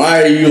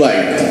why are you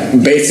like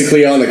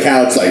basically on the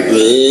couch, like.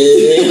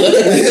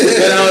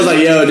 And I was like,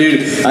 yo,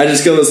 dude, I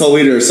just killed this whole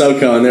liter of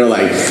SoCo, and they were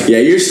like, yeah,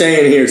 you're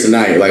staying here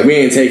tonight. Like, we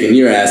ain't taking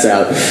your ass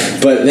out.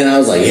 But then I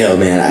was like, yo,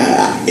 man,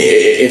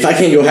 if I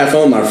can't go have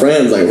fun with my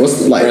friends, like,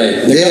 what's like,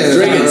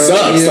 drinking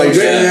sucks. Like,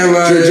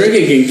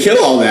 drinking can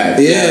kill all that.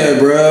 Yeah,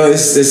 bro,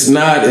 it's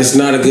not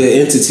a good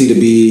entity to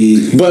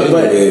be.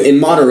 But in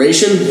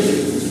moderation,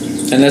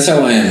 and that's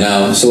how I am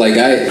now. So like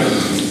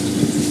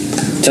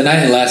tonight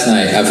and last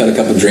night I've had a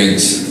couple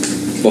drinks.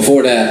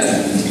 Before that,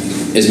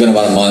 it's been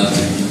about a month.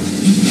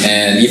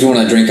 And even when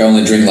I drink, I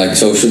only drink like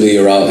socially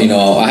or out. You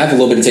know, I have a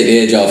little bit to take the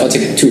edge off. I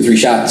take 2 or 3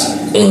 shots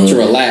to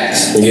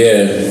relax.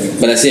 Yeah.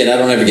 But that's it. I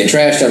don't ever get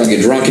trashed. I don't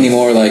get drunk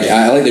anymore. Like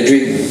I like to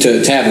drink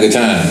to have a good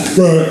time.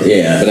 Right.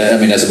 Yeah. But I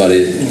mean that's about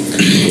it.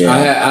 Yeah.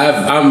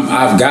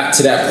 I've got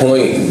to that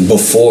point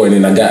before, and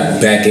then I got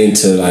back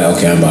into like,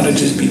 okay, I'm about to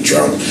just be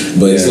drunk.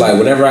 But it's like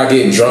whenever I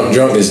get drunk,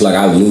 it's like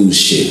I lose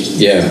shit.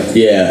 Yeah.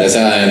 That's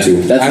how I am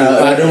too.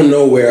 I don't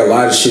know where a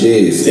lot of shit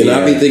is, and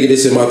I be thinking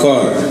this in my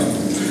car,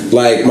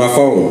 like my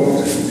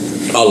phone.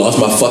 I lost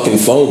my fucking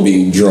phone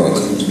being drunk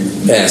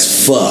as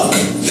fuck.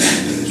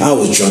 I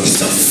was drunk as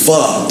the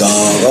fuck,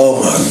 dog.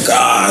 Oh my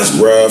gosh,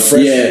 bro.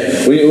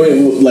 Yeah,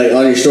 like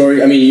on your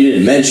story, I mean, you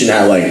didn't mention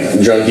how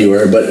like drunk you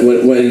were, but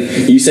when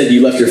you said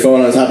you left your phone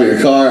on top of your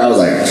car, I was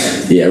like,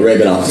 yeah,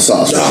 ripping off the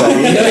sauce. You know what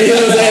I'm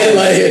saying?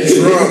 Like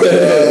drunk,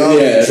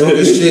 drunk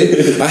as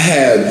shit. I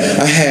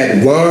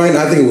had wine.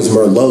 I think it was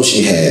Merlot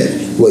she had.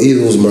 Well,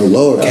 either it was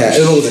Merlot or Cab.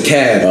 It was a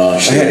Cab. Oh,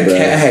 shit,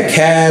 I had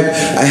Cab.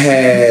 I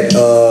had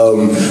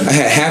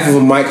half of a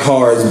Mike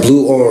Hard's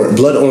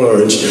blood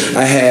orange.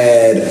 I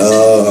had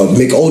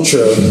Mick Ultra,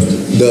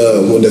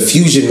 the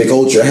Fusion Mick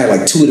Ultra. I had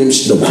like 2 of them,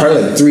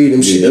 probably like 3 of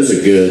them shit. Those are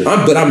good.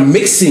 But I'm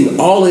mixing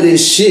all of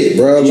this shit,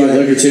 bro. Did you have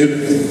liquor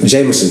too?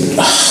 Jameson.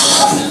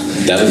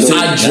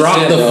 I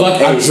dropped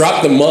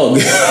the mug.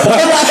 We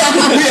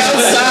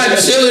outside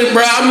chilling,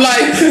 bro. I'm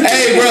like,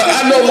 hey, bro,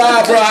 I know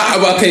lie, bro.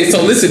 Okay,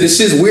 so listen, this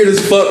shit's weird as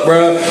fuck,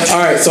 bro. All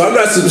right, so I'm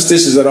not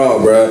superstitious at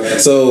all, bro.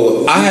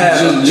 So I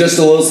have just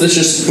a little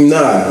suspicious.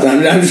 Nah,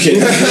 I'm just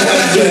kidding. just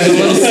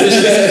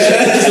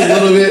a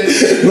little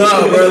bit.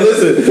 Nah, bro,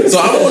 listen. So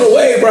I'm on the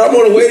way, bro. I'm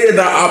on the way there. And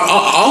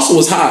I also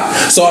was hot,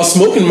 so I was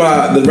smoking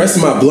the rest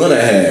of my blunt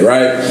I had,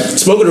 right?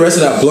 Smoking the rest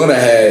of that blunt I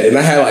had, and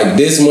I had like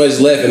this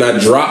much left, and I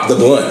dropped the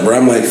blunt, bro.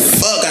 I'm like,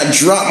 fuck, I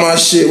dropped my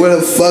shit. Where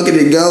the fuck did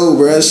it go,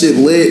 bro? That shit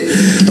lit.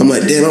 I'm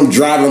like, damn, I'm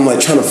driving. I'm like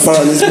trying to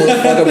find this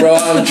motherfucker, bro.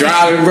 I'm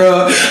driving,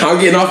 bro. I'm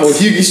getting off on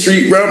Hughie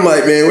Street, bro. I'm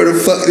like, man, where the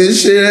fuck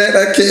this shit at?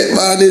 I can't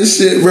find this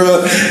shit,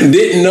 bro. I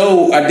didn't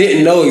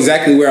know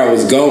exactly where I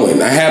was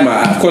going. I had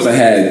my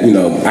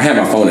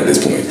phone at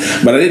this point,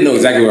 but I didn't know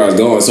exactly where I was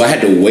going, so I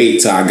had to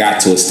wait till I got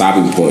to a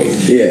stopping point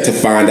to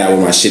find out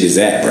where my shit is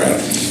at, bro.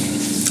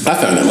 I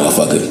found that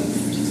motherfucker.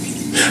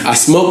 I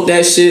smoked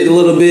that shit a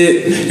little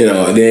bit,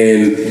 and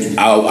then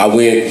I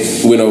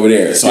went over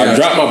there. So I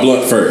dropped my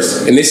blunt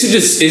first, and it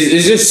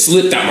just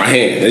slipped out my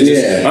hand.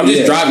 I'm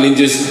just driving and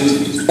just.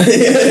 It's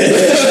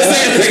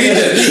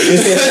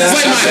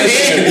like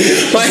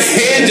my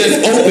hand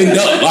just opened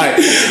up, like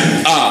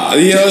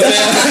you know what I'm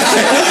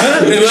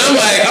saying?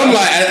 And I'm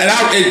like,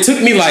 it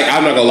took me like,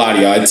 I'm not gonna lie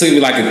to y'all, it took me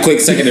like a quick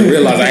second to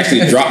realize I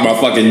actually dropped my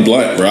fucking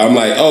blunt, bro. I'm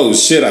like, oh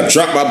shit, I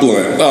dropped my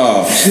blunt.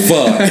 Oh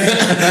fuck.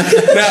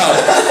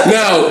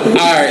 Now, all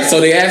right. So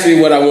they asked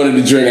me what I wanted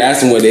to drink. I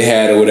asked them what they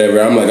had or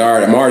whatever. I'm like, all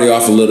right, I'm already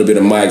off a little bit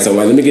of Mike, so I'm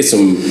like, let me get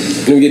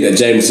that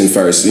Jameson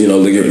first.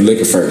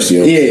 Liquor first.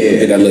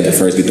 Get that liquor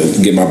first.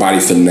 Get my body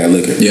feeling that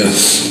liquor. Yeah.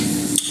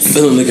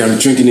 Feeling liquor, I'm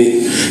drinking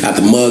it out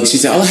the mug. She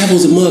said, all I have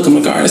was a mug. I'm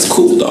like, all right, that's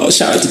cool, dog.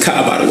 Shout out to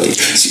Kyle, by the way.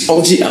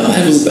 All I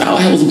have was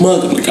a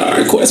mug. I'm like, all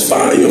right, cool, that's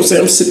fine. You know what I'm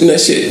saying? I'm sipping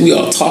that shit. We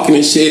all talking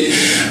and shit.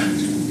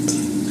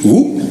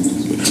 Whoop.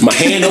 My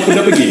hand opened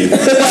up again. I'm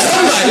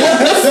like, what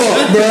the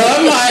fuck, bro?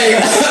 I'm like,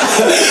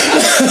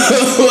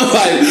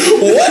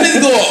 what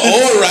is going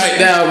on right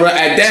now, bro?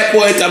 At that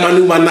point in time, I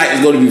knew my night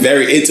was going to be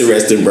very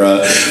interesting,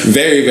 bro.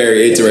 Very,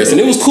 very interesting.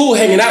 It was cool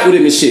hanging out with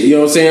him and shit, you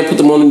know what I'm saying? Put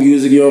them on the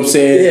music, you know what I'm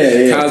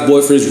saying? Yeah. Kyle's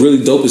boyfriend's really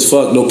dope as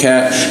fuck, no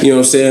cap, you know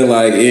what I'm saying?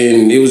 Like,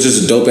 and it was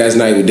just a dope ass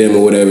night with them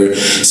or whatever.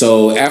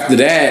 So after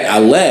that, I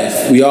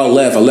left. We all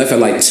left. I left at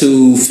like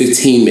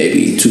 2:15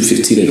 maybe,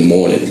 2:15 in the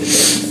morning.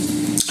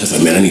 I was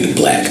like, man, I need a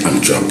black. I'm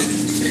drunk.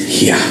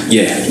 Yeah, I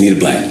need a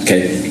black.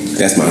 Okay,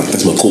 that's my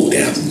cool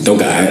down.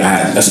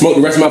 I smoked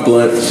the rest of my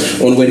blunt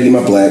on the way to get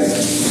my black,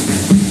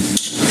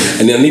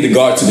 and then I need a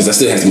guard too because I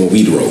still have some more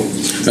weed to roll.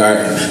 All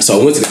right,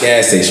 so I went to the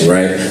gas station.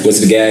 Right, went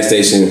to the gas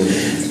station.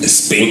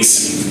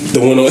 Spinks. The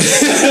one on.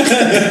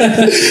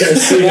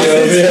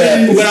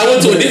 But I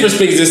went to a different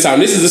Spinks this time.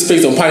 This is the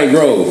Spinks on Pine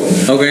Grove.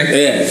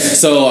 Okay. Yeah.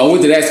 So I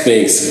went to that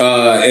Spinks,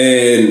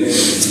 and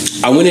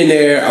I went in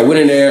there.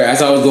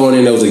 As I was going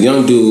in, there was a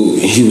young dude.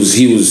 He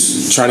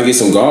was trying to get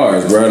some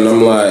guards, bro. And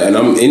I'm like, and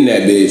I'm in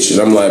that bitch, and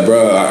I'm like,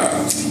 bro.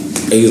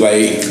 He's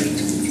like,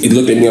 he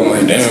looked at me. I'm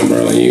like, damn,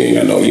 bro. Like, you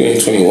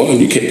ain't 21.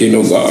 You can't get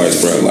no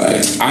guards, bro.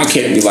 Like, I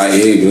can't be like,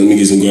 hey, let me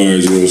get some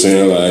guards. You know what I'm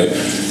saying? Like.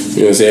 You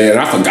know what I'm saying? And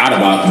I forgot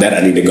about that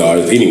I needed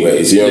guards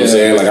anyways. You know what I'm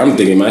saying? Like, I'm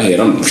thinking in my head,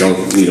 I'm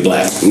drunk, need a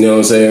black. You know what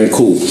I'm saying?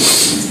 Cool.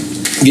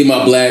 Get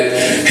my black,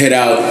 head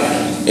out.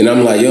 And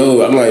I'm like,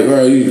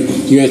 bro,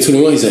 you at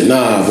 21? He said,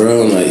 nah,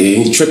 bro. I'm like,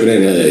 yeah, he tripping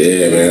in there.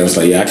 Yeah, man. I was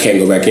like, yeah, I can't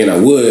go back in. I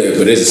would,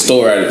 but there's a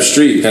store out of the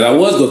street. And I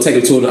was going to take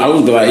him to I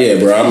was like, yeah,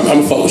 bro, I'm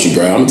going to fuck with you,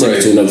 bro. I'm going to take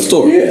you to another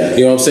store. Yeah.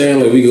 You know what I'm saying?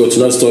 Like, we go to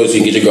another store so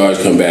you can get your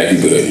guards, come back,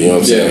 you good. You know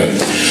what I'm saying?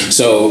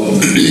 So,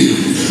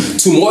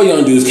 2 more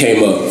young dudes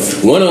came up.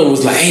 One of them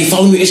was like, hey,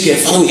 follow me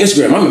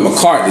Instagram. I'm in my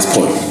car at this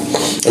point.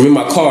 I'm in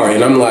my car,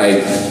 and I'm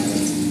like,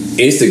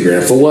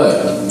 Instagram for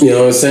what? You know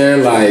what I'm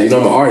saying? Like, you know,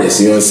 I'm an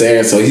artist, you know what I'm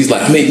saying? So he's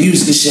like, I make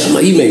music and shit. I'm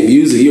like, you make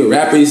music? You a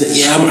rapper? He said,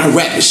 yeah, I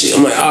rap and shit.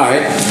 I'm like, all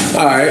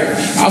right,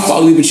 I'll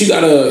follow you, but you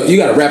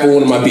gotta rap on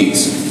one of my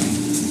beats.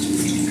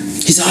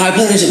 He said, all right,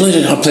 play that shit.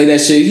 I'll play that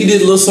shit. He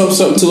did a little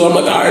something too. I'm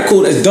like, all right,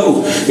 cool, that's dope.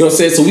 You know what I'm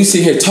saying? So we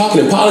sit here talking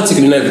and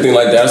politicking and everything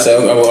like that. I said,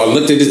 I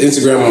looked at this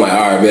Instagram, I'm like,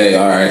 all right, man,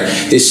 all right,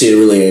 this shit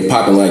really ain't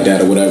popping like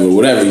that or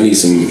whatever. You need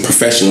some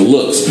professional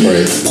looks.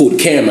 Right. Pull the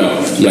cam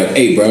out. I'm like,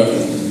 hey,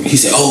 bro. He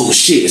said, oh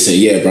shit. I said,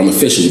 yeah, bro, I'm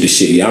official with this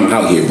shit. Yeah, I'm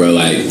out here, bro.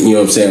 Like, you know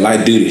what I'm saying?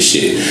 Like, I do this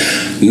shit.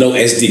 No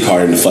SD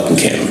card in the fucking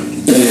camera.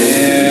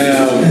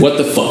 Damn. What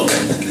the fuck?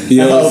 You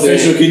know How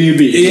official can you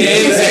be? Yeah,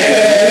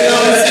 exactly. You know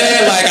what I'm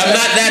saying? Like, I'm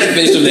not that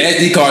official. The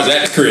SD card's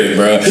at the crib,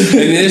 bro.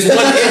 And there's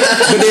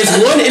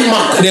one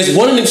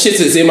in them shits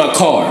that's in my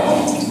car.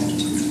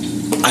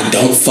 I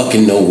don't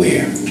fucking know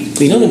where.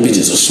 You know, them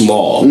bitches are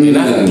small. And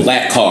I have a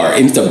black car.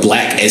 And it's a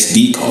black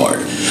SD card.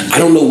 I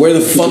don't know where the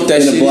fuck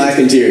that shit in a black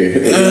interior.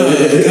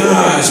 Oh,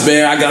 gosh,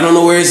 man. I don't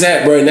know where it's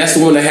at, bro. And that's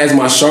the one that has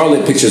my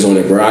Charlotte pictures on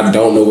it, bro. I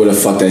don't know where the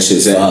fuck that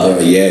shit's at, bro.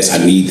 Yes, I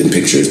need them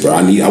pictures, bro.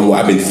 I've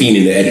been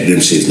fiending to edit them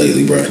shits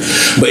lately, bro.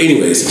 But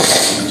anyways,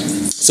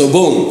 so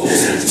boom.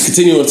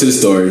 Continuing to the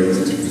story.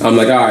 I'm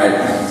like, all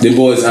right. Them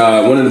boys,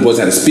 one of the boys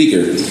had a speaker.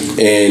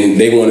 And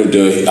they wanted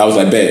to, I was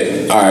like,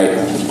 bet. All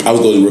right. I was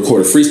going to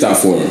record a freestyle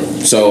for them.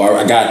 So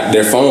I got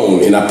their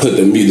phone and I put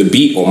the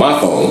beat on my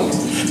phone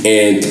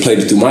and played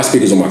it through my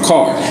speakers on my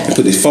car and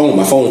put my phone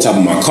on top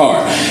of my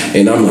car.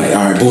 And I'm like,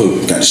 all right,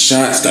 boom, got the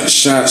shots.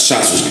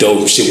 Shots was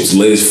dope. Shit was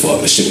lit as fuck.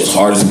 The shit was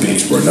hard as a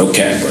bitch, bro. No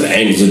cap, bro. The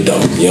angles are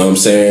dope. You know what I'm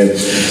saying?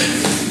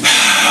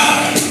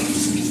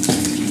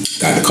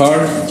 Got the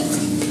car,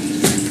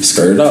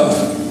 skirted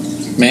off.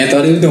 Man, I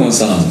thought he was doing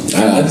something.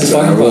 I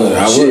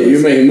was.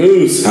 You're making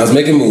moves. I was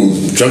making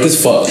moves. Drunk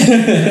as fuck.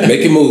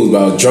 Making moves,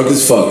 bro. Drunk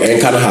as fuck. And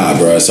kind of high,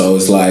 bro. So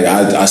it's like,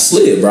 I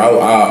slid,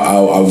 bro.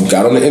 I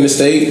got on the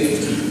interstate.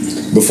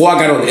 Before I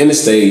got on the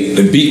interstate,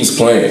 the beat was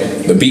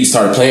playing. The beat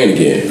started playing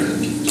again.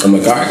 I'm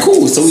like, all right,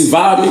 cool. So we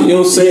vibing, you know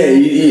what I'm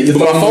saying? But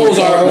my phone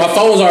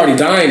was already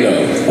dying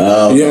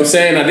though. You know what I'm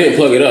saying? I didn't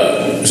plug it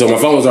up. So my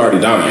phone was already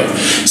dying.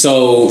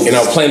 So, and I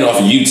was playing off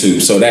of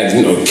YouTube. So that,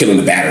 you know, killing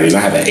the battery. And I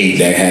have an 8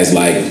 that has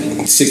like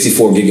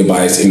 64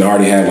 gigabytes and I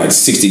already have like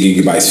 60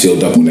 gigabytes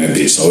filled up on that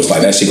bitch. So it's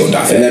like, that shit gonna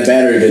die. And that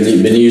battery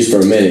been used for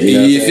a minute. You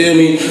know you feel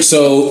me?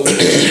 So,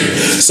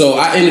 so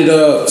I ended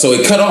up, so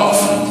it cut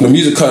off. The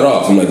music cut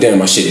off. I'm like, damn,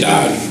 my shit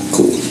died.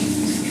 Cool.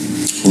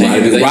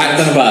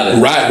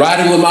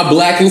 Riding with my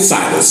black in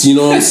silence, you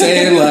know what I'm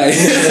saying? Like,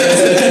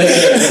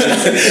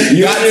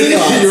 you're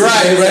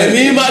right.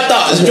 Me and my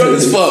thoughts, drunk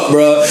as fuck,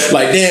 bro.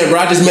 Like, damn, bro,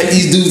 I just met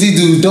these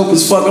dudes dope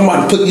as fuck. I'm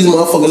about to put these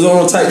motherfuckers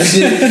on type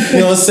shit. You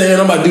know what I'm saying?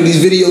 I'm about to do these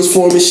videos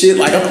for them and shit.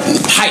 Like, I'm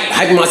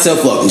hyping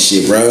myself up and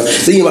shit, bro.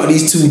 Thinking about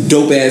these 2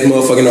 dope ass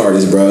motherfucking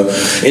artists, bro.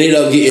 Ended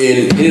up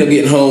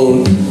getting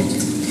home.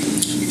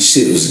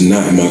 Shit was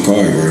not in my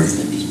car, bro.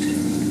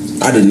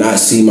 I did not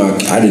see my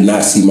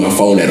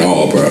phone at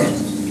all, bro.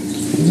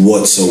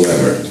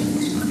 Whatsoever.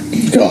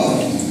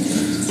 God.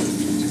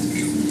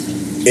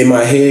 In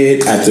my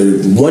head,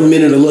 after 1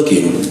 minute of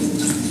looking,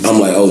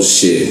 I'm like, oh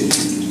shit.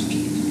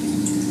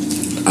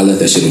 I left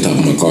that shit on top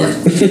of my car.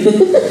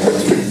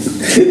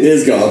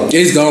 It's gone.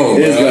 It's gone,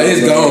 bro.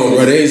 It's gone,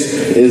 bro.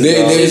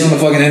 It's on the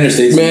fucking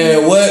interstate.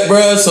 Man, what,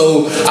 bro?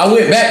 So I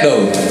went back,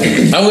 though.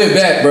 I went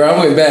back,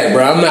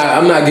 bro.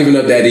 I'm not giving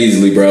up that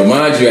easily, bro.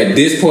 Mind you, at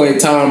this point in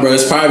time, bro,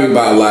 it's probably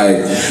about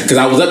like, because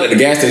I was up at the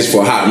gas station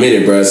for a hot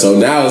minute, bro. So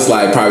now it's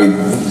like probably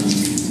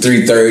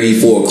 3:30,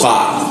 4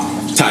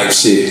 o'clock type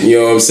shit. You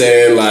know what I'm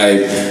saying?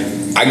 Like,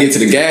 I get to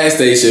the gas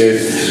station.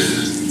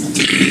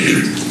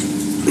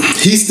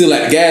 He's still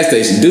at the gas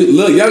station. Dude,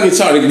 look, y'all been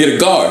trying to get a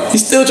guard.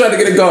 He's still trying to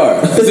get a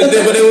guard. I'm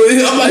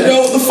like,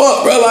 yo, what the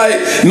fuck, bro? Like,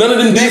 none of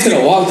them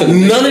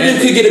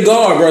could get a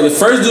guard, bro. The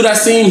first dude I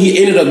seen, he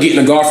ended up getting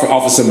a guard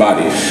off of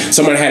somebody.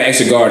 Somebody had an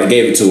extra guard and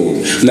gave it to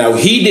him. Now,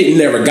 he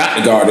never got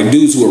the guard. The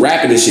dudes who were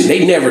rapping this shit,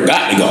 they never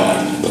got the guard.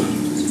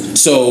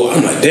 So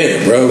I'm like,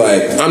 damn, bro.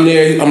 Like, I'm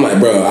there. I'm like,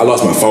 bro, I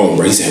lost my phone,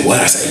 bro. He said, what?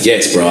 I said,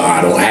 yes, bro.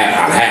 I don't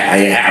got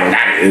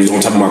it. It was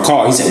on top of my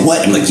car. He said, what?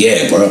 I'm like,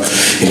 yeah, bro.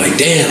 He's like,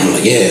 damn. I'm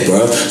like, yeah,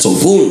 bro. So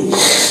boom.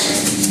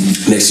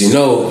 Next thing you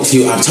know,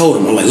 I told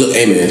him, I'm like, look,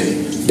 hey,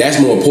 man,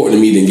 that's more important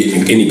to me than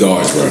getting any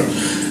guards, bro.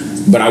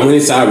 But I went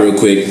inside real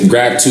quick,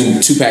 grabbed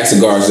two packs of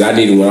cigars. I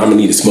needed one. I'm gonna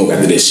need to smoke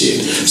after this shit.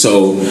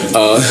 So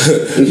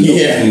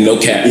no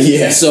cap.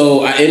 Yeah.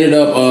 So I ended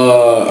up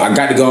I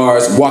got the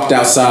guards, walked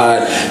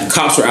outside.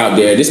 Cops were out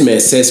there. This man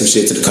said some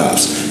shit to the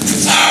cops.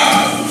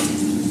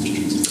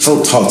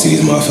 Don't talk to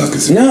these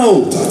motherfuckers.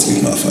 No. Don't talk to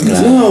these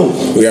motherfuckers. No.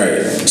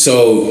 Right.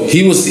 So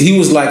he was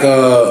like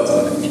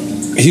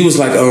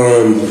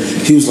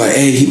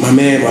hey, my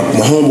man, my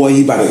homeboy,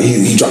 he left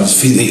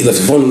his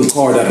phone in the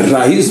car.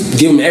 He was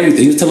giving him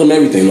everything. He was telling him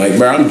everything. Like,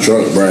 bro, I'm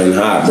drunk, bro, and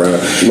hot, bro.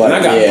 And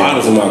I got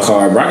bottles in my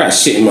car, bro. I got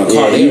shit in my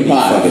car. Yeah, you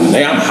hot.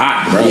 I'm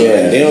hot, bro.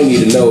 Yeah. Like, they don't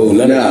need to know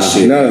none of that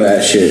shit. None of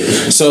that shit.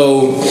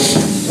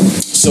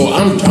 So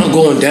I'm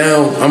going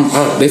down.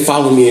 They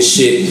follow me and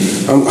shit.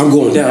 I'm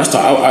going down.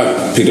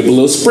 I picked up a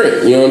little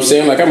sprint. You know what I'm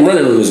saying? Like, I'm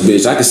running on this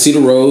bitch. I can see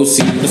the road,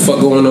 see what the fuck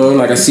going on.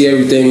 Like, I see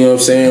everything. You know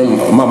what I'm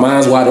saying? My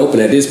mind's wide open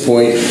at this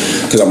point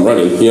because I'm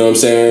running. You know what I'm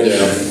saying?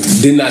 Yeah.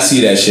 Did not see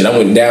that shit. I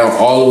went down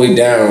all the way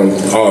down,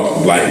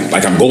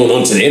 like I'm going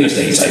onto the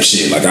interstate type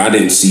shit. Like, I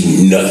didn't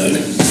see nothing.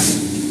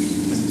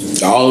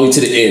 All the way to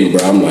the end,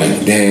 bro. I'm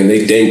like, damn,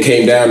 they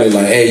came down. They're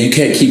like, hey, you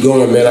can't keep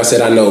going, man. I said,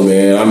 I know,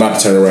 man. I'm about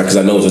to turn around because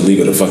I know it's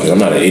illegal to fucking. I'm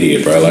not an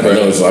idiot, bro. Like, I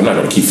know I'm not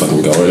gonna keep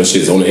fucking going. That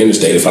shit's on the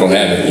interstate if I don't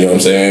have it. You know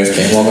what I'm saying?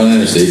 Can't walk on the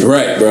interstate.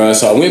 Right, bro.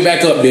 So I went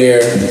back up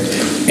there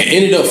and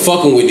ended up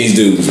fucking with these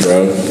dudes,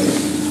 bro.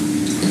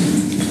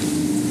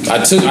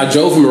 I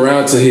drove him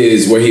around to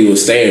where he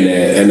was staying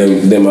at, and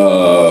them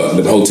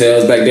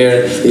hotels back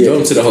there. I drove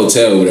him to the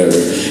hotel, whatever,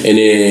 and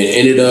then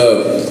ended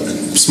up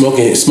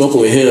smoking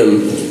with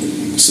him.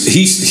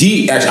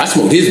 He actually, I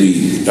smoked his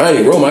weed. I didn't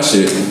even roll my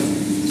shit. I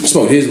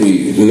smoked his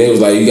weed, and they was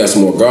like, "You got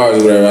some more guards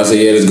or whatever?" I said,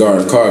 "Yeah, there's guard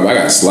in the car." But I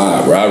got to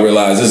slide, bro. I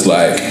realized it's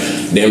like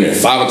damn near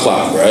 5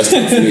 o'clock, bro. It's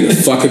time for me to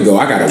fucking go.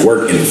 I gotta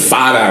work in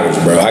 5 hours,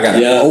 bro. I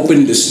gotta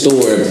open the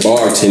store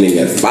bartending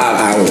at 5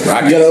 hours, bro.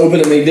 You gotta open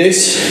at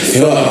McDick's?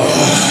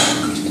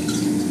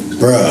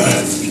 Bruh,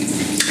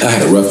 I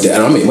had a rough day. I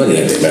don't make money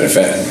that day, matter of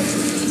fact.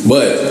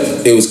 But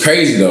it was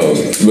crazy though,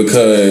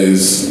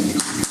 because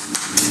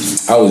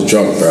I was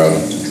drunk, bro.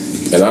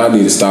 And I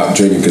need to stop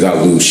drinking because I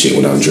lose shit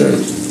when I'm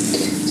drunk.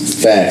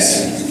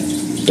 Facts.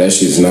 That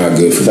shit's not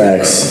good for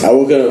Facts. me, I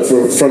woke up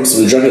from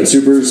some drunken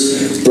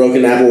supers,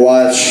 broken Apple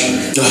Watch,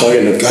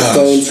 fucking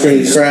phone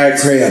screen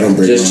cracked. Pray I don't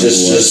break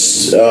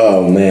Just,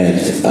 oh man.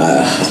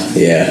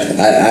 Yeah.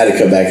 I had to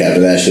come back after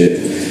that shit.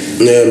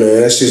 Yeah, man,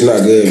 that shit's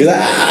not good. Cause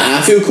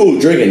I feel cool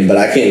drinking, but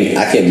I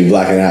can't be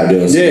blacking out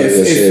doing stuff like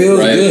this it shit.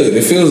 feels good.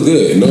 It feels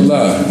good. No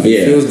lie.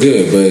 It feels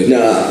good, but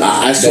no,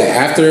 I the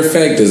after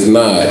effect is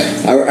not.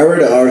 I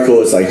read an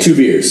article. It's like two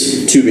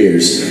beers.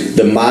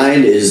 The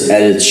mind is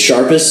at its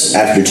sharpest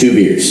after 2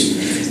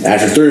 beers.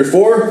 After 3 or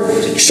 4,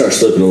 you start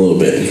slipping a little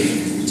bit.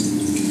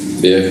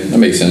 Yeah, that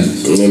makes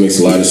sense. That makes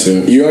a lot of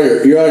sense.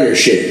 You're on your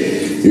shit.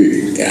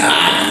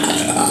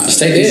 Just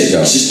take the edge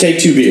off. Just take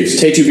 2 beers.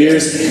 Take 2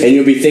 beers, and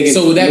you'll be thinking.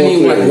 So would that more mean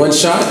clearly. like one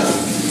shot?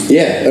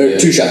 Yeah, or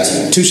 2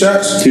 shots. 2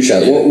 shots? 2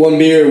 shots. One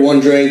beer, 1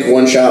 drink,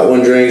 1 shot,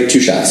 1 drink, 2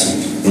 shots.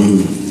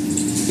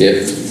 Mm-hmm.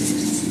 Yeah.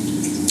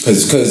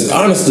 Cause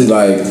honestly,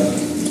 like,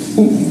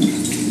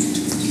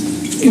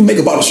 you can make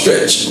a bottle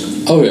stretch.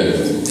 Oh yeah.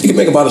 You can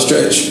make a bottle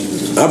stretch.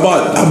 I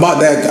bought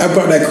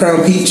that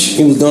Crown Peach.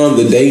 It was done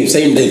the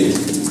same day.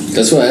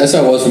 That's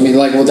how it was for me.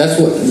 Like, well,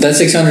 that's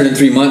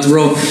 603 months,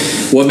 bro.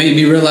 What made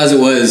me realize it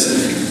was,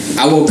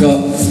 I woke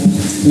up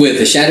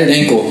with a shattered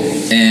ankle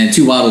and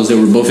 2 bottles that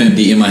were both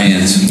empty in my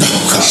hands.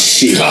 Oh gosh.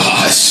 Shit.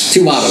 Gosh.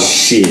 2 bottles.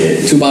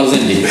 Shit. 2 bottles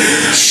empty.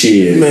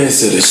 Shit. Man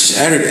said a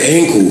shattered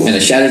ankle. And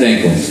a shattered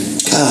ankle.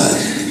 God.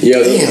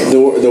 Yo,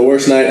 the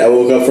worst night I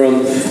woke up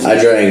from, I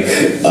drank,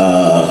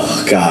 a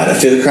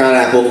 5th Crown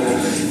Apple.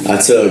 I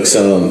took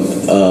some,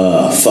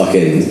 oh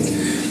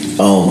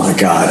my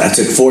God. I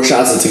took 4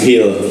 shots of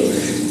tequila,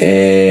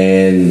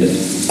 and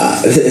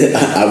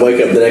I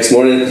wake up the next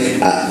morning.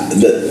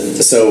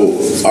 So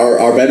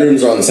our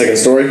bedrooms are on the 2nd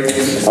story.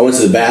 I went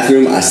to the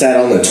bathroom. I sat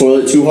on the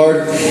toilet too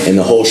hard, and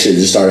the whole shit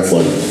just started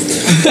flooding.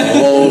 The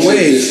whole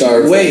shit just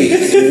started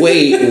flooding.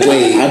 Wait. I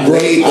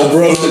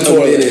broke the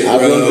toilet. I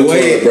broke the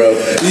toilet, bro.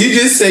 You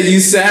just said you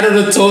sat on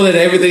the toilet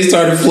and everything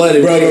started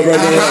flooding. Bro.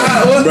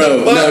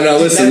 No,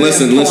 listen.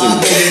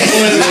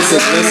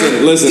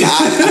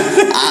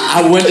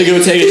 I went to go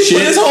take a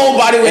shit. His whole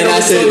body went and on I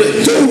said,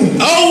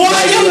 oh,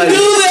 why you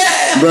do that?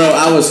 Bro,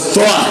 I was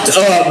fucked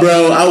up,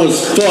 bro.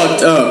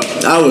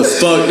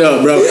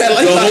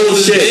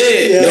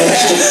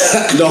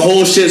 The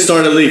whole shit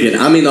started leaking.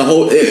 I mean,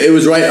 it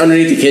was right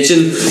underneath the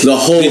kitchen. The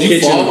whole Did you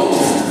kitchen. fall?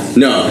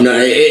 No,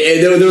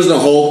 there wasn't a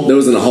hole. There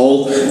wasn't a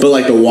hole, but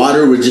like the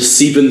water was just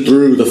seeping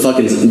through the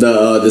fucking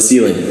the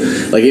ceiling.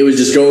 Like it was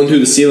just going through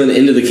the ceiling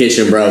into the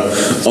kitchen, bro.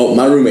 Oh,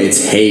 my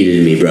roommates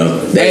hated me, bro.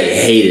 They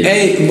hated me.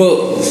 Hey, but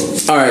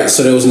all right,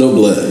 so there was no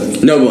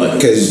blood. No blood.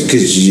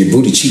 Cause your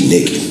booty cheap,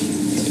 Nick.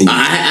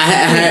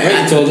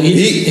 I told him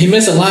he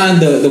misaligned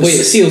the way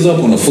it seals up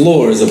on the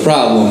floor is a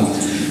problem.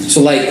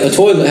 So like a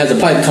toilet has a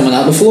pipe coming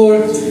out the floor,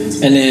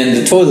 and then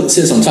the toilet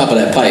sits on top of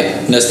that pipe,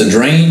 and that's the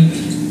drain.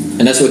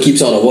 and that's what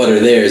keeps all the water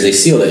there. Is they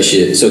seal that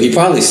shit. So he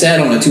probably sat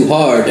on it too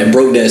hard and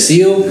broke that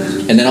seal,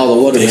 and then all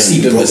the water was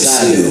seeping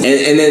beside it.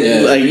 And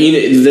then like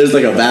there's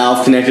like a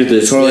valve connected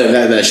to the toilet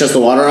that shuts the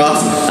water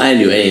off. I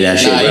didn't do any of that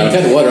shit, Nah, bro. you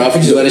cut the water off.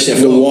 You just let that shit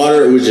The flow.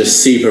 water was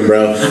just seeping,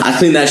 bro. I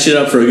cleaned that shit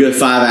up for a good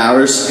 5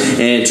 hours,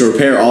 and to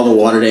repair all the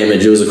water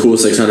damage, it was a cool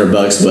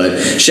 $600. But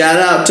shout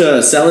out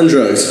to selling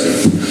drugs.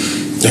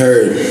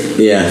 Heard.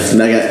 Yeah,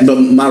 but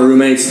my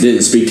roommates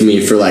didn't speak to me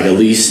for like at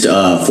least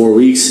 4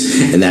 weeks,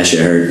 and that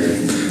shit hurt.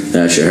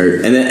 That shit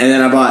hurt. And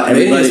then I bought They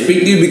didn't everybody.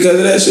 speak to you because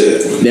of that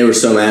shit? They were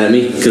so mad at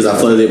me because I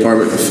flooded the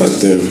apartment. Fuck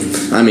them.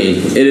 I mean,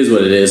 it is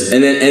what it is.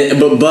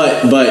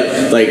 But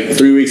like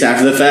 3 weeks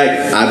after the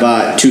fact, I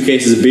bought 2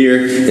 cases of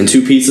beer and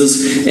 2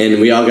 pizzas,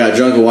 and we all got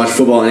drunk and watched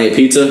football and ate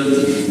pizza.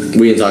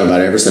 We didn't talk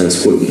about it ever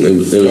since. It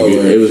was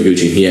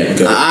Gucci. Yeah,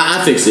 Okay.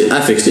 I fixed it.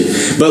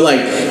 But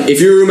like, if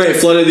your roommate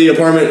flooded the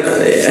apartment,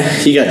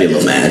 you gotta be a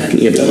little mad.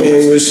 You gotta be a I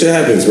little mean, what shit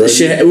happens, bro?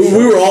 Shit,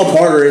 we were all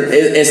partnering.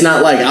 It's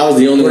not like I was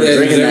the only one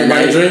drinking that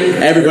night.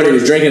 Everybody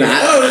was drinking. I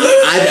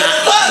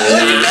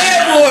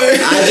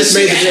just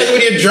made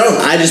when you're drunk.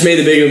 I just made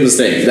the biggest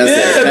mistake. That's it.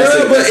 That's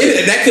bro, it. but That's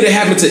it. that could have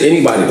happened to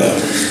anybody though.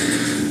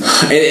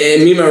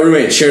 And me and my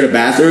roommate shared a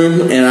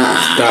bathroom, and I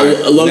I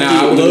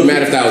wouldn't be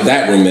mad if that was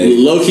that roommate.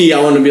 low key, I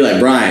wanted to be like,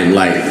 Brian,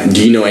 like,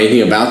 do you know anything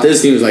about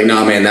this? And he was like,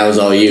 nah, man, that was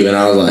all you. And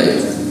I was like,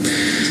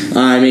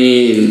 I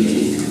mean,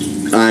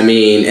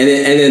 and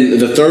then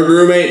the third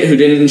roommate who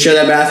didn't share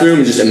that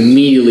bathroom just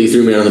immediately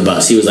threw me on the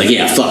bus. He was like,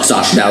 yeah, fuck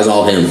Sasha, that was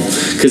all him,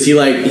 because he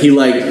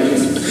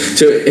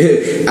So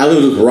I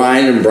lived with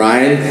Ryan and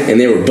Brian, and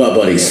they were butt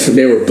buddies.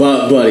 We were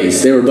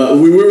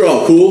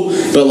all cool,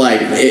 but like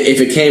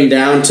if it came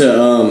down to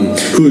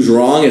who's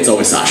wrong, it's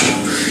always Sasha.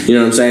 You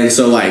know what I'm saying?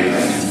 So like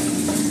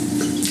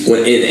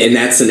when in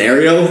that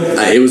scenario,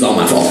 it was all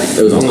my fault.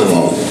 It was all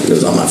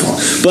my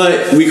fault.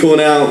 But we cool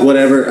now.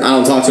 Whatever. I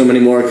don't talk to him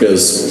anymore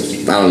because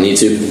I don't need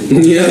to.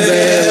 You know what I'm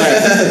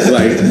saying?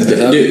 Like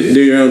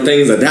do your own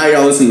things. I doubt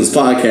y'all listen to this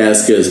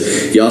podcast because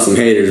y'all some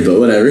haters, but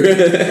whatever.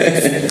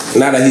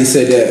 Now that he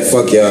said that,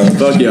 fuck y'all.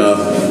 Fuck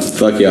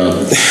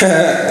y'all.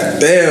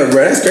 Damn,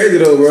 bro, that's crazy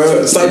though,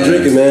 bro. Stop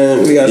drinking,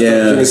 man. We gotta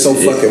stop drinking so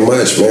fucking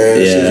much, man.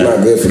 That shit's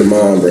not good for the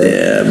mind, bro.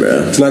 Yeah,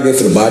 bro. It's not good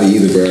for the body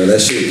either, bro. That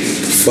shit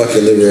fuck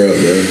your liver up,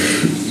 bro.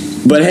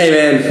 But hey,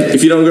 man,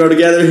 if you don't grow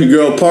together, you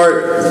grow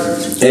apart.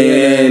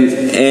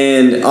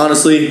 And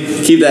honestly,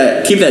 keep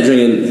that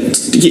drinking.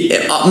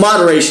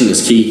 Moderation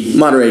is key.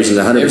 Moderation is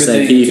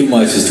 100% key. Too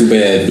much is too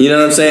bad. You know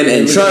what I'm saying?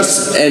 And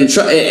trust. And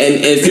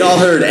if y'all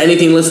heard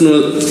anything listening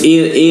to what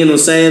Ian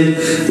was saying,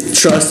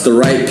 trust the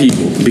right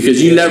people, because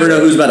you never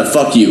know who's about to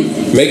fuck you.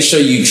 Make sure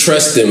you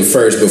trust them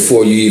first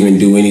before you even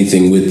do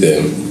anything with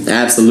them.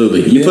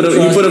 Absolutely. You put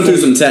them through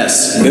some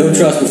tests. Build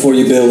trust before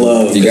you build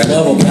love. You got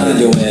love will blind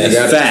your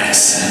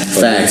ass.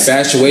 Facts.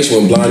 Infatuation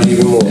will blind you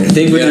even more.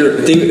 Think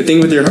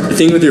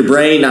with your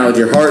brain, not with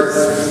your heart.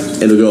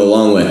 It'll go a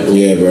long way.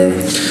 Yeah, bro.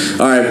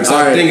 All right.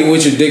 Stop thinking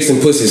with your dicks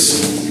and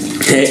pussies.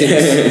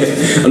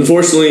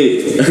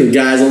 Unfortunately,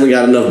 guys only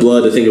got enough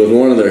blood to think it was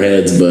one of their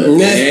heads, but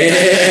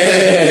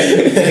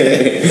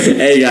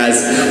hey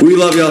guys, we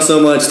love y'all so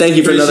much. Thank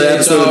you for another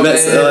episode of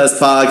Best LS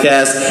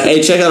Podcast.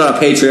 Hey, check out our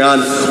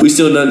Patreon. We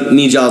still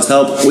need y'all's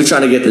help. We're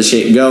trying to get this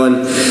shit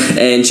going.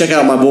 And check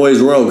out my boys'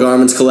 Royal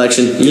Garments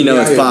collection. You know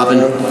it's popping.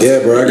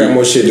 Yeah, bro, I got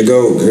more shit to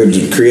go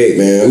to create,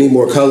 man. I need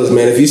more colors,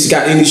 man. If you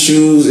got any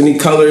shoes, any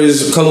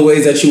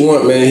colorways that you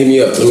want, man, hit me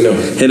up. Let me know.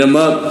 Hit them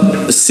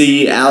up.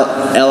 CLI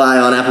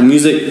on Apple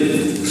Music.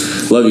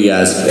 Love you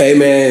guys. Hey,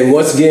 man,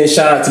 once again,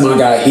 shout out to my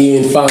guy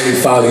Ian.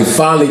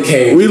 Finally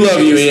came. We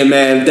love you, Ian,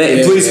 man.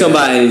 Please come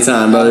by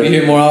anytime, brother. I'll be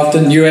here more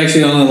often. You're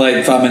actually only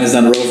like 5 minutes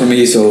down the road from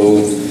me,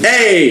 so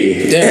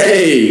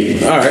Hey!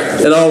 All right.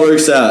 It all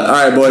works out. All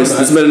right, boys. This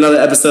has been another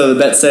episode of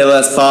the Bet Say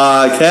Less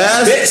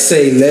podcast. Bet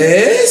say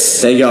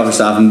less. Thank y'all for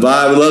stopping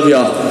by. We love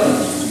y'all.